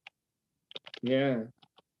 Yeah.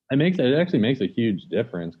 It actually makes a huge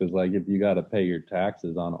difference because like if you got to pay your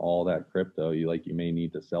taxes on all that crypto, you may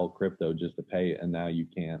need to sell crypto just to pay it, and now you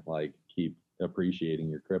can't like keep appreciating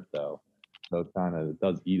your crypto. So it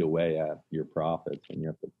does eat away at your profits when you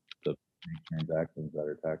have to make transactions that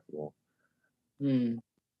are taxable.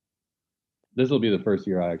 This will be the first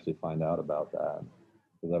year I actually find out about that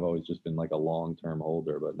because I've always just been like a long-term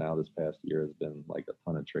holder, but now this past year has been like a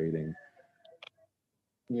ton of trading.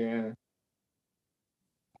 Yeah.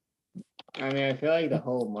 I mean, I feel like the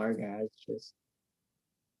whole market has just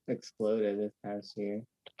exploded this past year.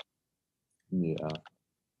 Yeah.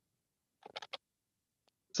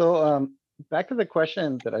 So back to the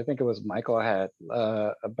question that I think it was Michael had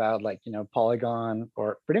about like, Polygon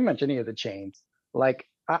or pretty much any of the chains. Like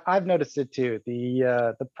I've noticed it too.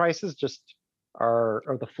 The prices just are,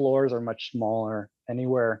 or the floors are much smaller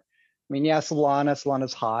anywhere. I mean, yeah,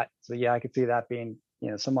 Solana's hot. So yeah, I could see that being,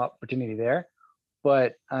 some opportunity there.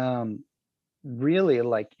 But really,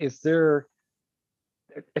 like, it sounds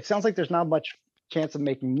like there's not much chance of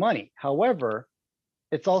making money. However,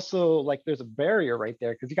 it's also like there's a barrier right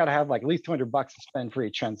there because you got to have like at least $200 to spend for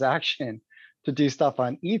each transaction to do stuff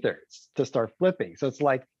on Ethers to start flipping. So it's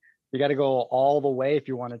like you got to go all the way if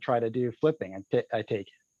you want to try to do flipping. I take it.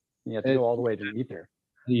 You have to go all the way to Ether.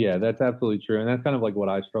 Yeah, that's absolutely true. And that's kind of like what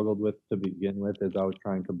I struggled with to begin with, is I was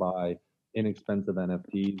trying to buy inexpensive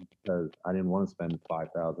NFTs because I didn't want to spend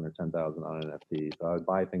 5,000 or 10,000 on NFT. So I would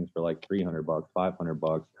buy things for like $300,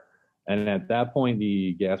 $500. And at that point,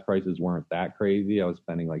 the gas prices weren't that crazy. I was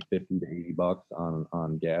spending like 50 to 80 bucks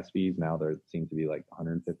on gas fees. Now there seem to be like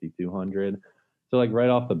 150, 200. So like right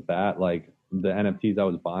off the bat, like the NFTs I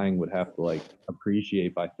was buying would have to like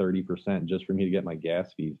appreciate by 30% just for me to get my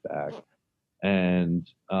gas fees back. And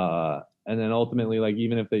then ultimately, like,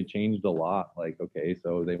 even if they changed a lot, like, okay,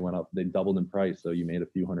 so they went up, they doubled in price, so you made a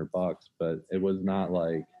few $100, but it was not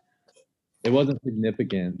like, it wasn't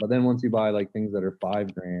significant. But then once you buy like things that are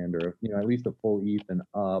 $5,000 or at least a full ETH and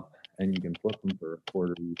up, and you can flip them for a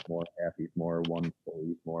quarter ETH more, half ETH more, one full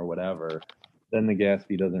ETH more, whatever, then the gas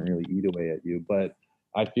fee doesn't really eat away at you. But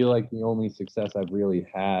I feel like the only success I've really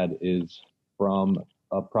had is from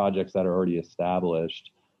projects that are already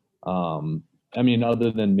established. I mean,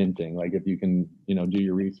 other than minting, like if you can, do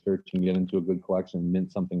your research and get into a good collection,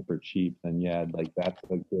 mint something for cheap, then yeah, like that's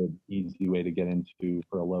a good, easy way to get into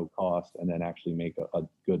for a low cost and then actually make a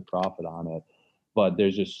good profit on it. But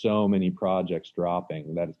there's just so many projects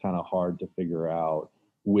dropping that it's kind of hard to figure out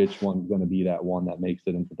which one's going to be that one that makes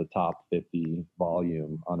it into the top 50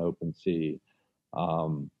 volume on OpenSea.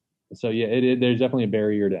 So yeah, there's definitely a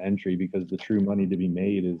barrier to entry because the true money to be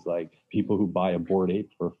made is like people who buy a Bored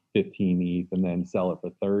Ape for 15 ETH and then sell it for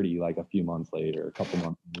 30 like a few months later, a couple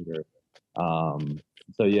months later.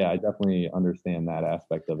 So yeah, I definitely understand that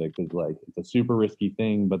aspect of it because like it's a super risky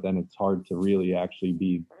thing, but then it's hard to really actually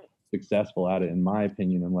be successful at it, in my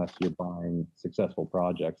opinion, unless you're buying successful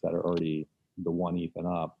projects that are already the 1 ETH and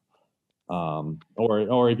up.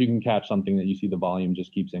 Or if you can catch something that you see the volume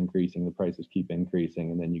just keeps increasing, the prices keep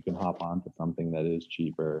increasing, and then you can hop onto something that is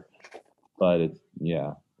cheaper. But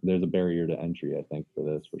there's a barrier to entry, I think, for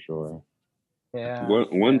this for sure. Yeah.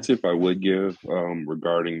 One tip I would give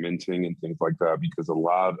regarding minting and things like that, because a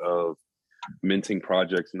lot of minting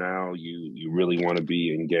projects now, you really want to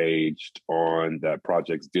be engaged on that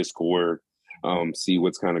project's Discord, see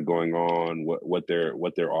what's kind of going on, what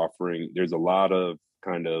they're offering. There's a lot of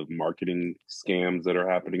kind of marketing scams that are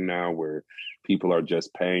happening now where people are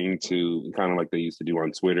just paying to kind of like they used to do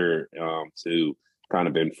on Twitter to kind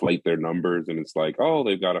of inflate their numbers. And it's like, oh,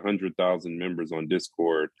 they've got 100,000 members on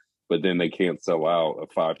Discord, but then they can't sell out a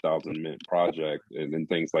 5,000 mint project and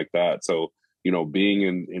things like that. So,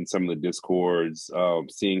 being in some of the Discords,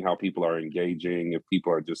 seeing how people are engaging, if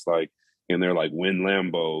people are just like, and they're like, win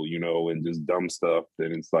Lambo, and just dumb stuff,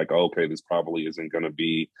 then it's like, okay, this probably isn't going to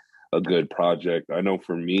be a good project. I know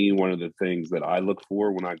for me, one of the things that I look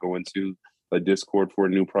for when I go into a Discord for a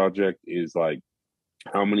new project is like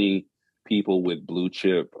how many people with blue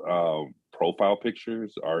chip profile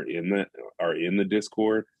pictures are in the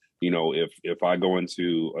Discord. If I go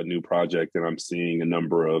into a new project and I'm seeing a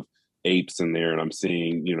number of apes in there and I'm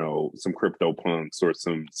seeing, some crypto punks or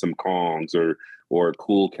some Kongs or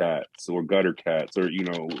cool cats or gutter cats or,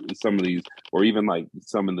 some of these, or even like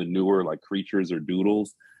some of the newer like creatures or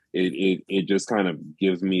doodles, it just kind of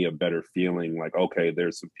gives me a better feeling like, okay,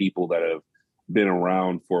 there's some people that have been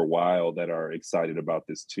around for a while that are excited about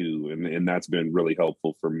this too. And that's been really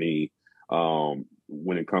helpful for me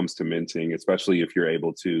when it comes to minting, especially if you're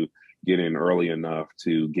able to get in early enough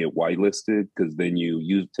to get whitelisted, because then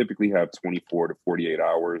you typically have 24 to 48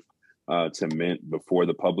 hours to mint before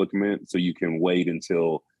the public mint. So you can wait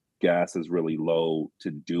until gas is really low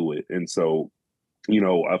to do it. And so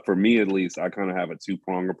for me at least, I kind of have a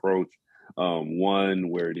two-prong approach. One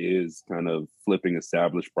where it is kind of flipping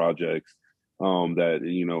established projects that,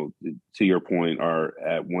 to your point, are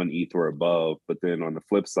at 1 ETH or above. But then on the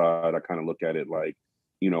flip side, I kind of look at it like,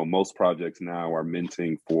 most projects now are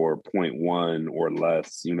minting for 0.1 or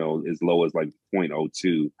less, as low as like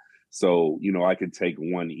 0.02. So, I could take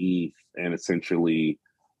 1 ETH and essentially,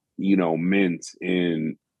 mint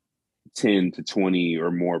in 10 to 20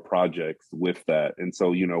 or more projects with that. And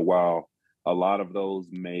so, while a lot of those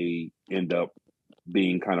may end up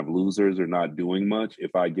being kind of losers or not doing much,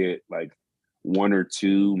 if I get like one or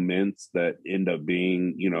two mints that end up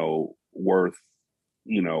being, worth,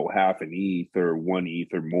 half an ETH or one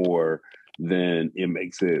ETH or more, then it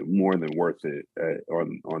makes it more than worth it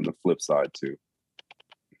on the flip side too.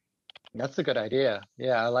 That's a good idea.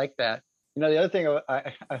 Yeah, I like that. The other thing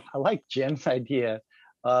I like Jim's idea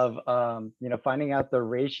of finding out the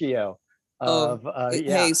ratio of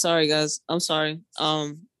Hey, sorry guys, I'm sorry.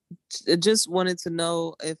 I just wanted to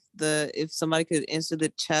know if somebody could answer the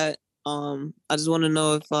chat. I just want to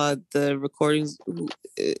know if the recordings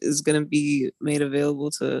is gonna be made available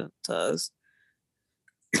to us.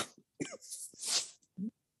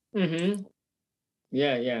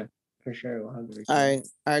 Yeah, for sure. We'll have the All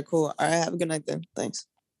right, cool. All right, have a good night then. Thanks.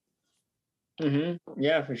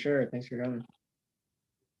 Yeah, for sure. Thanks for coming.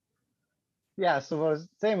 Yeah, so what I was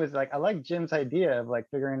saying was I like Jim's idea of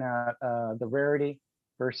figuring out the rarity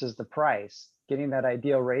versus the price, getting that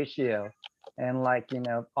ideal ratio, and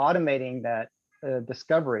automating that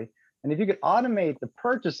discovery. And if you could automate the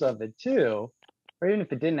purchase of it too, or even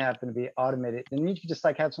if it didn't happen to be automated, then you could just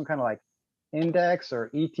have some kind of index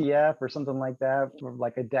or ETF or something like that, or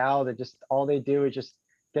a DAO that just all they do is just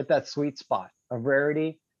get that sweet spot of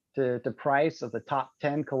rarity to price of the top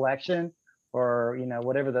 10 collection, or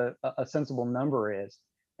whatever a sensible number is,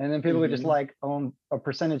 and then people would just own a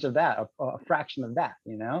percentage of that, a fraction of that.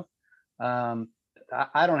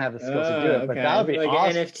 I don't have the skills to do it, but that would be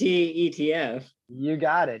awesome. An NFT ETF. You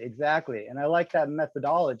got it, exactly. And I like that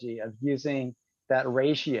methodology of using that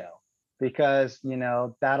ratio, because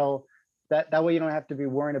that way you don't have to be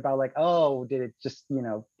worrying about oh, did it just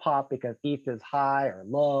pop because ETH is high or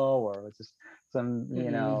low, or was just some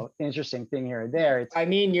interesting thing here or there.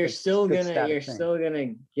 You're still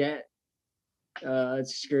gonna get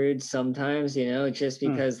screwed sometimes, just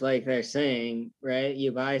because they're saying, right,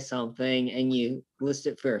 you buy something and you list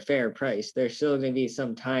it for a fair price. There's still gonna be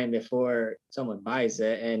some time before someone buys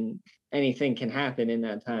it, and anything can happen in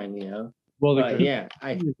that time. Well,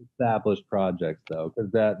 I established projects though, because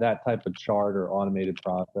that type of chart or automated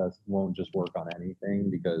process won't just work on anything,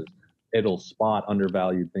 because it'll spot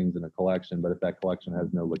undervalued things in a collection. But if that collection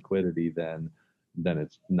has no liquidity, then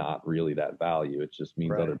it's not really that value. It just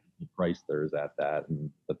means other people price theirs at that,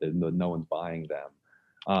 but no one's buying them.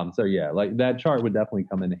 So yeah, that chart would definitely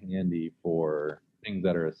come in handy for things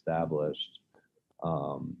that are established.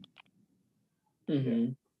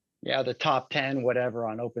 Yeah, the top 10 whatever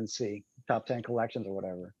on OpenSea. Top 10 collections or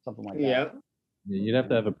whatever, something like that. Yeah, you'd have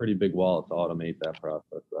to have a pretty big wallet to automate that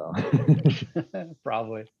process, though.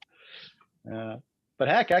 Probably. But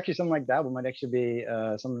heck, actually, something like that might actually be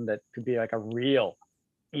something that could be a real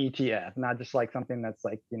ETF, not just something that's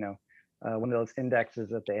one of those indexes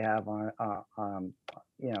that they have on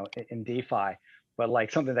in DeFi,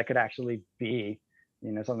 but something that could actually be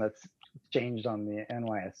something that's changed on the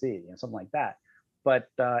NYSE, something like that. But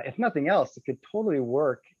if nothing else, it could totally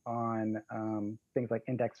work on things like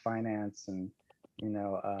index finance and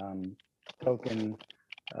token,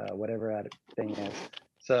 whatever that thing is.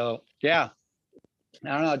 So yeah, I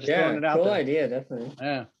don't know, just throwing it out cool there. Idea,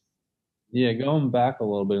 definitely. Yeah, going back a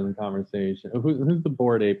little bit in the conversation. Who's the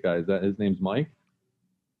Bored Ape guy? Is that his name's Mike?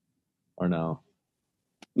 Or no?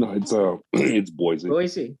 No, it's Boise.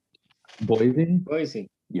 Boise?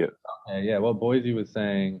 Yeah. Okay, yeah. Well, Boise was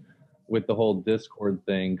saying, with the whole Discord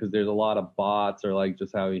thing, because there's a lot of bots, or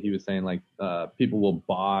just how he was saying, people will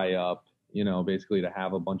buy up, basically to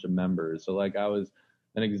have a bunch of members. So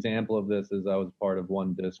an example of this is I was part of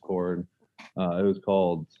one Discord. It was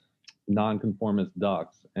called Nonconformist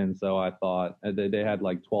Ducks, and so I thought they had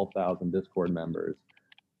 12,000 Discord members,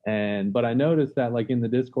 but I noticed that in the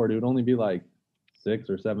Discord it would only be 6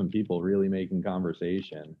 or 7 people really making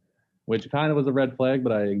conversation, which kind of was a red flag,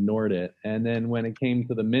 but I ignored it. And then when it came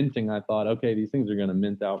to the minting, I thought, okay, these things are going to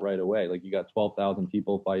mint out right away. You got 12,000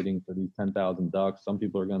 people fighting for these 10,000 ducks. Some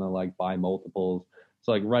people are going to buy multiples.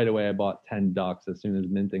 So right away, I bought 10 ducks as soon as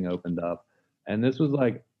minting opened up. And this was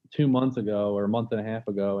 2 months ago or a month and a half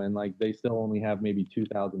ago. And they still only have maybe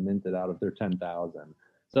 2,000 minted out of their 10,000.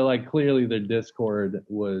 So clearly their Discord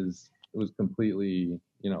was completely,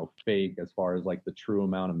 fake as far as the true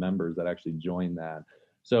amount of members that actually joined that.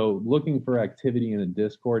 So looking for activity in a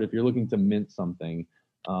Discord, if you're looking to mint something,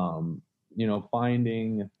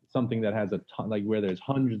 finding something that has a ton, where there's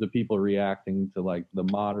hundreds of people reacting to the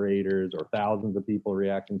moderators, or thousands of people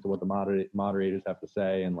reacting to what the moderators have to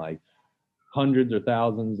say, and hundreds or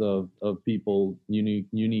thousands of people,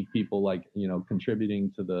 unique people,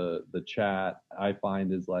 contributing to the chat, I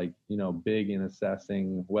find is big in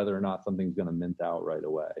assessing whether or not something's going to mint out right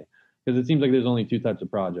away. because it seems like there's only two types of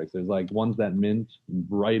projects. There's like ones that mint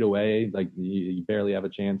right away, like you barely have a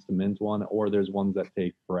chance to mint one, or there's ones that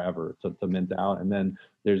take forever to mint out, and then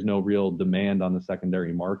there's no real demand on the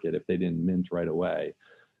secondary market if they didn't mint right away.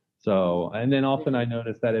 So, and then often I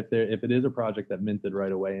notice that if it is a project that minted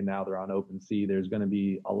right away and now they're on OpenSea, there's going to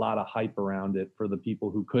be a lot of hype around it for the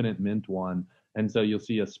people who couldn't mint one, and so you'll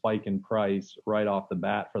see a spike in price right off the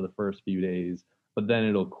bat for the first few days, but then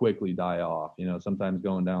it'll quickly die off. You know, sometimes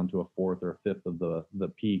going down to a fourth or a fifth of the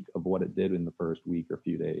peak of what it did in the first week or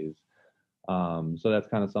few days. So that's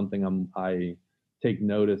kind of something I take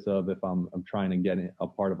notice of if I'm trying to get a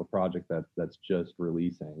part of a project that's just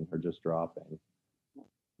releasing or just dropping.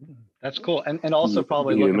 That's cool. And also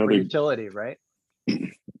probably Yeah, looking for utility, right?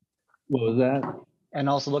 What was that? And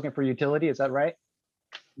also looking for utility, is that right?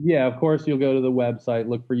 Yeah, of course, you'll go to the website,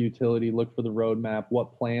 look for utility, look for the roadmap.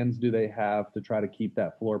 What plans do they have to try to keep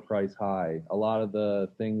that floor price high? A lot of the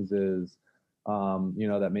things is,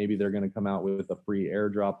 that maybe they're going to come out with a free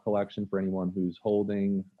airdrop collection for anyone who's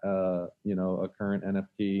holding, a current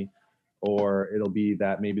NFT, or it'll be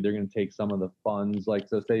that maybe they're going to take some of the funds, like,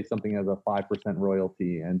 so say something has a 5%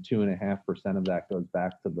 royalty and 2.5% of that goes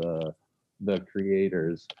back to the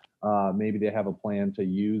creators. Maybe they have a plan to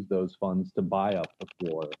use those funds to buy up the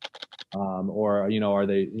floor. Or, are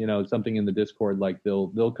they, something in the Discord, like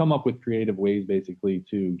they'll come up with creative ways basically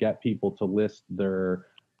to get people to list their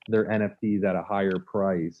NFTs at a higher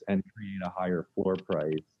price and create a higher floor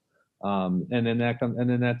price. And then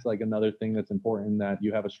that's like another thing that's important, that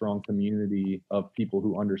you have a strong community of people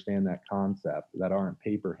who understand that concept, that aren't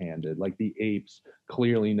paper handed. Like the apes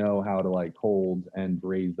clearly know how to like hold and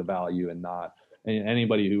raise the value, and not, and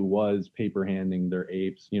anybody who was paper handing their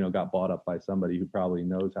apes, got bought up by somebody who probably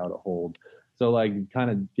knows how to hold. So like kind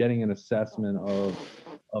of getting an assessment of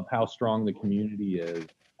how strong the community is,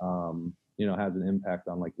 has an impact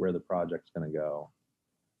on like where the project's going to go.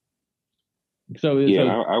 So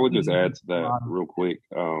I would just add to that real quick,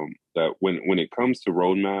 that when it comes to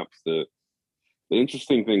roadmaps, the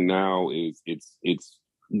interesting thing now is it's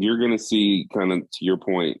you're going to see, kind of to your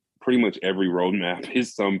point, pretty much every roadmap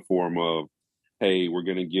is some form of, hey, we're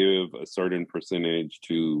going to give a certain percentage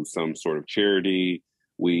to some sort of charity.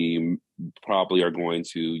 We probably are going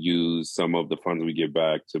to use some of the funds we give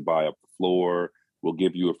back to buy up the floor. We'll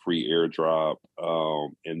give you a free airdrop,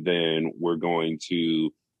 and then we're going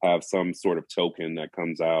to have some sort of token that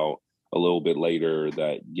comes out a little bit later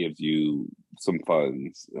that gives you some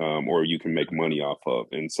funds, or you can make money off of.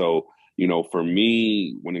 And so, for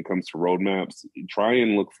me, when it comes to roadmaps, try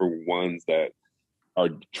and look for ones that are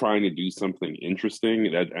trying to do something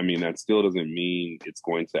interesting. That still doesn't mean it's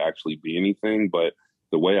going to actually be anything, but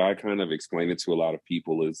the way I kind of explain it to a lot of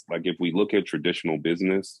people is, like, if we look at traditional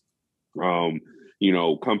business,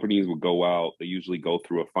 companies would go out, they usually go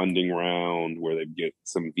through a funding round where they get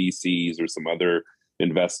some VCs or some other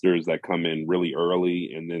investors that come in really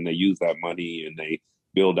early, and then they use that money and they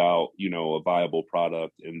build out, a viable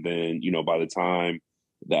product. And then, by the time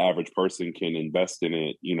the average person can invest in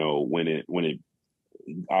it, when it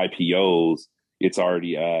IPOs, it's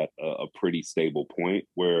already at a pretty stable point.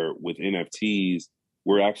 Where with NFTs,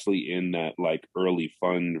 we're actually in that like early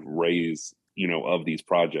fund raise, of these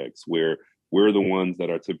projects, where we're the ones that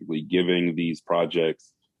are typically giving these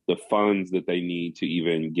projects the funds that they need to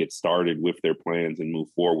even get started with their plans and move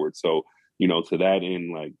forward. So, to that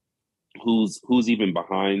end, like, who's even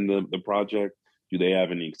behind the project? Do they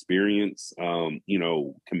have any experience,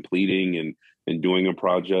 completing and doing a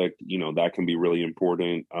project? That can be really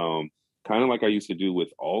important. Kind of like I used to do with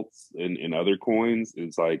alts and other coins.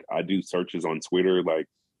 It's like I do searches on Twitter, like,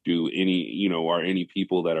 are any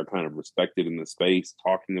people that are kind of respected in the space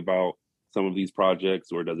talking about some of these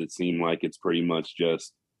projects, or does it seem like it's pretty much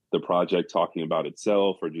just the project talking about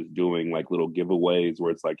itself, or just doing like little giveaways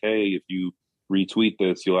where it's like, hey, if you retweet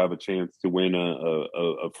this, you'll have a chance to win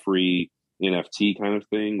a free NFT kind of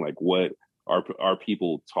thing? Like, what are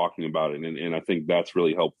people talking about it? And I think that's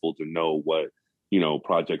really helpful to know what,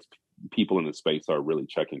 projects people in the space are really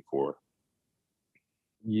checking for.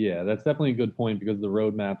 Yeah, that's definitely a good point, because the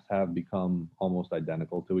roadmaps have become almost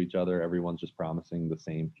identical to each other. Everyone's just promising the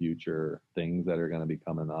same future things that are going to be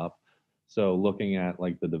coming up. So looking at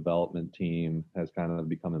like the development team has kind of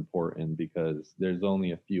become important, because there's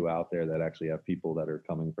only a few out there that actually have people that are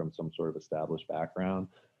coming from some sort of established background.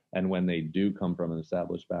 And when they do come from an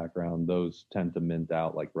established background, those tend to mint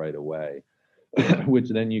out like right away, which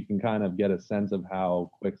then you can kind of get a sense of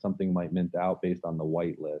how quick something might mint out based on the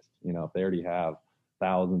whitelist. If they already have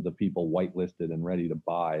thousands of people whitelisted and ready to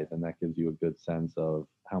buy, then that gives you a good sense of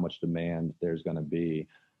how much demand there's going to be.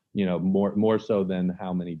 you know, more so than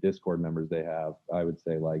how many Discord members they have. I would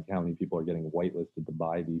say like how many people are getting whitelisted to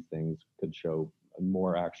buy these things could show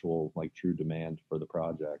more actual like true demand for the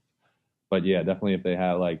project. But yeah, definitely if they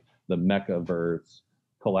had like the Mechaverse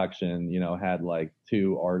collection, you know, had like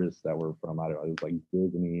 2 artists that were from, I don't know, it was like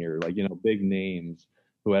Disney or like, you know, big names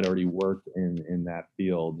who had already worked in that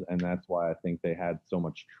field, and that's why I think they had so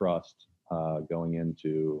much trust going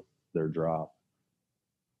into their drop.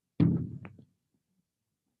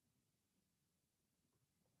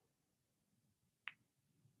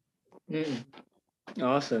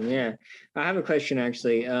 Awesome. Yeah. I have a question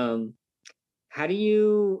actually. How do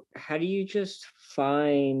you just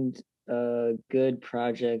find good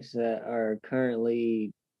projects that are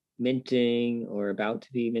currently minting or about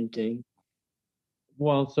to be minting?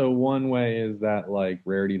 Well, so one way is that like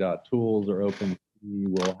Rarity.tools or OpenSea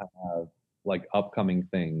will have like upcoming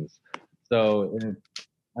things. So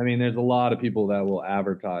I mean, there's a lot of people that will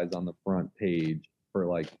advertise on the front page for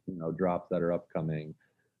like, you know, drops that are upcoming.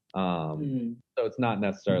 So it's not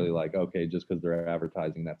necessarily like, okay, just because they're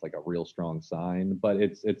advertising, that's like a real strong sign, but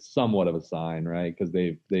it's somewhat of a sign, right? Because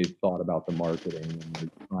they've thought about the marketing and they're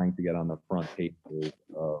trying to get on the front pages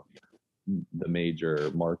of the major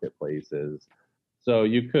marketplaces. So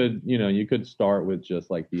you could, you know, you could start with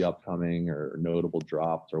just like the upcoming or notable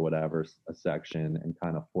drops or whatever a section and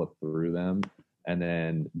kind of flip through them, and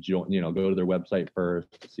then join, you know, go to their website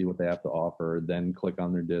first, see what they have to offer, then click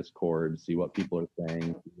on their Discord, see what people are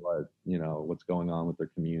saying, what, you know, what's going on with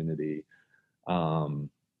their community.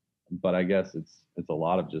 But I guess it's a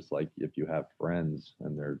lot of just like if you have friends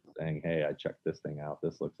and they're saying, hey, I checked this thing out,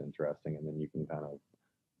 this looks interesting, and then you can kind of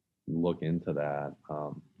look into that.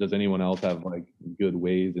 Does anyone else have like good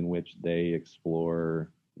ways in which they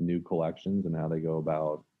explore new collections and how they go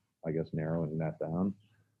about, I guess, narrowing that down?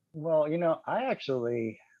 Well, you know, I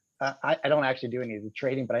actually, I don't actually do any of the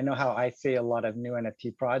trading, but I know how I see a lot of new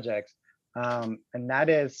NFT projects. And that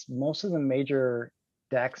is most of the major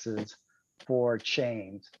dexes for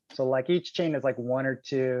chains. So like each chain is like 1 or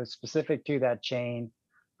 2 specific to that chain,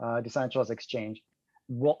 decentralized exchange,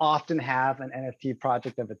 will often have an NFT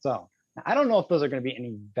project of its own. Now, I don't know if those are going to be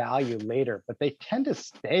any value later, but they tend to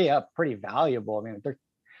stay up pretty valuable. I mean, they're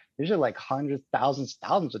usually like hundreds, thousands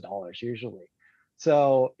of dollars usually.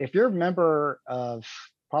 So if you're a member of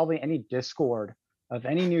probably any Discord of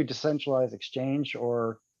any new decentralized exchange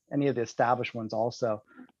or any of the established ones also,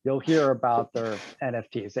 you'll hear about their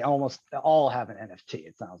NFTs. They all have an NFT,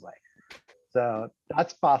 it sounds like. So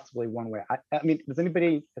that's possibly one way. I mean, has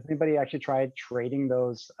anybody actually tried trading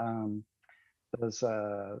those NFTs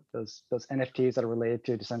that are related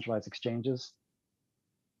to decentralized exchanges?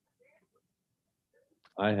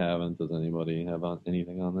 I haven't. Does anybody have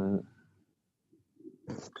anything on that?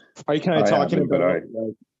 Are you kind of talking about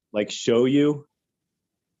like show you?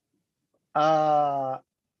 I'll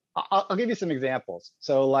give you some examples.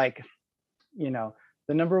 So like, you know,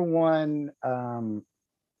 the number one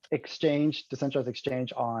exchange, decentralized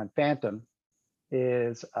exchange on Phantom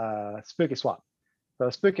is Spooky Swap. So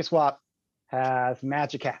Spooky Swap has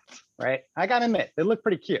magic hats, right? I gotta admit, they look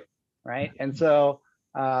pretty cute, right? And so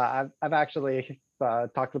I've actually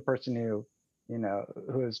talked to the person who, you know,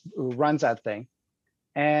 who runs that thing,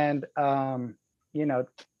 and you know,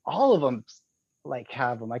 all of them like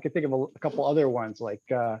have them. I could think of a couple other ones like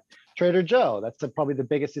Trader Joe. That's probably the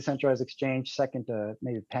biggest decentralized exchange, second to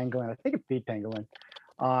maybe Pangolin. I think it beat Pangolin.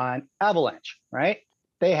 On Avalanche, right?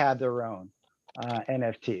 They have their own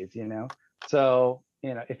NFTs, you know. So,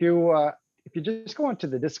 you know, if you just go into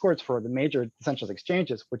the Discords for the major decentralized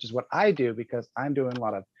exchanges, which is what I do because I'm doing a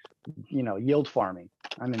lot of, you know, yield farming.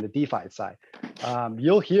 I'm in the DeFi side.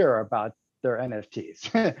 You'll hear about their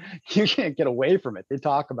NFTs. You can't get away from it. They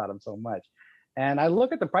talk about them so much. And I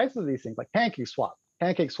look at the prices of these things like PancakeSwap.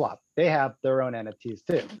 They have their own NFTs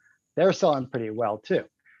too. They're selling pretty well too.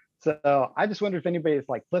 So I just wonder if anybody's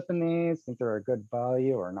like flipping these, think they're a good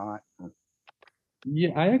value or not.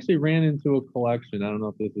 Yeah, I actually ran into a collection. I don't know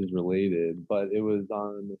if this is related, but it was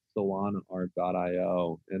on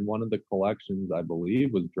SolanaArt.io, and one of the collections I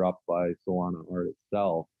believe was dropped by Solana Art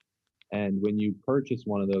itself. And when you purchase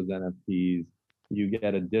one of those NFTs, you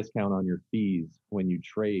get a discount on your fees when you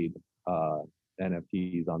trade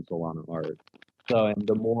NFTs on Solana Art. So, and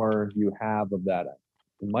the more you have of that,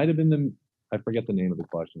 it might have been I forget the name of the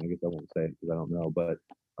collection. I guess I won't say it because I don't know, but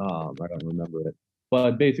I don't remember it.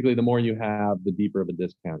 But basically, the more you have, the deeper of a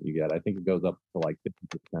discount you get. I think it goes up to like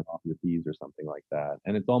 50% off your fees or something like that.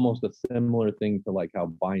 And it's almost a similar thing to like how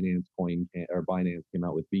Binance came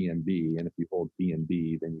out with BNB. And if you hold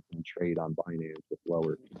BNB, then you can trade on Binance with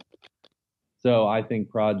lower fees. So I think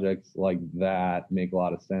projects like that make a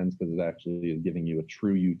lot of sense because it actually is giving you a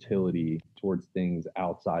true utility towards things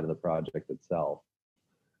outside of the project itself.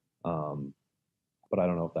 But I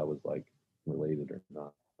don't know if that was like related or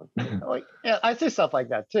not. Like, yeah, I see stuff like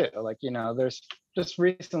that too. Like, there's just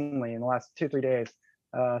recently in the last 2-3 days,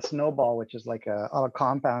 Snowball, which is like a auto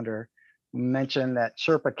compounder, mentioned that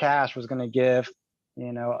Sherpa Cash was going to give,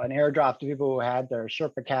 an airdrop to people who had their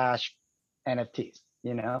Sherpa Cash NFTs.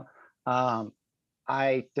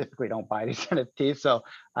 I typically don't buy these NFTs, so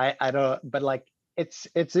I don't. But like, it's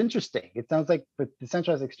interesting. It sounds like with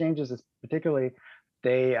decentralized exchanges, is particularly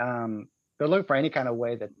they're looking for any kind of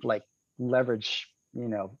way that like leverage,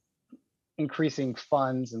 increasing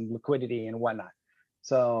funds and liquidity and whatnot.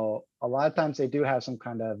 So a lot of times they do have some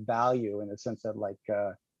kind of value in the sense that like,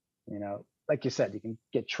 like you said, you can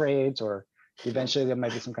get trades, or eventually there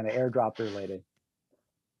might be some kind of airdrop related.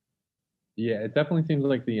 Yeah, it definitely seems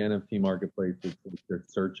like the NFT marketplace is they're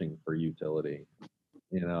searching for utility.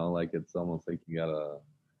 Like it's almost like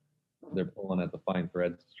they're pulling at the fine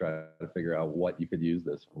threads to try to figure out what you could use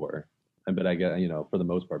this for. But I get, for the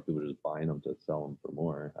most part, people are just buying them to sell them for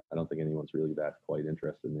more. I don't think anyone's really that quite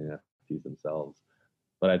interested in the NFTs themselves.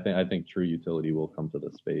 But I think true utility will come to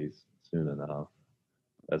the space soon enough,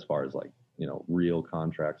 as far as like, real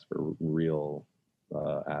contracts for real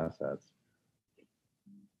assets.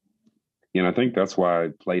 And I think that's why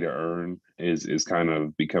play to earn is kind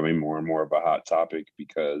of becoming more and more of a hot topic,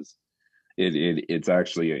 because it's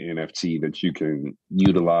actually an NFT that you can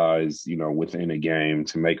utilize, within a game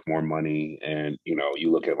to make more money. And,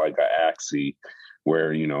 you look at like a Axie,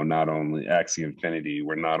 where, not only Axie Infinity,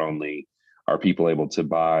 where not only are people able to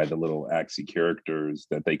buy the little Axie characters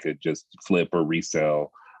that they could just flip or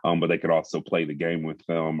resell, but they could also play the game with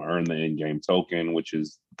them, earn the in-game token, which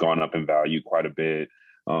has gone up in value quite a bit.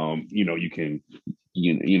 You can,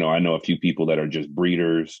 I know a few people that are just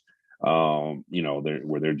breeders,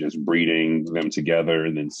 where they're just breeding them together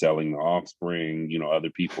and then selling the offspring. Other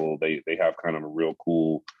people, they have kind of a real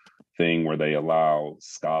cool thing where they allow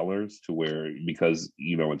scholars to where, because,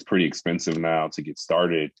 it's pretty expensive now to get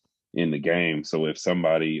started in the game. So if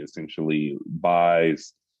somebody essentially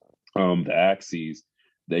buys the Axies,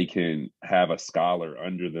 they can have a scholar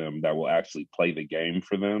under them that will actually play the game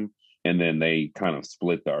for them. And then they kind of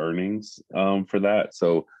split the earnings for that.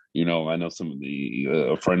 So, I know some of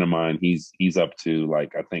a friend of mine, he's up to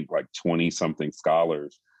like, I think like 20 something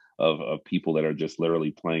scholars of people that are just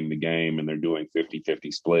literally playing the game, and they're doing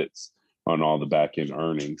 50-50 splits on all the back end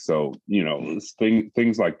earnings. So,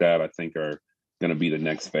 things like that, I think, are going to be the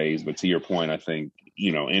next phase. But to your point, I think,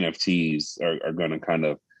 NFTs are going to kind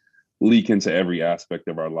of leak into every aspect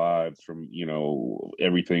of our lives, from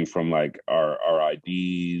everything from like our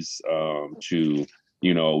IDs to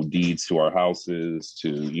deeds to our houses,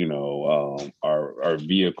 to our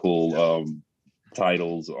vehicle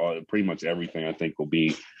titles. Pretty much everything, I think, will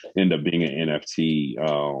end up being an NFT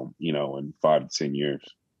in 5 to 10 years.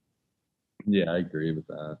 Yeah, I agree with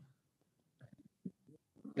that.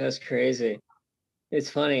 That's crazy. It's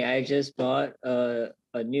funny, I just bought a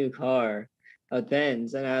new car, a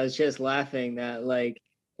Benz, and I was just laughing that like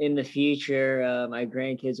in the future, my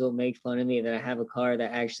grandkids will make fun of me that I have a car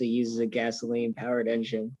that actually uses a gasoline powered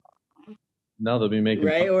engine. No, they'll be making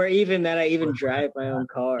right, or even that I even drive my own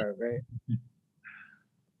car, right?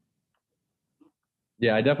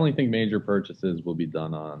 Yeah, I definitely think major purchases will be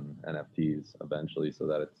done on NFTs eventually, so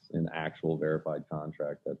that it's an actual verified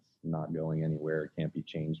contract that's not going anywhere. It can't be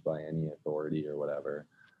changed by any authority or whatever.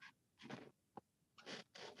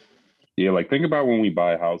 Yeah, like think about when we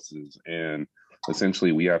buy houses, and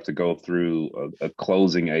essentially we have to go through a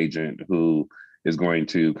closing agent who is going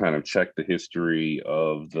to kind of check the history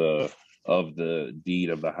of the deed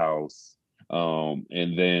of the house,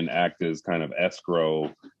 and then act as kind of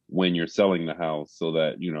escrow when you're selling the house, so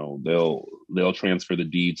that they'll transfer the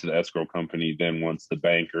deed to the escrow company. Then once the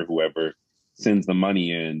bank or whoever sends the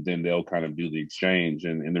money in, then they'll kind of do the exchange.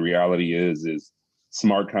 And the reality is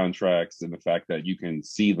smart contracts, and the fact that you can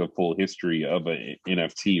see the full history of an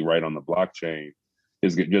NFT right on the blockchain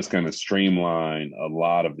is just going to streamline a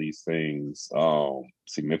lot of these things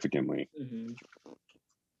significantly. Mm-hmm.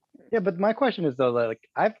 Yeah, but my question is though, like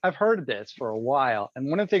I've heard of this for a while, and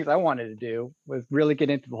one of the things I wanted to do was really get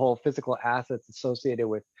into the whole physical assets associated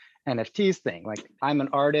with NFTs thing. Like I'm an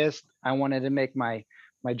artist, I wanted to make my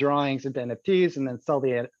drawings into NFTs and then sell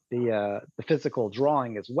the physical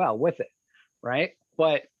drawing as well with it, right?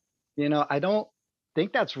 But I don't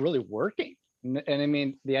think that's really working. And I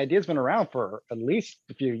mean, the idea's been around for at least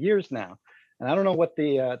a few years now, and I don't know what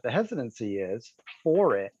the hesitancy is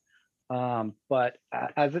for it. But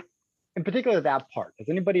as in particular that part. Has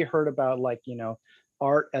anybody heard about like, you know,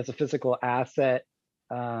 art as a physical asset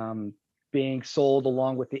being sold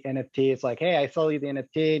along with the NFT? It's like, hey, I sell you the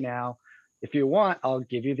NFT now. If you want, I'll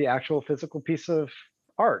give you the actual physical piece of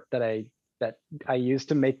art that I used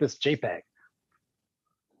to make this JPEG.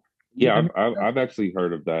 Yeah, I've actually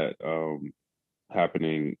heard of that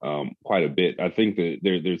happening quite a bit. I think that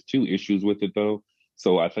there's two issues with it though.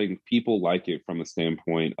 So I think people like it from a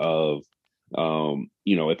standpoint of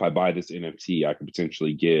you know, if I buy this NFT, I could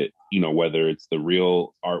potentially get, you know, whether it's the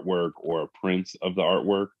real artwork or a print of the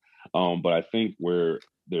artwork. But I think where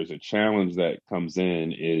there's a challenge that comes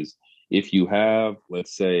in is if you have,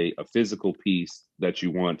 let's say, a physical piece that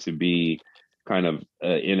you want to be kind of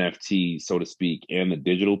NFT, so to speak, and the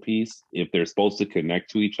digital piece, if they're supposed to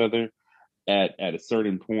connect to each other at a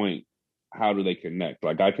certain point, how do they connect?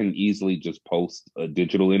 Like I can easily just post a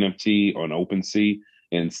digital NFT on OpenSea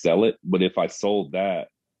and sell it. But if I sold that,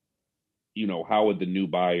 you know, how would the new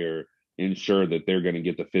buyer ensure that they're going to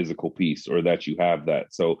get the physical piece or that you have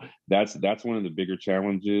that? So that's one of the bigger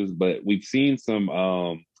challenges. But we've seen some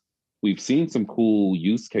cool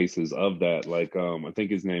use cases of that. Like I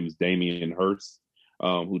think his name is Damian Hirst,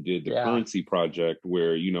 who did the Currency Project,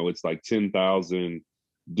 where, you know, it's like 10,000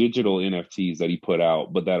 digital NFTs that he put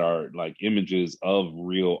out, but that are like images of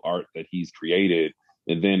real art that he's created.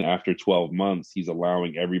 And then after 12 months, he's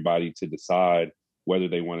allowing everybody to decide whether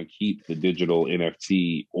they want to keep the digital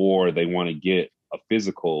NFT or they want to get a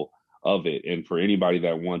physical of it. And for anybody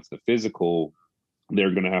that wants the physical,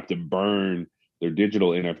 they're going to have to burn their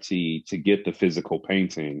digital NFT to get the physical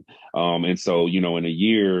painting. And so, you know, in a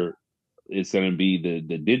year, it's going to be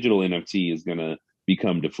the digital NFT is going to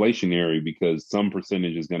become deflationary because some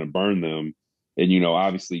percentage is going to burn them. And, you know,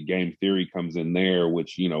 obviously game theory comes in there,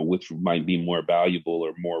 which, you know, which might be more valuable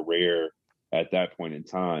or more rare at that point in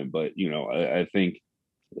time. But, you know, I think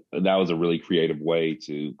that was a really creative way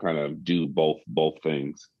to kind of do both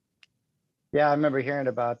things. Yeah, I remember hearing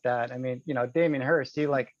about that. I mean, you know, Damien Hirst, he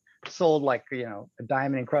like sold like, you know, a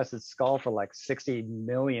diamond encrusted skull for like 60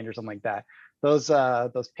 million or something like that. Those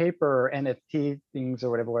paper NFT things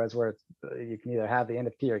or whatever it was, where it's, you can either have the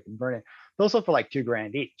NFT or you can burn it. Those sold for like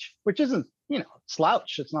 $2,000 each, which isn't, you know,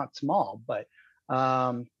 slouch. It's not small, but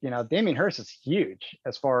you know, Damien Hirst is huge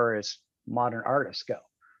as far as modern artists go.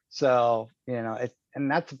 So, you know,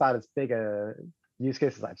 and that's about as big a use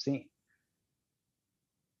case as I've seen.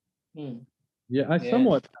 Yeah, I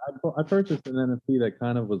purchased an NFT that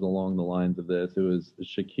kind of was along the lines of this. It was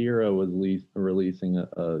Shakira was releasing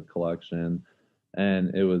a collection,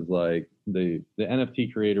 and it was like the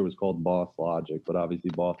NFT creator was called Boss Logic, but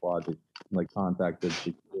obviously Boss Logic like contacted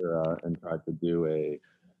Shakira and tried to do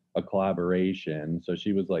a collaboration. So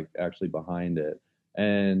she was like actually behind it.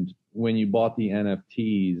 And when you bought the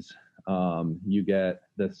NFTs, you get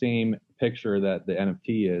the same picture that the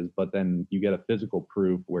NFT is, but then you get a physical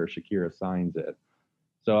proof where Shakira signs it.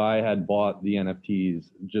 So I had bought the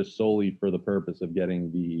NFTs just solely for the purpose of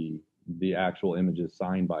getting the actual images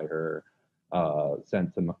signed by her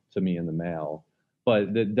sent to me in the mail.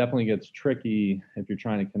 But it definitely gets tricky if you're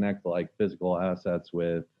trying to connect like physical assets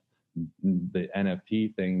with the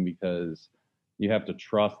NFT thing, because you have to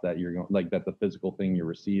trust that you're going, like, that the physical thing you're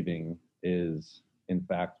receiving is in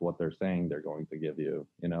fact what they're saying they're going to give you.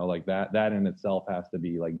 You know, like that in itself has to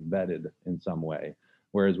be like vetted in some way.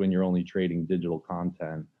 Whereas when you're only trading digital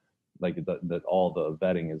content, like that all the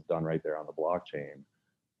vetting is done right there on the blockchain.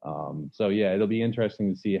 So yeah, it'll be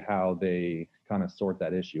interesting to see how they kind of sort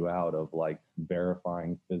that issue out of like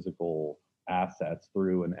verifying physical assets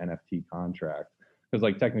through an NFT contract. Because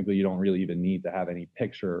like technically you don't really even need to have any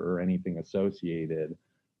picture or anything associated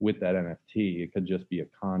with that NFT. It could just be a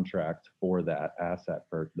contract for that asset,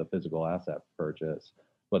 for the physical asset purchase.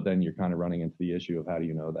 But then you're kind of running into the issue of how do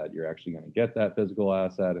you know that you're actually going to get that physical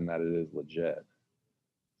asset and that it is legit.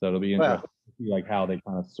 So it'll be interesting to see like how they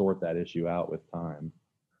kind of sort that issue out with time.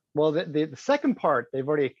 Well, the second part, they've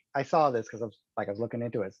already, I saw this because I was looking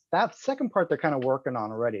into it. That second part they're kind of working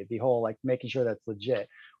on already, the whole like making sure that's legit,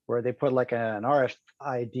 where they put like an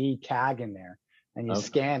RFID tag in there and you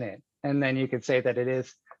scan it, and then you could say that it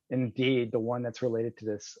is indeed the one that's related to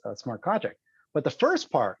this smart contract. But the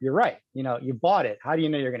first part, you're right. You know, you bought it. How do you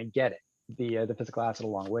know you're going to get it? The physical asset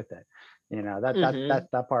along with it. You know,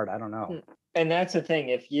 that part, I don't know. And that's the thing.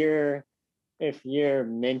 If you're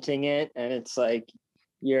minting it and it's like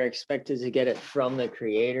you're expected to get it from the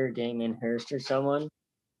creator, Damien Hirst or someone,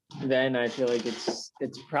 then I feel like it's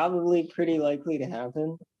probably pretty likely to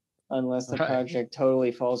happen, unless the project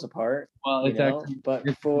totally falls apart. Well, it's actually, but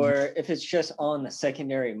if it's just on the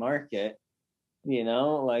secondary market, you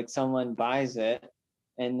know, like someone buys it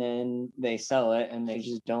and then they sell it and they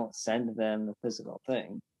just don't send them the physical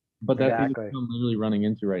thing. But that's Exactly. what I'm literally running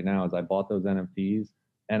into right now is I bought those NFTs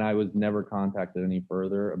and I was never contacted any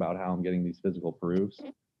further about how I'm getting these physical proofs.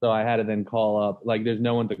 So I had to then call up, like there's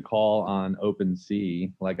no one to call on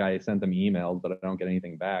OpenSea. Like I sent them emails, but I don't get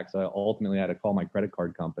anything back. So I ultimately had to call my credit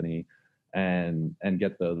card company and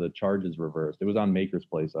get the charges reversed. It was on Maker's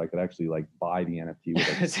Place, so I could actually like buy the NFT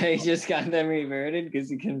with it. So you just got them reverted because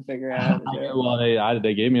you couldn't figure out how to do it. Well,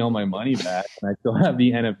 they gave me all my money back, and I still have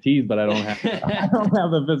the NFTs, but I don't have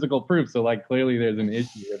the physical proof. So like clearly, there's an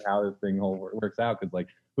issue with how this thing whole works out. Because like,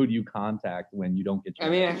 who do you contact when you don't get your? I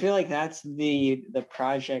mean, I feel like that's the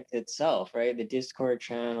project itself, right? The Discord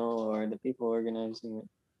channel or the people organizing it.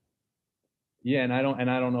 Yeah, and I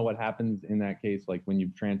don't know what happens in that case, like when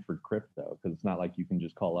you've transferred crypto, because it's not like you can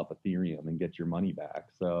just call up Ethereum and get your money back.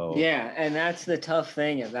 So yeah, and that's the tough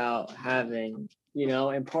thing about having, you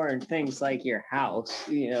know, important things like your house.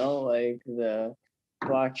 You know, like the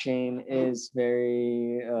blockchain is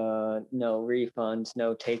very no refunds,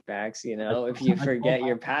 no takebacks. You know, if you forget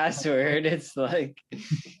your password, it's like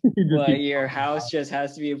your house just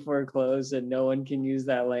has to be foreclosed and no one can use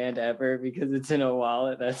that land ever because it's in a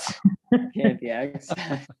wallet that's can't be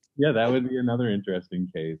accessed. Yeah, that would be another interesting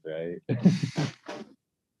case, right?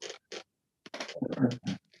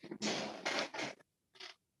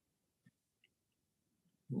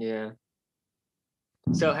 Yeah.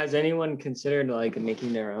 So has anyone considered like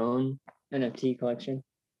making their own NFT collection?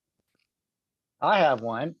 I have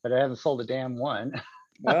one, but I haven't sold a damn one.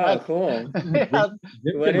 Oh, cool. Yeah.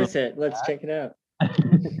 What is it? Let's check it out.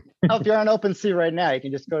 Oh, if you're on OpenSea right now, you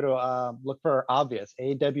can just go to look for Obvious,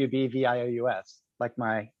 AWBVIOUS, like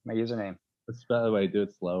my username. By the way, do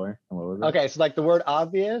it slower. What was it? Okay, so like the word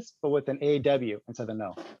obvious, but with an AW instead of an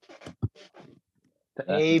O. The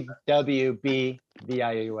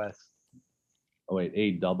AWBVIOUS. Oh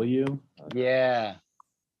wait, AW? Yeah.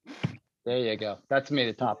 There you go. That's me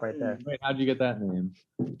at the top right there. Wait, how'd you get that name?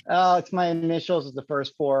 Oh, it's my initials is the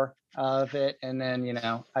first four of it. And then, you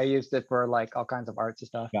know, I used it for like all kinds of arts and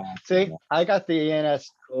stuff. Gotcha. See, I got the ENS,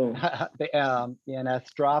 Cool. the ENS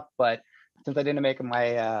drop, but since I didn't make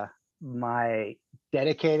my my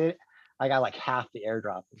dedicated, I got like half the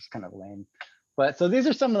airdrop. It's kind of lame. But so these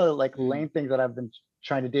are some of the like lame things that I've been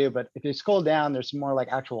trying to do. But if you scroll down, there's some more like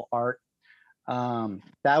actual art.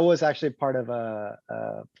 That was actually part of a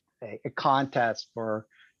contest for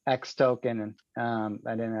X token, and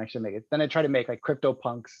I didn't actually make it. Then I tried to make like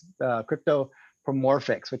CryptoPunks, Crypto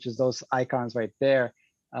Promorphics, which is those icons right there.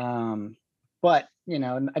 But you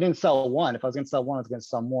know, I didn't sell one. If I was gonna sell one, I was gonna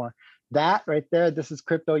sell more. That right there, this is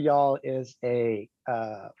Crypto Y'all, is a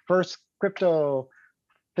first crypto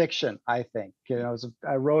fiction, I think. You know,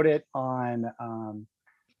 I wrote it on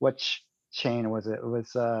which chain was it? It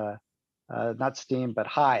was not Steam, but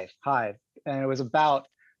Hive, and it was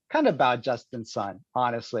kind of about Justin Sun,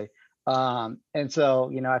 honestly. And so,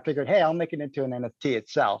 you know, I figured, hey, I'll make it into an NFT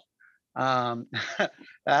itself. I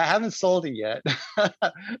haven't sold it yet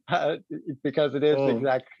because it is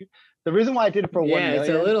the reason why I did it for 1 million. Yeah, it's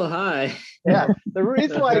a little high. Yeah, the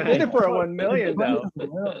reason why I did it for 1 million though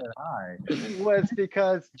was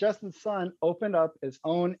because Justin Sun opened up his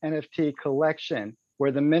own NFT collection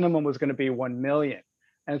where the minimum was going to be 1 million.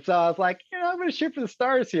 And so I was like, you know, I'm going to shoot for the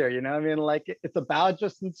stars here. You know, I mean, like it's about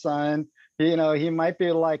Justin Sun. You know, he might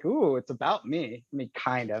be like, ooh, it's about me. I mean,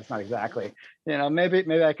 kind of, it's not exactly. You know,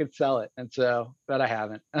 maybe I could sell it. And so, but I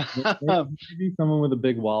haven't. Maybe someone with a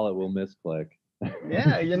big wallet will misclick.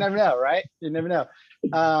 Yeah, you never know, right? You never know.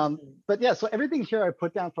 But yeah, so everything here I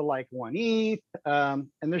put down for like 1 ETH, and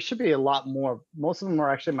there should be a lot more. Most of them are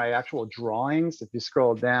actually my actual drawings. If you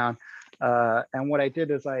scroll down, and what I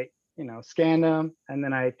did is I, you know, scanned them and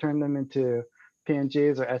then I turned them into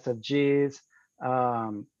PNGs or SFGs,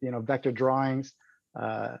 you know, vector drawings.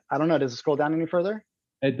 I don't know. Does it scroll down any further?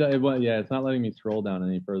 Yeah, it's not letting me scroll down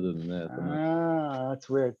any further than this. That's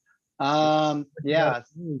weird. Yeah,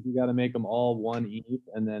 you got to make them all 1 ETH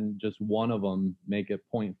and then just one of them make it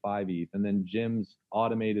 0.5 ETH, and then Jim's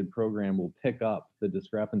automated program will pick up the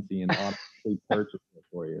discrepancy and automatically purchase it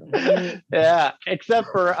for you. Yeah, except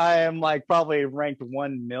for I am like probably ranked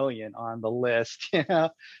 1 million on the list, you know.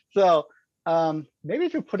 So maybe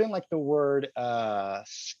if you put in like the word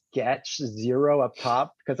sketch 0 up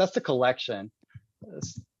top, because that's the collection.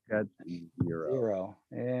 Sketch 0.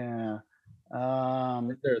 Yeah.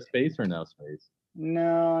 Is there a space or no space?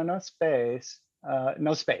 No space.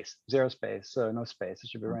 No space. 0 space. So no space. It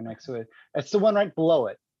should be right next to it. It's the one right below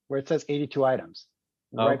it where it says 82 items.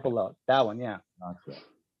 Right below it. That one, yeah. Gotcha.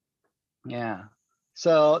 Yeah.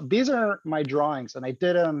 So these are my drawings, and I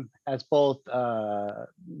did them as both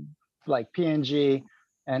like PNG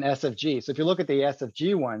and SFG. So if you look at the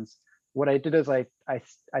SFG ones, what I did is I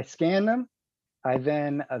scanned them, I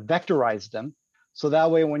then vectorized them, so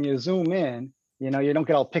that way when you zoom in, you don't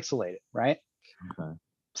get all pixelated, right? Okay.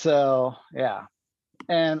 So yeah,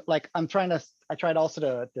 and like I tried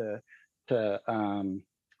also to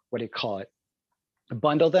what do you call it?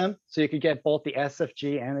 Bundle them so you could get both the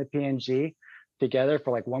SFG and the PNG together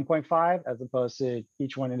for like 1.5 as opposed to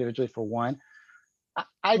each one individually for 1.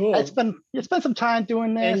 I Cool. spent some time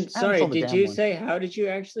doing this. And sorry, did you say, how did you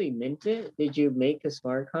actually mint it? Did you make a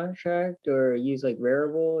smart contract or use like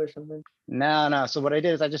Rarible or something? No. So what I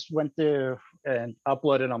did is I just went through and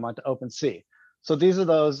uploaded them onto OpenSea. So these are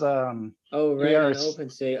those. Oh, right, on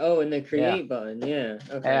OpenSea. Oh, and the create button. Yeah.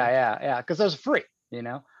 Okay. Yeah. Because those are free.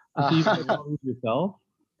 So you sketch all these yourself?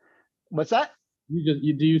 What's that? Do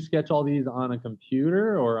you sketch all these on a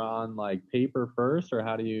computer or on like paper first, or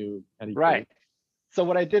how do you Right. So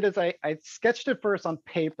what I did is I sketched it first on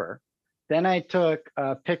paper, then I took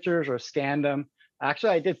pictures or scanned them.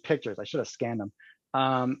 Actually, I did pictures. I should have scanned them.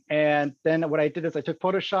 And then what I did is I took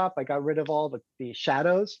Photoshop. I got rid of all the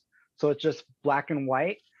shadows, so it's just black and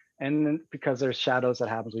white. And then because there's shadows that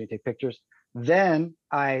happens when you take pictures, then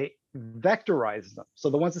I vectorized them. So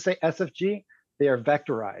the ones that say SFG, they are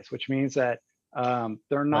vectorized, which means that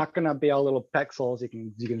they're not going to be all little pixels. You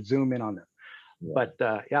can zoom in on them. Yeah. But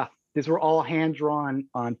yeah, these were all hand drawn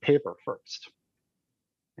on paper first.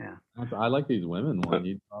 Yeah. I like these women ones.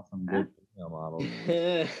 You draw some good female models.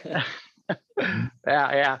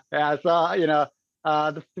 yeah.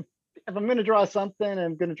 So if I'm going to draw something,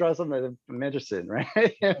 I'm going to draw something that I'm interested in, right?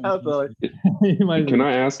 So, can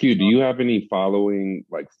I ask you, do you have any following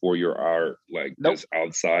like for your art, like just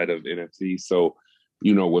outside of NFTs? So,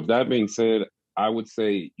 with that being said, I would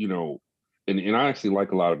say, and I actually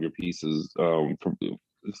like a lot of your pieces.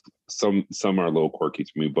 Some are a little quirky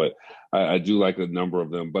to me, but I do like a number of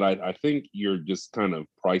them. But I think you're just kind of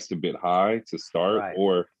priced a bit high to start, right.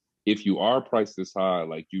 Or if you are priced this high,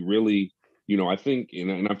 like you really, I think,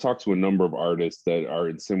 and I've talked to a number of artists that are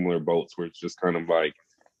in similar boats where it's just kind of like,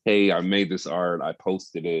 hey, I made this art, I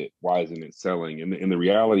posted it, why isn't it selling? And the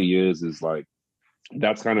reality is like,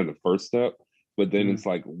 that's kind of the first step. But then it's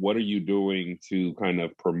like, what are you doing to kind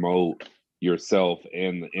of promote yourself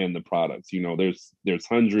and the products? There's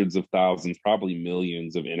hundreds of thousands, probably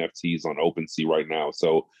millions of NFTs on OpenSea right now.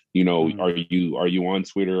 So, are you on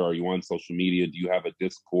Twitter? Are you on social media? Do you have a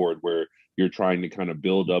Discord where you're trying to kind of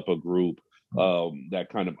build up a group that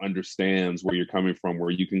kind of understands where you're coming from,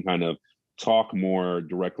 where you can kind of talk more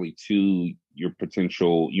directly to your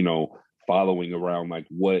potential, following around like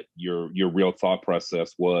what your real thought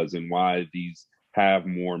process was and why these have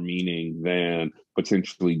more meaning than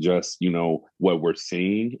potentially just, what we're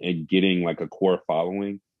seeing, and getting like a core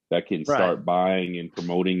following that can start buying and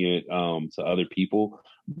promoting it to other people.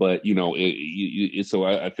 But, so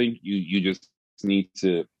I think you just need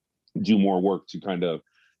to do more work to kind of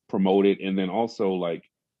promote it. And then also like,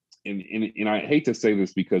 and I hate to say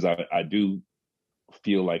this because I do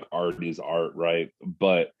feel like art is art, right?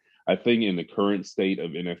 But I think in the current state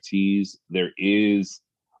of NFTs, there is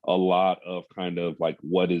a lot of kind of like,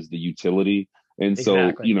 what is the utility? And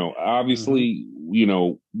exactly. So, obviously,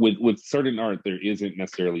 with certain art, there isn't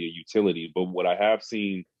necessarily a utility. But what I have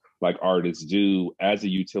seen like artists do as a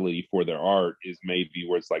utility for their art is maybe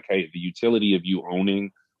where it's like, hey, the utility of you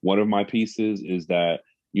owning one of my pieces is that,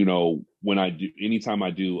 anytime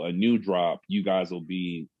I do a new drop, you guys will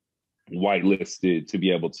be whitelisted to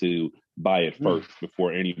be able to buy it first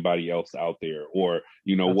before anybody else out there. Or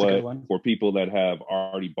for people that have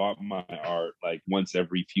already bought my art like once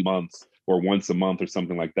every few months or once a month or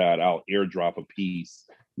something like that, I'll airdrop a piece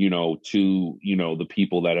to the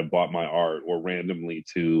people that have bought my art, or randomly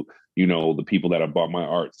to the people that have bought my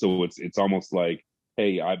art. So it's almost like,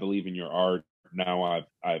 hey, I believe in your art. Now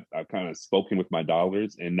I've kind of spoken with my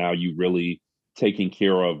dollars, and now you really taking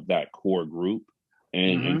care of that core group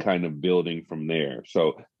and kind of building from there.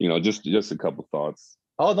 So, just a couple thoughts.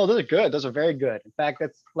 Oh, no, those are good. Those are very good. In fact,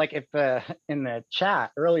 that's like if in the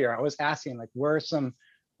chat earlier, I was asking like, what are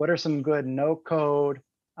some good no code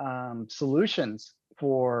solutions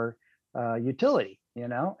for utility,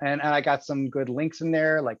 and I got some good links in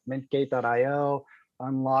there like mintgate.io,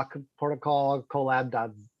 unlock protocol,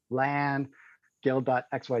 collab.land,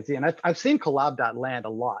 guild.xyz. And I've seen collab.land a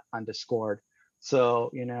lot on Discord.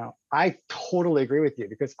 So, I totally agree with you,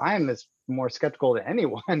 because I am more skeptical than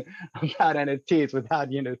anyone about NFTs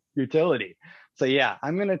without, utility. So yeah,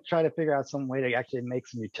 I'm going to try to figure out some way to actually make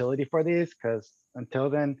some utility for these, because until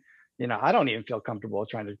then, I don't even feel comfortable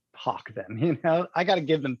trying to hawk them, I got to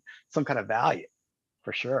give them some kind of value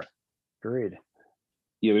for sure. Agreed.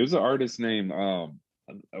 Yeah, there's an artist named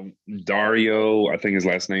Dario, I think his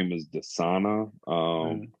last name is Desana.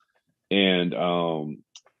 And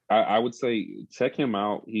I would say check him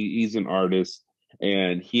out. He's an artist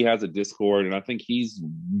and he has a Discord, and I think he's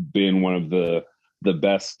been one of the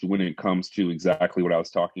best when it comes to exactly what I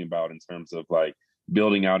was talking about in terms of like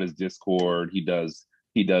building out his Discord. He does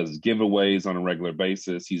giveaways on a regular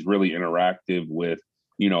basis. He's really interactive with,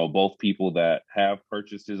 both people that have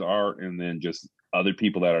purchased his art and then just other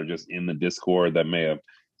people that are just in the Discord that may have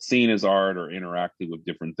seen his art or interacted with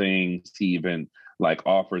different things. He even like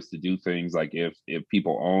offers to do things like if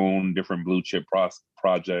people own different blue chip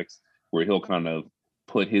projects where he'll kind of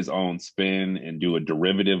put his own spin and do a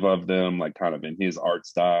derivative of them, like kind of in his art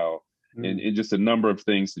style, and just a number of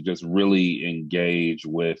things to just really engage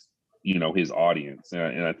with, his audience.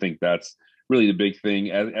 And I think that's really the big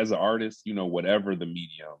thing as an artist, whatever the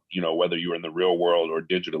medium, whether you're in the real world or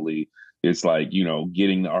digitally, it's like,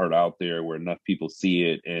 getting the art out there where enough people see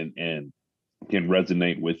it and can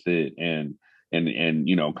resonate with it and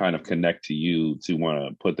kind of connect to you to want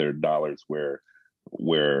to put their dollars where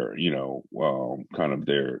kind of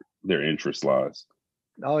their interest lies.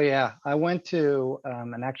 Oh yeah, I went to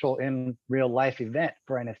an actual in real life event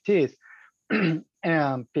for NFTs,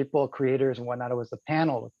 and people, creators and whatnot. It was a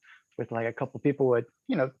panel with like a couple of people who had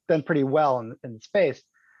done pretty well in the space,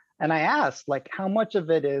 and I asked like how much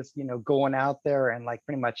of it is going out there and like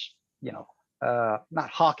pretty much not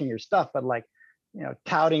hawking your stuff, but like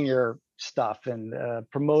touting your stuff and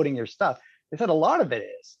promoting your stuff. They said a lot of it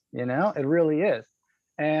is, it really is.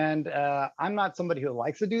 And I'm not somebody who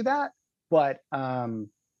likes to do that, but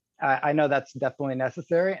I know that's definitely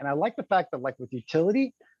necessary. And I like the fact that like with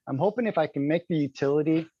utility, I'm hoping if I can make the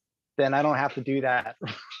utility, then I don't have to do that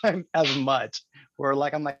as much. Where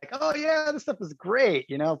like, I'm like, oh yeah, this stuff is great.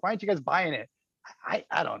 Why aren't you guys buying it?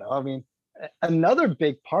 I don't know. I mean, another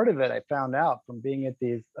big part of it I found out from being at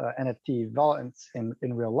these NFT events in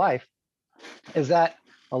real life is that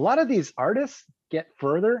a lot of these artists get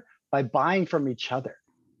further by buying from each other,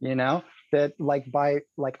 that like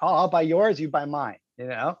I'll buy yours, you buy mine,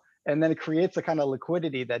 and then it creates a kind of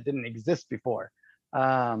liquidity that didn't exist before.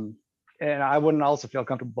 And I wouldn't also feel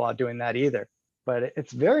comfortable about doing that either, but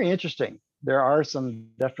it's very interesting. There are some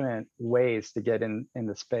definite ways to get in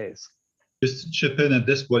the space. Just to chip in at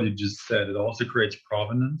this, what you just said, it also creates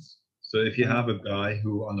provenance. So if you have a guy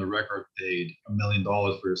who on the record paid $1 million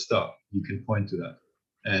for your stuff, you can point to that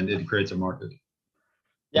and it creates a market.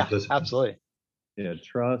 Yeah, absolutely. Yeah,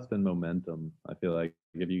 trust and momentum. I feel like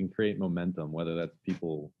if you can create momentum, whether that's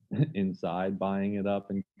people inside buying it up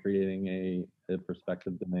and creating a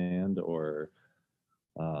prospective demand, or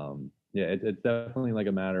it's definitely like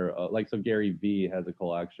a matter of like, so Gary V has a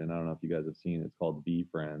collection. I don't know if you guys have seen it. It's called V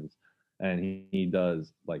Friends, and he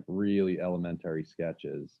does like really elementary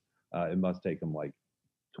sketches. It must take him like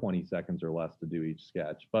 20 seconds or less to do each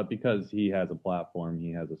sketch, but because he has a platform,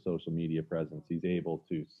 he has a social media presence, he's able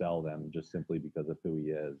to sell them just simply because of who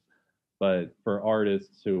he is. But for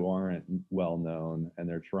artists who aren't well known and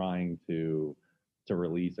they're trying to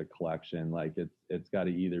release a collection, like it's got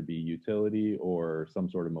to either be utility or some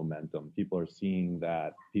sort of momentum. People are seeing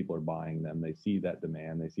that people are buying them, they see that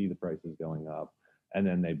demand, they see the prices going up, and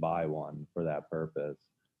then they buy one for that purpose.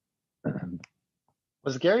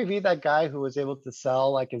 Was Gary Vee that guy who was able to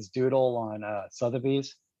sell like his doodle on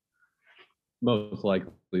Sotheby's? Most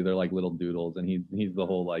likely, they're like little doodles, and he's the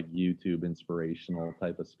whole like YouTube inspirational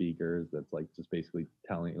type of speakers that's like just basically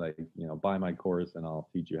telling like, buy my course and I'll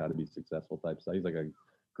teach you how to be successful type stuff. He's like a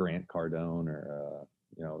Grant Cardone or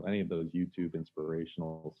any of those YouTube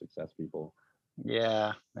inspirational success people.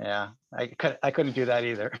 Yeah, I couldn't do that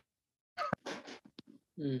either.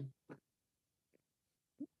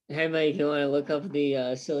 Hey Mike, you want to look up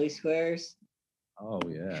the silly squares? Oh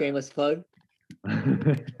yeah. Shameless plug.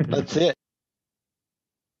 That's it.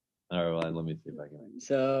 All right, well, let me see if I can.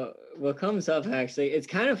 So what comes up actually, it's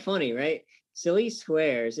kind of funny, right? Silly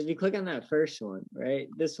squares. If you click on that first one, right?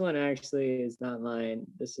 This one actually is not mine.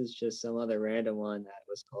 This is just some other random one that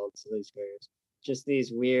was called silly squares. Just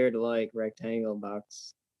these weird like rectangle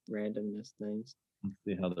box randomness things. Let's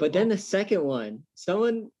see how. But then the second one,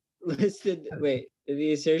 someone listed. Wait, if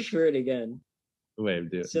you search for it again,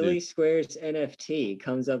 Silly Squares NFT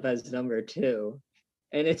comes up as number 2.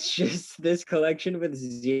 And it's just this collection with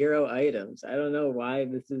 0 items. I don't know why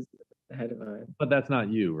this is ahead of mine. But that's not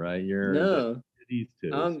you, right? You're these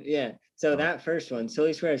two. Yeah. So that first one,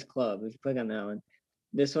 Silly Squares Club, if you click on that one,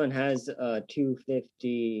 this one has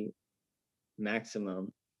 250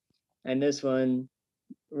 maximum. And this one,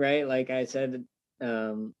 right, like I said,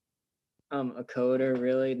 I'm a coder,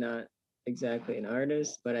 really, not exactly an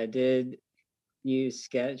artist, but I did use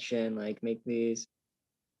Sketch and like make these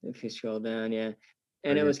if you scroll down, yeah.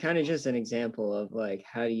 And it was kind of just an example of like,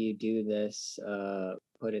 how do you do this,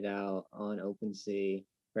 put it out on OpenSea,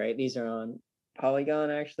 right? These are on Polygon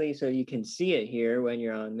actually, so you can see it here when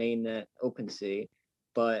you're on mainnet OpenSea,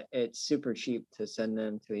 but it's super cheap to send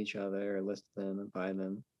them to each other or list them and buy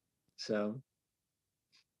them. So,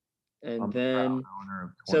 and then,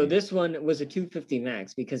 so this one was a 250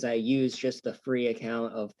 max because I used just the free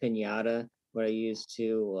account of Pinata, what I used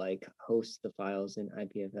to like host the files in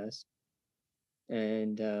IPFS.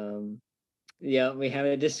 And yeah, we have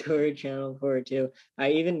a Discord channel for it too.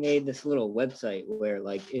 I even made this little website where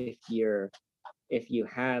like if you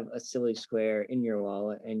have a Silly Square in your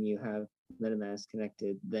wallet and you have MetaMask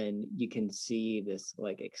connected, then you can see this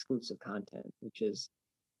like exclusive content, which is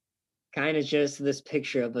kind of just this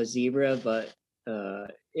picture of a zebra, but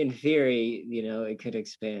in theory, you know, it could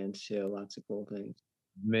expand to lots of cool things.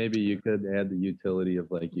 Maybe you could add the utility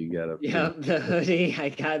of like you get a the hoodie. I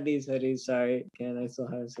got these hoodies. Sorry, Ken, I still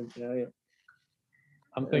have some value.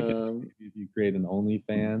 I'm thinking if you create an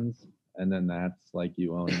OnlyFans and then that's like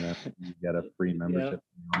you own them, you get a free membership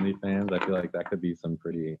to OnlyFans. I feel like that could be some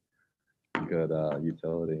pretty good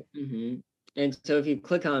utility. Mm-hmm. And so if you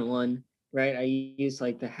click on one, right, I use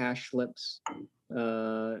like the Hashlips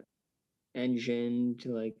engine to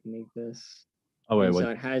like make this. Oh wait, so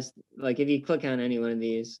it has like if you click on any one of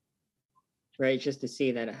these, right, just to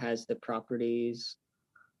see that it has the properties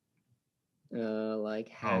like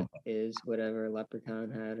hat is whatever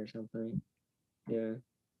leprechaun hat or something. Yeah.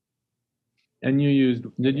 And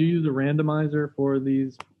did you use a randomizer for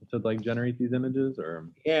these to like generate these images or?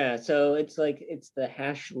 Yeah, so it's the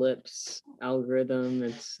Hashlips algorithm.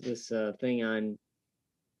 It's this thing on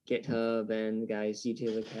GitHub and the guy's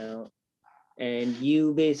YouTube account. And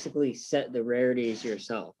you basically set the rarities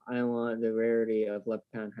yourself. I want the rarity of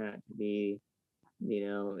leprechaun hat to be, you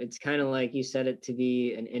know, it's kind of like you set it to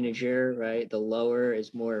be an integer, right? The lower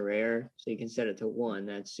is more rare. So you can set it to 1,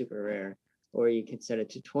 that's super rare. Or you can set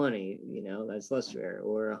it to 20, you know, that's less rare.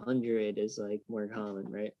 Or 100 is like more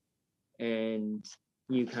common, right? And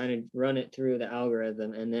you kind of run it through the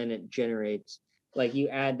algorithm and then it generates, like you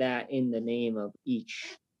add that in the name of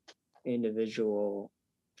each individual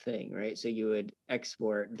thing, right? So you would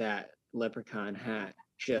export that leprechaun hat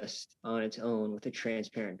just on its own with a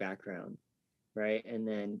transparent background, right? And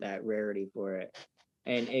then that rarity for it.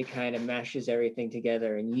 And it kind of mashes everything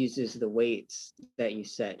together and uses the weights that you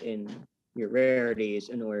set in your rarities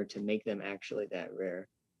in order to make them actually that rare.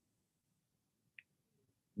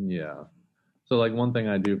 Yeah. So like one thing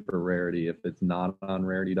I do for rarity, if it's not on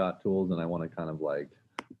rarity.tools and I want to kind of like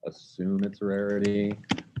assume it's rarity,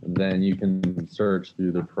 then you can search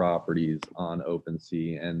through the properties on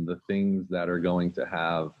OpenSea and the things that are going to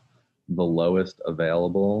have the lowest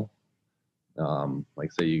available.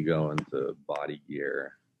 Like say you go into body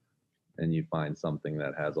gear and you find something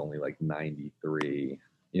that has only like 93,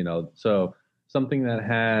 you know, so something that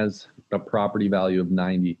has a property value of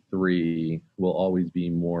 93 will always be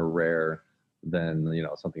more rare than, you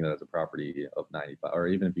know, something that has a property of 95. Or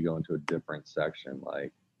even if you go into a different section,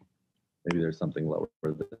 like maybe there's something lower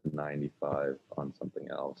than 95 on something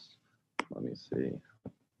else. Let me see.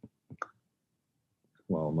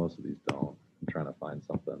 Well, most of these don't. I'm trying to find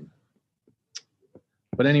something.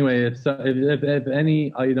 But anyway, if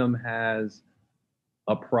any item has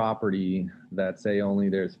a property that say only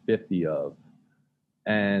there's 50 of,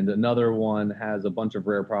 and another one has a bunch of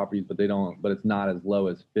rare properties, but it's not as low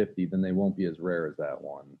as 50, then they won't be as rare as that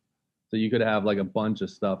one. So you could have like a bunch of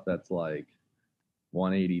stuff that's like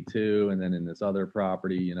 182, and then in this other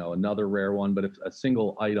property, you know, another rare one. But if a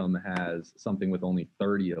single item has something with only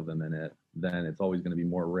 30 of them in it, then it's always going to be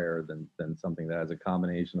more rare than something that has a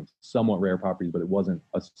combination of somewhat rare properties, but it wasn't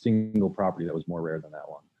a single property that was more rare than that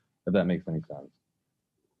one, if that makes any sense.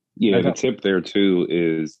 Yeah, the tip there too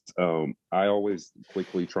is I always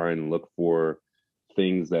quickly try and look for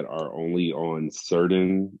things that are only on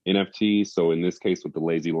certain NFTs. So in this case with the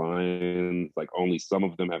lazy lions, like only some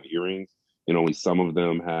of them have earrings and only some of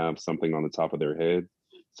them have something on the top of their head.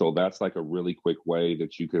 So that's like a really quick way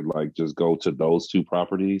that you could like just go to those two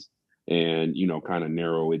properties and, you know, kind of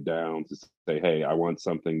narrow it down to say, hey, I want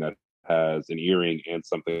something that has an earring and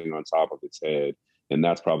something on top of its head. And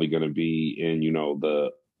that's probably going to be in, you know,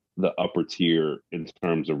 the upper tier in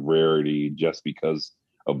terms of rarity just because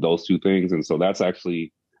of those two things. And so that's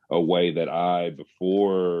actually a way that I,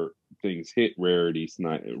 before things hit rarity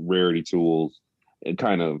tools, and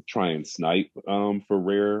kind of try and snipe for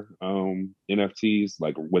rare NFTs,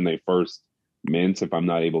 like when they first mint, if I'm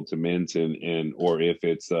not able to mint, and or if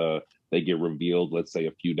it's they get revealed, let's say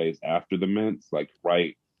a few days after the mint, like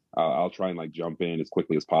right I'll try and like jump in as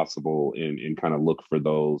quickly as possible and kind of look for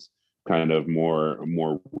those kind of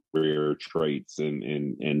more rare traits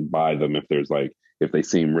and buy them if they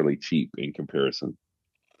seem really cheap in comparison.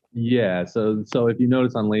 Yeah, so if you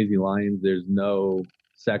notice on Lazy Lions, there's no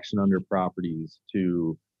section under properties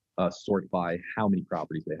to sort by how many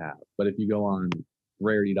properties they have. But if you go on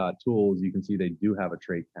rarity.tools, you can see they do have a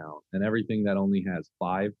trait count, and everything that only has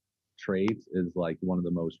 5 traits is like one of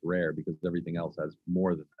the most rare because everything else has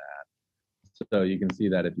more than that. So you can see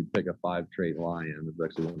that if you pick a 5 trait lion, it's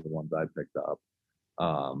actually one of the ones I picked up.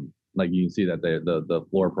 Like you can see that the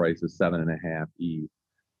floor price is 7.5 ETH,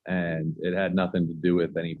 and it had nothing to do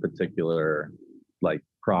with any particular like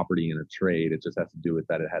property in a trade. It just has to do with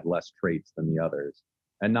that it had less traits than the others.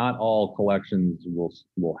 And not all collections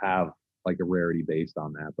will have like a rarity based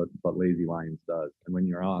on that, but Lazy Lions does. And when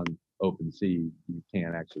you're on OpenSea, you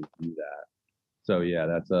can't actually do that. So yeah,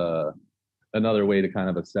 that's another way to kind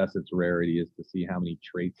of assess its rarity is to see how many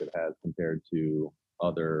traits it has compared to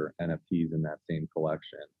other NFTs in that same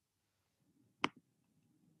collection.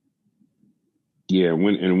 Yeah,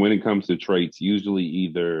 when it comes to traits, usually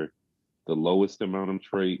either the lowest amount of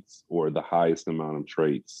traits or the highest amount of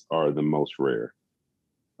traits are the most rare.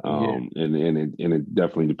 And it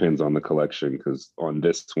definitely depends on the collection, because on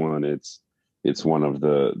this one it's one of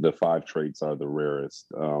the 5 traits are the rarest.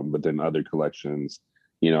 But then other collections,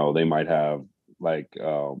 they might have like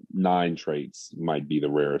 9 traits might be the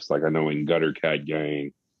rarest. Like I know in Gutter Cat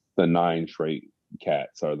Gang, the 9 trait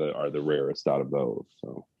cats are the rarest out of those.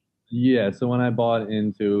 So yeah, so when I bought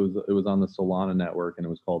into it was on the Solana network and it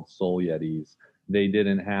was called Soul Yetis. They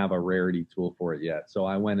didn't have a rarity tool for it yet, so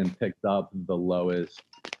I went and picked up the lowest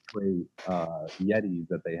trait Yetis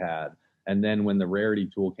that they had. And then when the rarity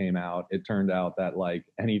tool came out, it turned out that like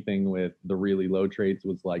anything with the really low traits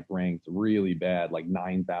was like ranked really bad, like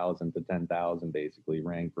 9,000 to 10,000 basically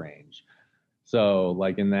rank range. So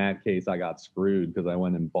like in that case, I got screwed because I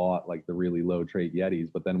went and bought like the really low trait Yetis.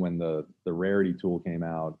 But then when the rarity tool came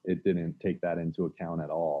out, it didn't take that into account at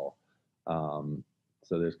all.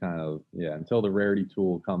 So there's kind of, yeah, until the rarity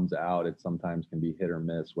tool comes out, it sometimes can be hit or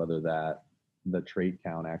miss whether that the trait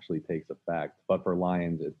count actually takes effect. But for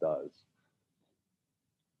Lions, it does.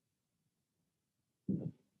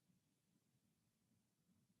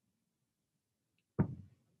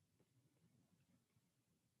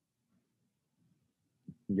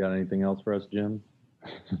 You got anything else for us, Jim?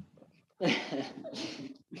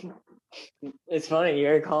 It's funny,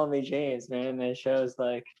 you're calling me James, man. It shows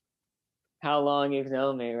like how long you've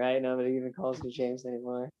known me, right? Nobody even calls me James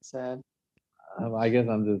anymore. Sad. I guess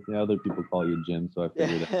I'm just, other people call you Jim, so I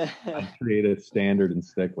figured I'd create a standard and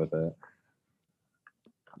stick with it.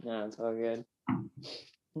 No, it's all good.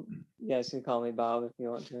 You guys can call me Bob if you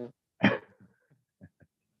want to.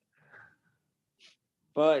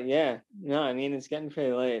 But yeah, no, I mean, it's getting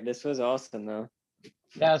pretty late. This was awesome, though.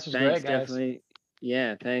 Yeah, this was great, guys. Definitely.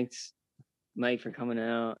 Yeah, thanks, Mike, for coming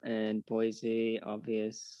out, and Boise,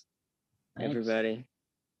 Obvious, Thanks. everybody,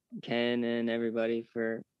 Ken, and everybody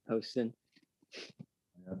for hosting.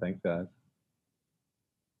 Yeah, thanks, guys.